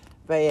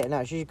 But yeah,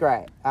 no, she's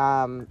great.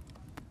 A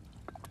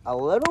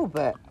little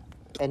bit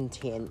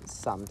intense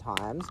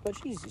sometimes, but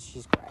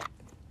she's great.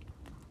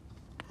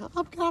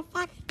 I'm gonna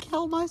fucking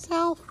kill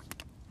myself.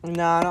 No,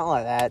 not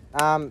like that.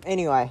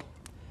 Anyway,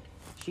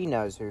 she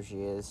knows who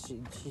she is.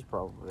 She's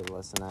probably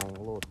listening.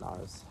 Lord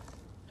knows.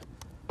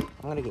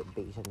 I'm gonna get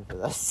beaten for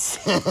this.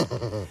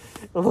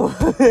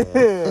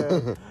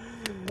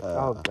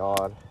 Oh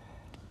God.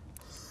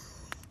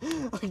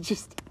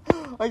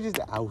 I just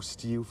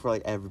oust you for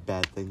like every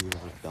bad thing you've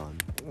ever done.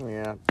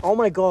 Yeah. Oh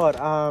my God.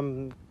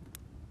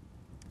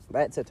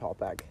 That's a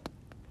topic.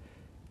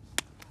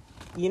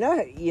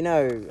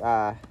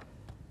 It's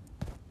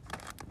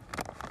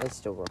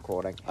still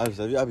recording. I'd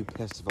be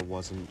pissed if it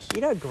wasn't.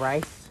 You know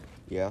Grace?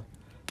 Yeah.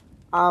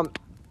 I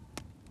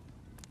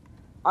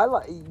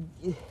like...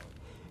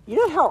 You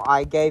know how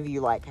I gave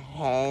you, like,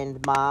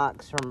 hand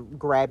marks from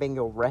grabbing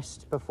your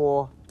wrist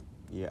before?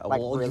 Yeah, like,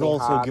 well, really you've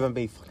also hard? given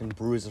me fucking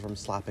bruises from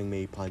slapping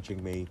me,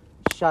 punching me.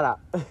 Shut up.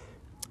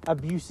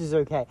 Abuse is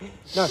okay.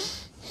 No,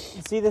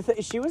 see,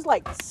 she was,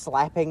 like,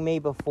 slapping me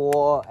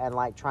before and,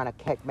 like, trying to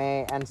kick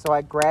me, and so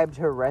I grabbed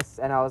her wrists,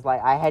 and I was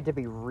like, I had to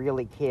be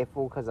really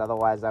careful, because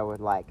otherwise I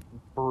would, like,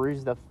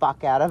 bruise the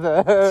fuck out of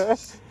her.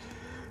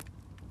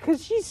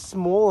 Because she's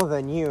smaller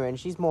than you, and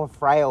she's more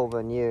frail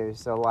than you,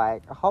 so,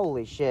 like,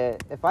 holy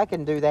shit, if I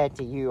can do that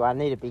to you, I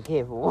need to be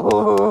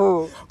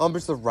careful. I'm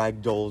just a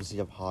ragdoll to see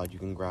how hard you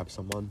can grab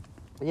someone.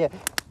 Yeah,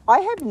 I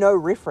have no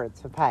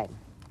reference for pain.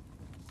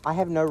 I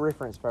have no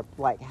reference for,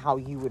 like, how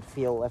you would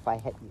feel if I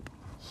hit you.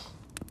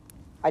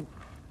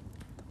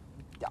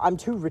 I'm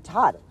too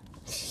retarded.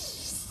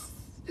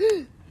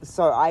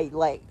 So I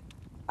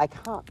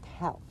can't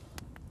tell.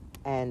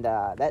 And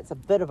that's a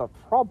bit of a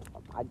problem.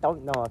 I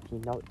don't know if you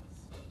notice.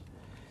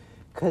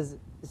 Because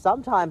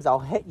sometimes I'll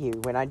hit you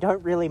when I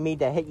don't really mean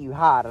to hit you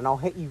hard, and I'll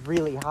hit you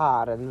really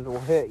hard, and it'll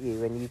hurt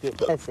you, and you get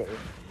pissy.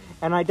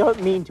 And I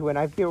don't mean to, and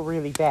I feel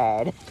really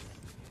bad.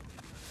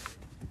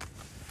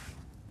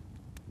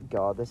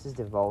 God, this has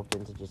devolved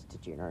into just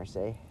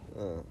degeneracy.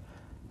 Do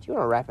you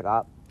want to wrap it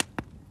up?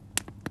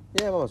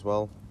 Yeah, might as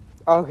well.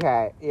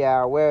 Okay,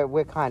 yeah,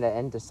 we're kind of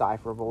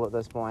indecipherable at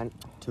this point.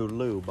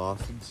 Toodaloo,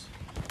 bastards.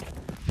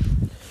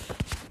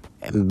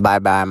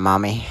 Bye-bye,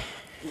 mommy.